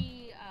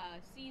cheese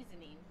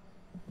seasoning.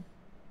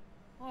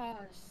 Oh,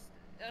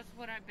 that's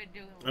what I've been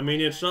doing. I mean,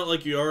 it's not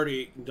like you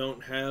already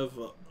don't have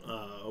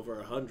over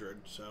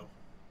 100, so.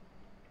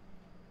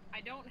 I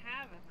don't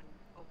have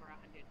over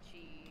 100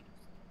 cheese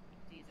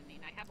seasoning.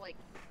 I have like...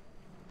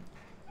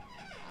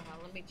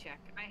 let me check.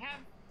 I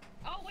have...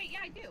 Oh, wait, yeah,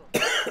 I do.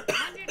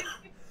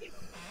 150...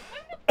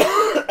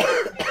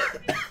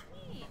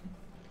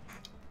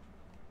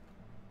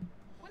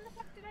 When the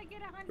fuck did I get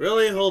 100?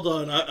 Really? Hold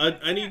on.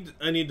 I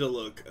need to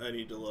look. I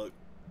need to look.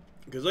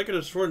 Because I could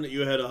have sworn that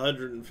you had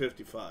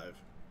 155.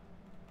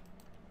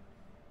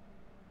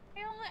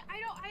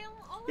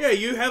 Yeah,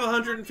 you have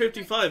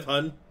 155,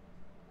 hun.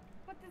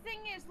 But the thing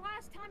is,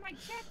 last time I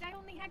checked, I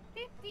only had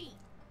 50.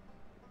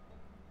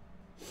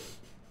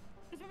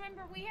 Because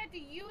remember, we had to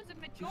use a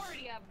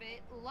majority of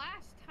it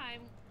last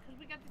time because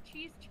we got the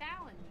cheese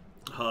challenge.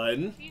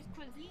 Hun. Cheese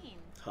cuisine.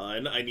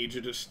 Hun, I need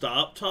you to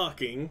stop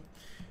talking.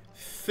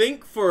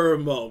 Think for a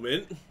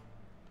moment.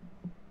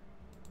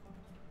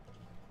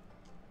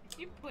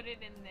 You put it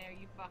in there,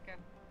 you fucker.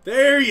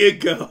 There you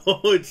go.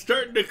 It's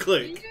starting to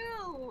click.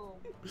 You!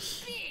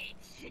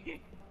 Bitch!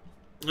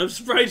 I'm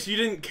surprised you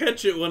didn't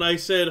catch it when I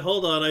said,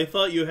 hold on, I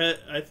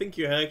think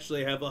you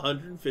actually have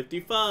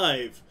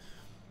 155.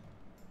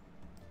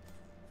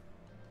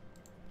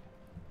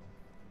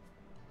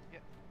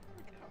 Yep.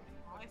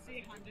 I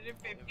see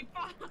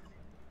 155.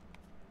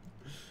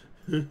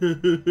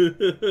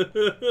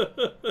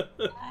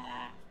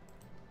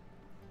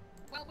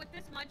 Well, with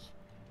this much,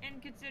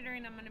 and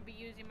considering I'm gonna be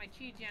using my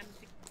cheese gems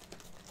to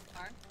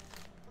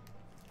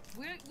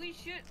we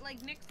should,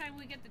 like, next time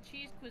we get the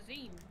cheese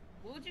cuisine,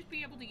 we'll just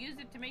be able to use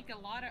it to make a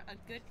lot of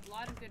good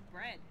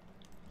bread.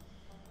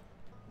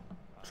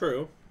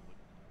 True.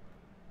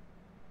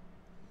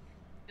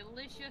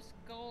 Delicious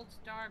gold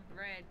star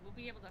bread. We'll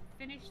be able to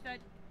finish that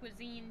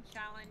cuisine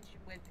challenge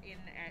within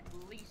at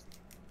least,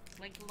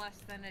 like, less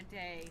than a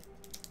day.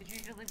 Because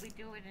usually we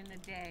do it in a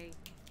day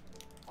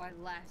or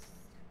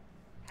less.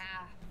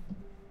 Half.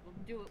 We'll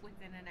do it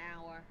within an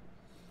hour.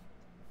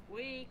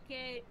 We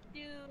can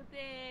do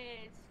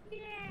this!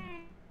 Yeah!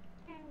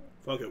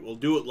 Fuck it, we'll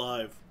do it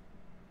live.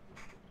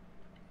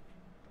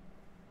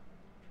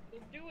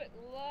 We'll do it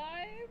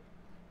live?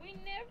 We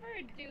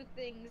never do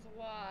things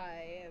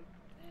live.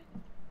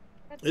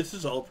 This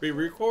is all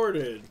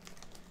pre-recorded.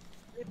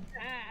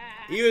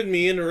 Even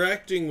me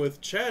interacting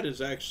with chat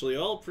is actually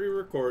all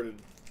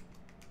pre-recorded.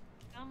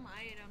 Some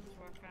items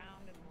were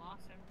found and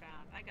lost and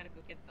found. I gotta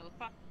go get those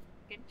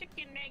fucking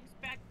chicken eggs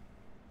back.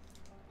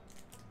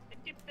 I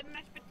dip the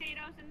mashed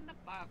potatoes in the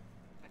fucking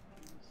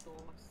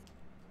sauce.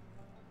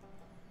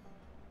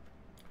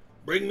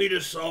 Bring me the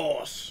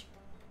sauce.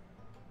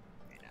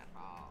 Give me that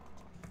sauce.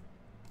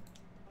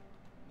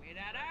 Give me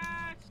that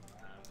ass.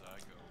 As I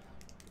go.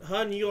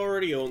 Hun, you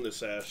already own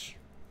this ass.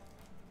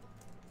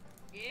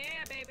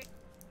 Yeah, baby.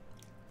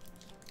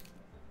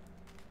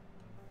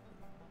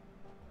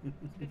 I was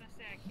gonna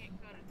say I can't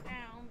go to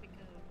town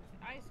because of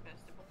the ice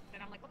festival.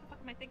 And I'm like, what the fuck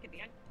am I thinking?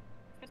 The ice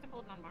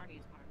festival is on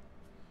Marty's farm.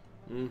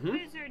 Mm-hmm.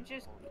 Wizard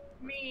just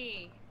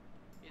me.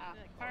 Isn't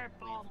it called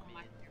Purple.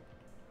 Queen's Bean?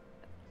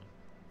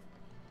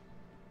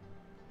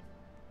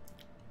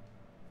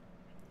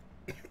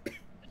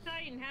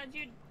 Titan, how'd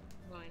you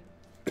going?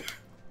 Going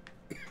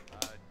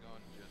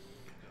just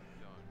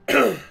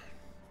done.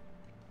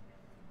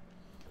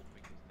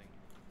 Make this thing.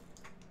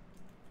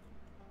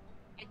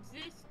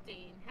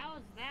 Existing. How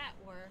does that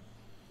work?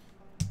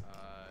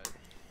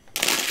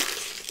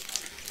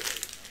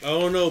 I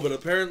don't know, but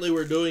apparently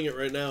we're doing it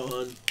right now,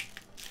 hun.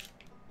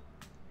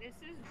 This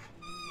is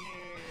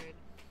weird.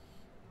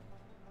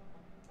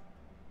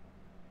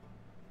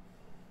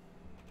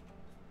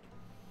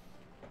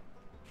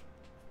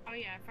 Oh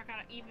yeah, I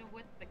forgot, even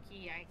with the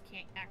key, I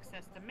can't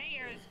access the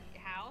mayor's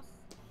house.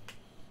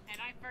 And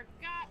I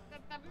forgot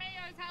that the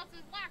mayor's house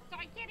is locked, so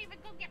I can't even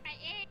go get my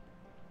egg.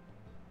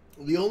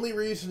 The only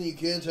reason you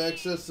can't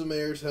access the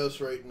mayor's house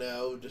right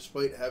now,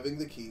 despite having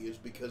the key, is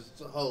because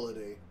it's a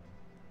holiday.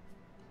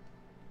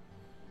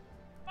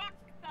 Fuck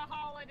the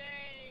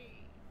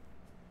holiday!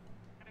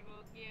 Gotta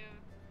go give,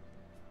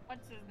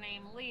 what's his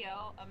name,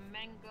 Leo, a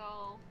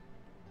mango,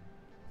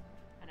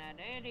 an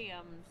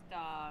iridium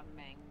star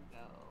mango.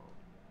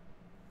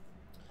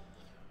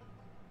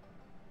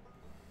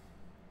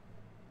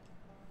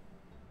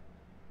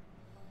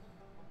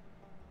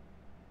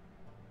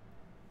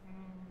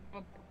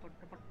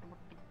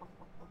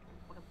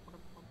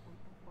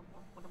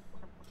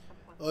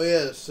 Oh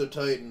yeah, so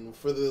Titan,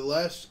 for the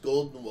last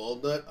Golden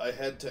Walnut, I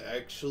had to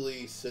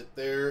actually sit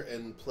there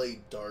and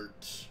play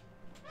darts.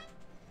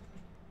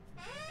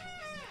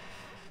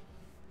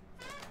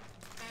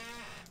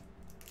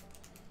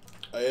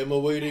 I am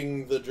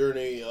awaiting the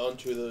journey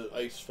onto the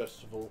Ice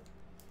Festival.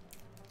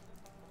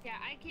 Yeah,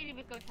 I can't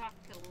even go talk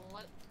to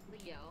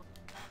Leo.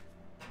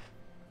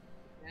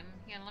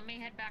 Here, let me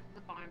head back to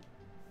the farm.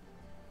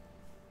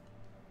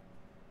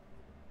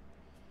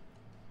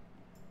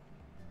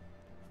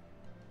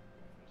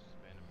 Just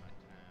spending my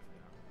time down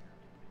here with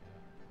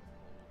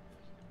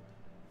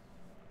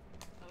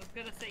the I was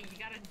gonna say, you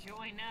gotta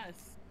join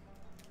us.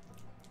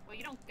 Well,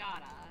 you don't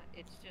gotta.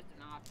 It's just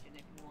an option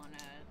if you wanna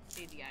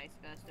see the ice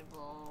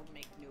festival,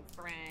 make new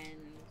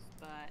friends,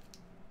 but...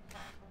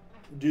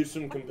 Do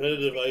some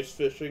competitive ice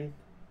fishing.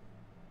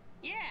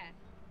 Yeah!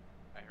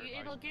 I heard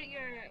It'll get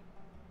your...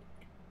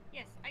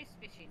 Yes, ice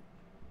fishing.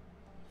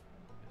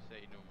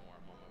 Say no more,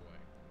 I'm on my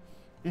way.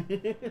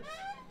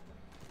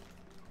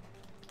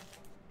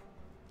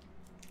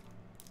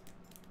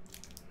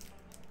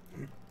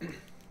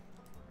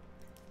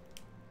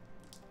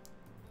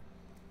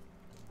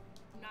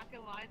 I'm not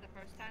gonna lie, the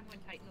first time when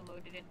Titan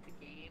loaded into the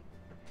game,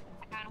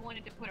 I kinda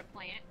wanted to put a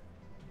plant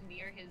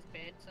near his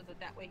bed so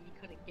that way he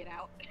couldn't get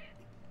out.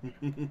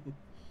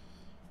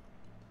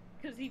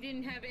 Because he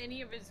didn't have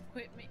any of his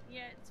equipment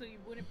yet, so he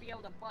wouldn't be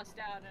able to bust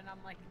out, and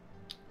I'm like...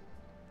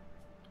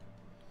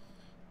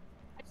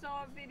 I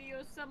saw a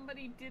video,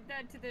 somebody did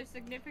that to their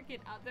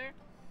significant other,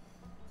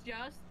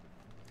 just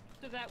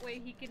so that way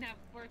he can have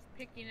first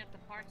picking at the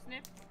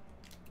parsnip.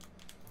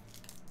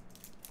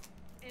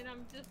 And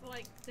I'm just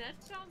like,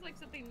 that sounds like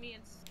something me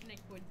and Snick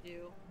would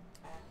do.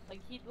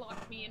 Like, he'd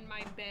lock me in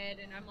my bed,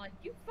 and I'm like,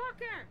 you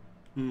fucker!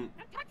 Hmm.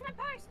 Don't touch my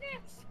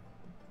parsnips!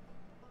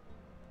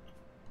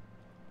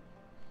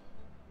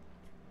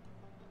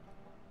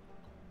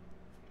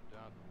 Get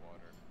down at the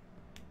water.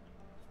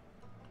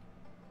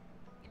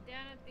 Get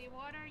down at the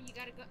water, you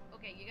gotta go.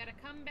 Okay, you gotta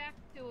come back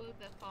to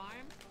the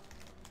farm.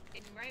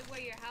 And right where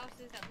your house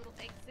is, that little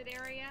exit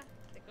area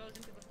that goes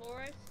into the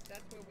forest,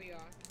 that's where we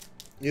are.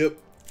 Yep.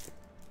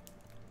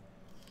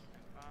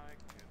 And I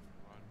can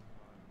run,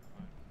 run, run,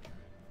 run,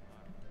 run,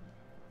 run.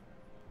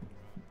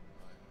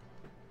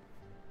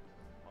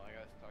 Well, I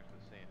gotta talk to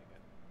the sand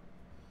again.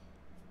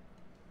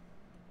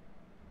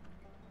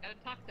 Gotta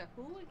talk to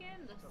who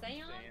again? The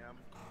Sam? Sam.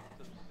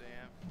 What's up,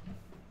 Sam?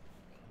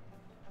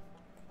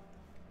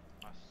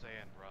 My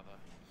sand brother.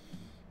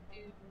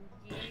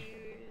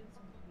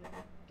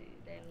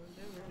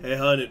 Hey,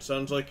 hun, it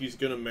sounds like he's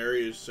gonna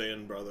marry his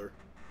sand brother.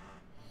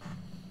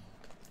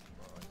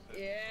 Bro, I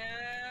said,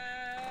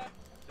 Yeah. I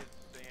said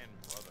sand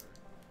brother.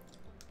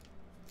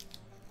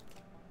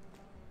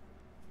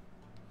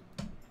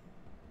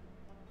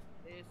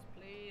 This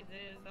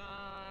pleases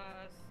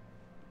us.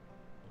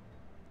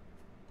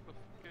 What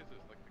the fuck is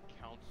this? Like the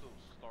Council of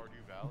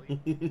Stardew Valley?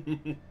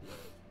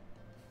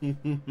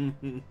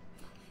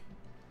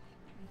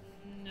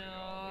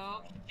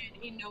 No. Shit,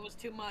 he knows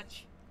too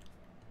much.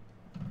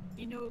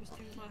 He knows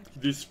too much.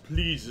 This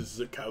pleases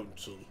the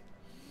council.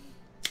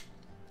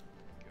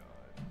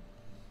 God.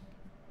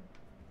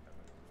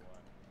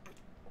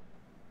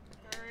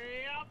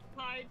 Hurry up,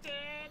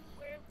 Titan!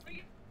 We're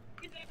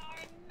freezing our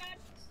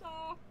nuts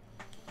off!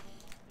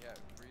 Yeah,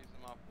 freeze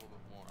them off a little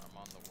bit more. I'm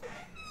on the way.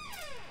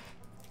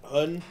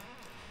 Hun,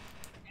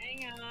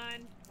 Hang on.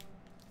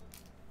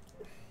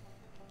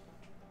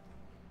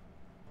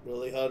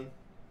 really, hun?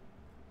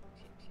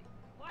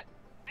 What?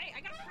 Hey,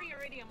 I got free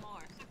iridium ore.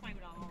 Suck my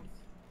balls.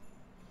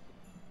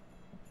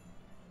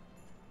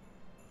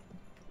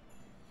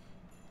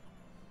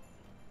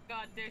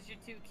 God, there's your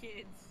two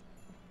kids.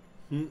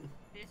 Hmm.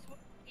 This one,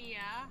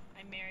 yeah,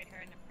 I married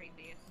her in the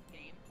previous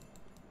game.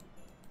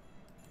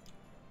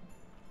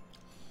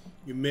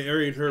 You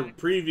married her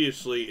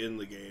previously in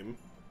the game.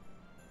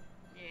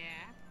 Yeah.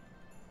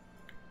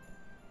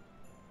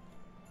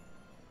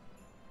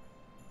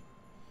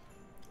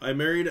 I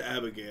married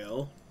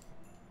Abigail.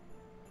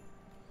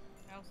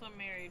 I also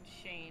married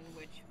Shane,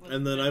 which was.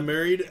 And then I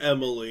married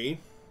Emily.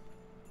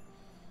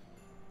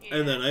 Yeah,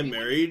 And then I you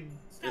married...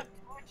 Stop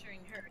torturing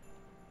her.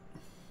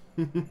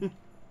 I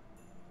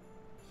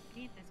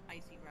need this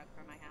icy rug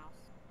for my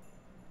house.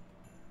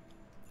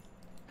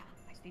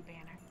 Icy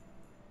banner.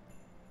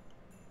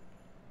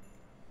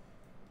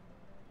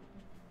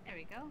 There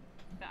we go.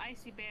 The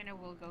icy banner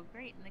will go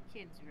great in the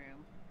kids'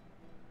 room.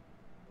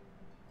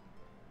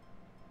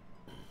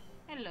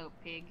 Hello,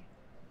 pig.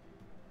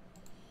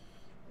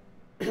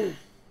 Saw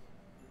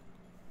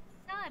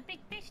a big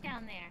fish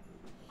down there.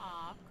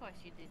 Aw, of course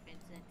you did,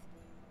 Vincent.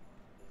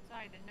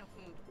 Sorry, there's no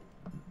food.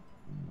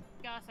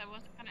 Gosh, I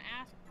wasn't gonna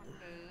ask for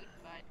food,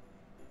 but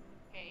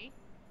okay.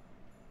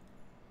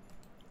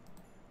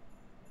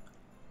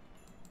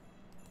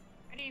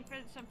 Ready for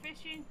some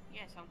fishing?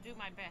 Yes, I'll do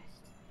my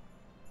best.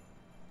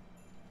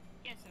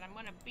 Yes, and I'm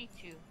gonna beat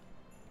you.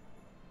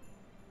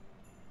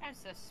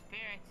 That's the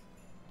spirit.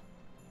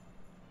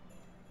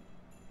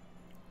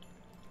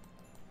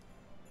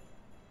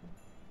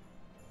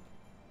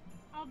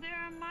 Oh, there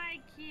are my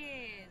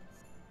kids.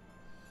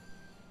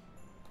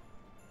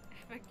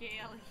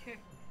 Abigail,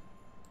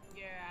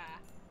 your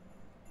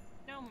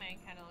snowman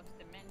kind of looks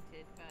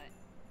demented, but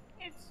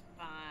it's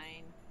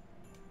fine.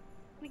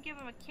 We give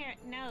him a carrot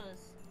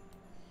nose.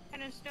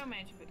 And a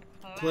snowman should be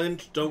classic.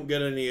 Clint, don't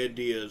get any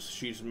ideas.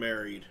 She's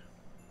married.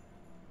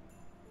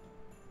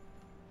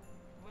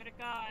 Swear to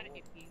God,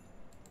 if he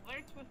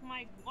flirts with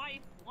my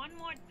wife one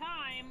more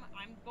time,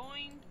 I'm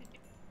going to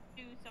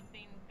do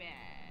something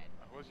bad.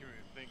 I wasn't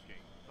even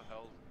thinking. What the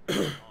hell's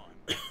going on?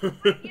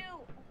 Fuck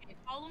you! Okay,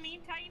 follow me,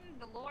 Titan.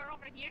 The lore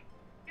over here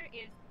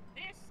is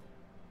this.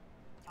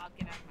 I'll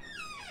get out of my way.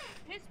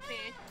 This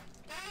fish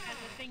has a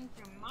thing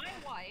for my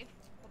wife.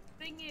 The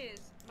thing is,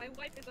 my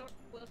wife is,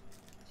 well,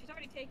 she's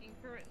already taken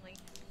currently,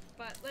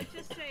 but let's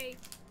just say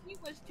he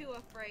was too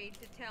afraid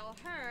to tell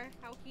her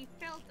how he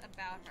felt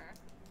about her,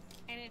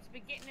 and it's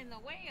been getting in the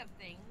way of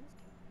things.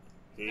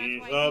 He's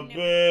why a he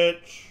never-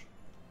 bitch.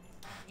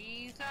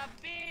 He's a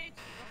bitch.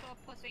 He's also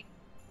a pussy.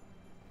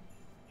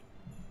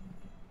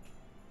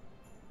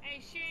 Hey,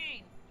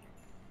 Shane.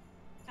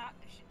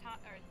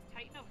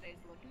 Titan over there is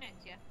looking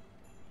at you.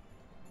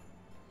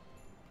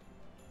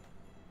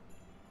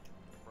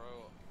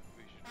 Bro,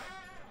 we should have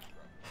some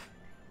scrub.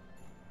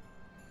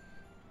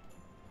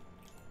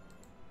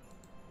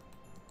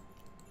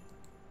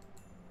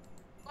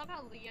 Love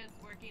how Leah's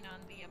working on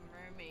the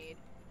mermaid,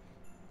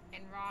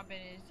 and Robin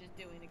is just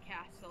doing the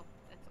castle.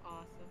 That's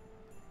awesome.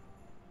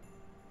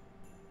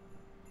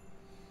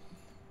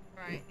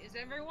 Right, is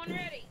everyone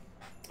ready?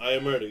 I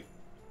am ready.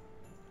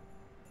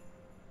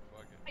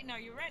 Fuck it. Wait, no,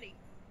 you ready?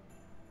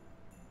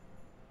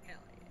 Hell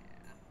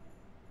yeah.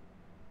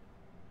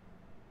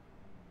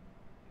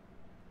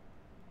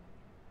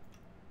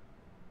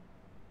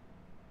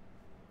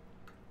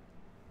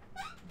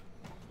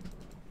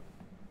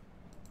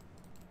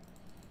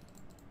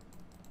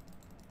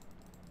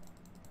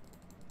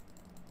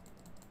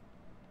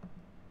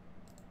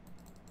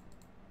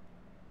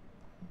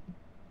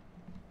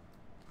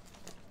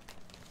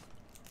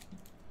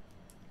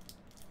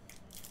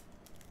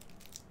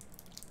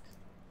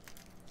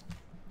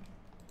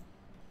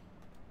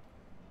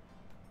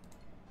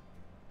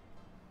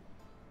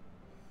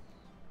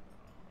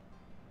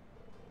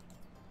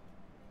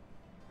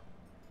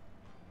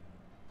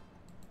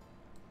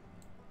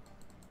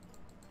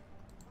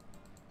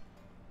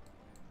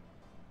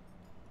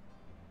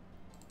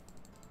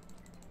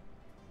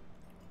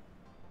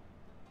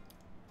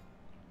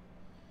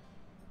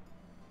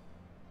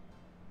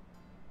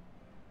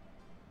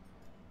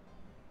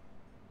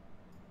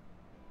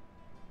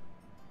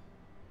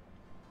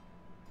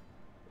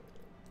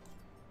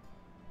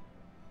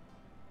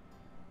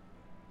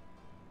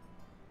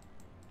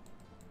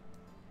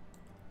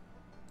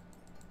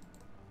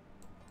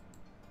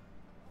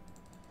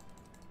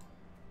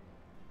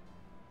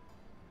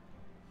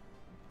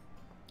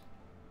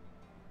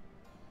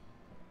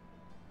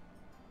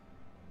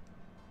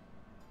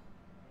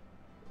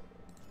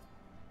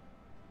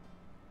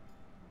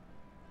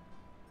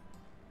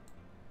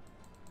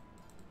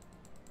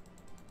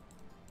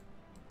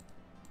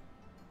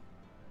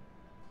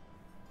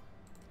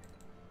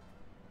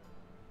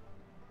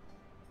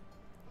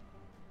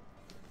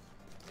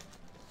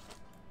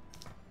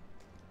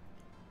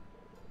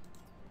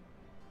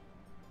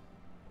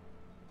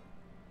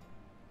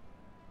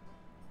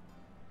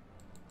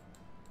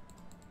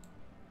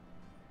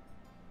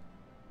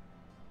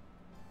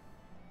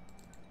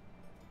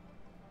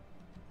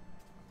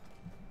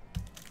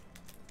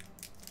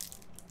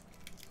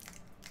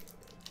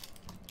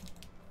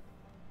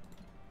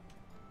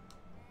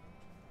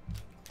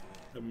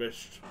 I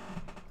missed.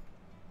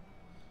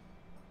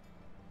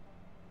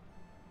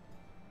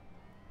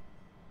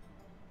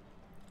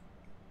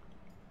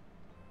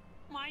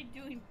 Am I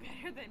doing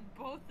better than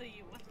both of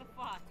you? What the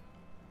fuck?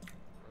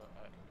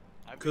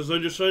 Because I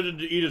decided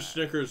to eat a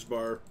Snickers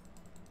bar.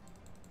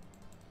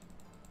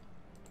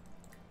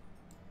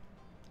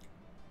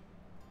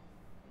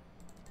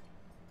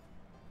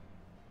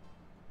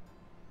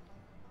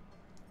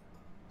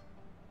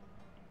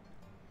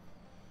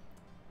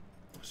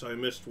 So I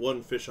missed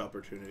one fish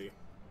opportunity.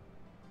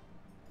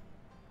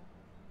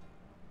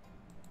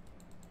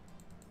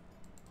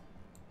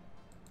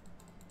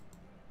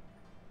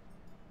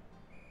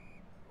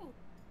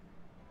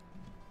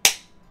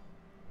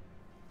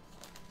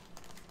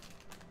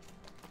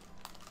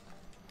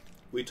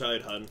 We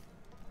tied, hun.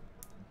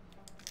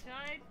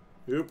 Tied?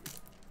 Yep.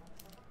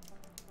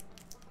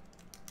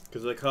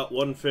 Because I caught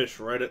one fish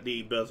right at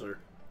the buzzer.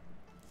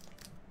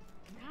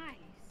 Nice.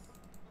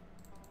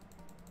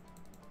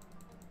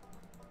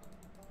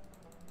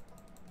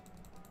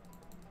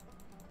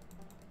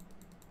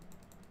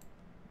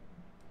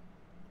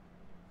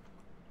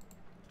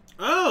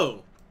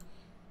 Oh!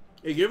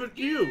 Hey, give it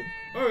to you.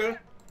 Okay.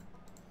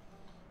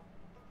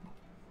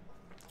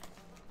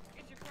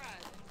 Get your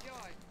prize.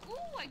 Enjoy.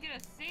 Ooh, I get a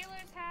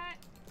sailor's hat,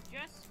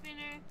 just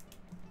spinner,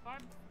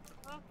 barb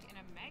hook, and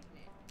a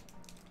magnet.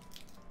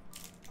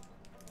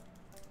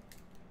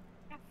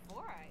 Got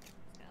 4 items.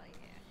 Hell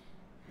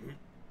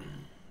yeah.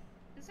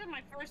 This is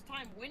my first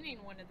time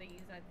winning one of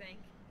these, I think.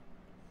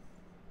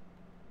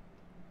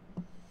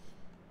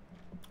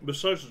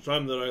 Besides the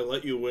time that I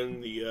let you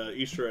win the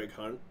Easter egg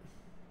hunt.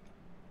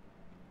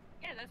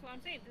 Yeah, that's what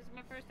I'm saying. This is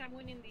my first time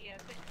winning the.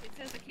 It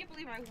says I can't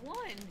believe I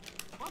won.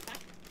 Well,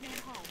 I'm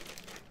home.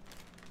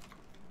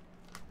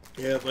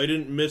 Yeah, if I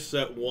didn't miss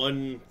that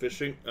one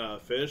fish,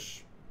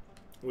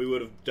 we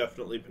would have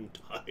definitely been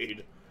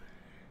tied.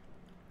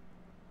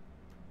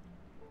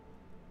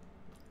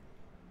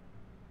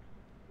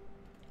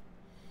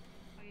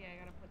 Oh yeah, I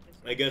gotta put this.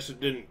 I guess it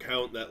didn't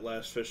count that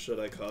last fish that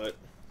I caught.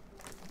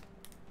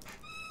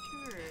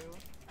 True.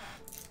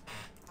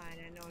 Fine,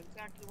 I know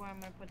exactly where I'm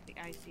gonna put the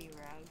icy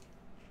rug.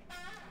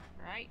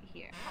 Right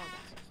here. Oh,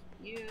 that's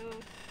cute.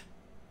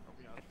 Are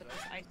we on I put set?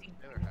 this icy.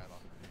 Taylor hat on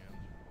her hands.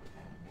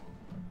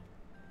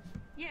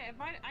 Yeah, if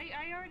I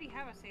already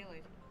have a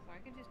sailor's, so I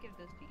can just give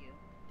this to you.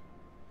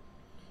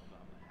 I'm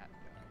not the hat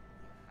guy.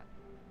 Hat.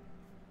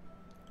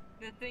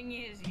 The thing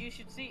is, you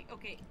should see.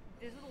 Okay,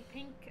 this little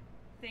pink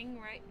thing,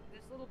 right?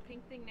 This little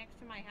pink thing next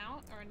to my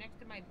house or next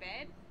to my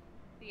bed,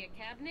 the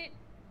cabinet.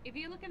 If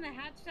you look in the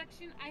hat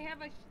section, I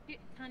have a shit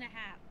ton of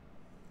hats.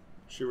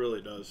 She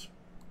really does.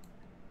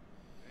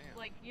 Damn.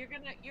 Like you're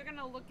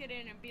gonna look at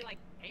it and be like,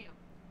 damn.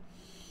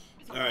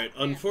 Alright,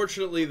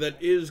 unfortunately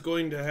that is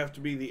going to have to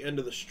be the end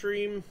of the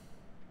stream.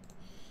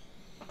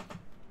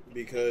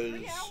 Because...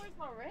 3 hours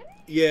already?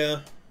 Yeah.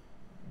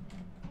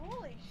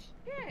 Holy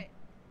shit!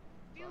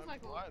 Feels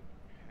like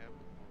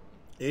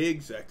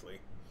Exactly.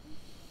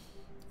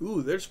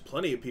 Ooh, there's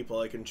plenty of people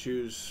I can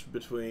choose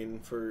between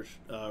for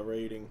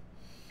raiding.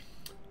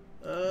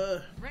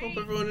 Hope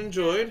everyone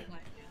enjoyed.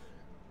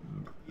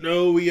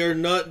 No, we are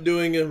not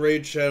doing a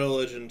Raid Shadow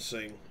Legends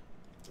thing.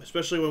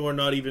 Especially when we're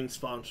not even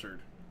sponsored.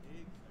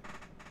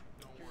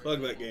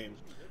 Fuck that game.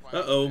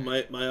 Uh-oh,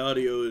 my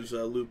audio is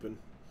looping.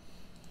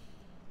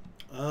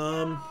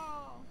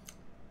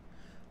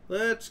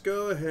 Let's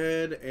go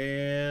ahead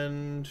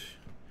and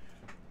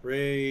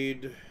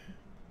raid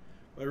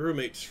my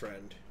roommate's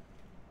friend.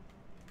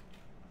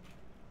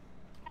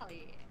 Hell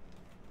yeah.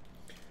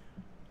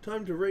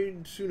 Time to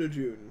raid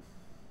Sunajun.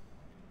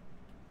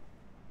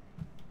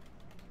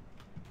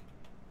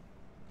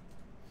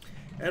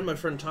 And my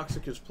friend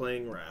Toxic is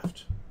playing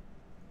Raft.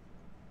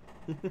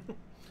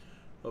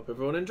 Hope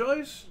everyone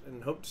enjoys,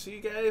 and hope to see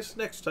you guys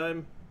next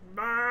time.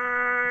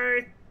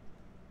 Bye!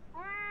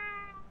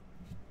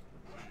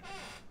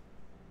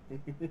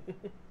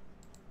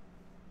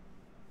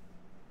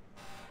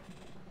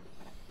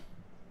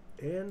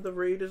 And the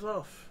raid is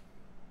off.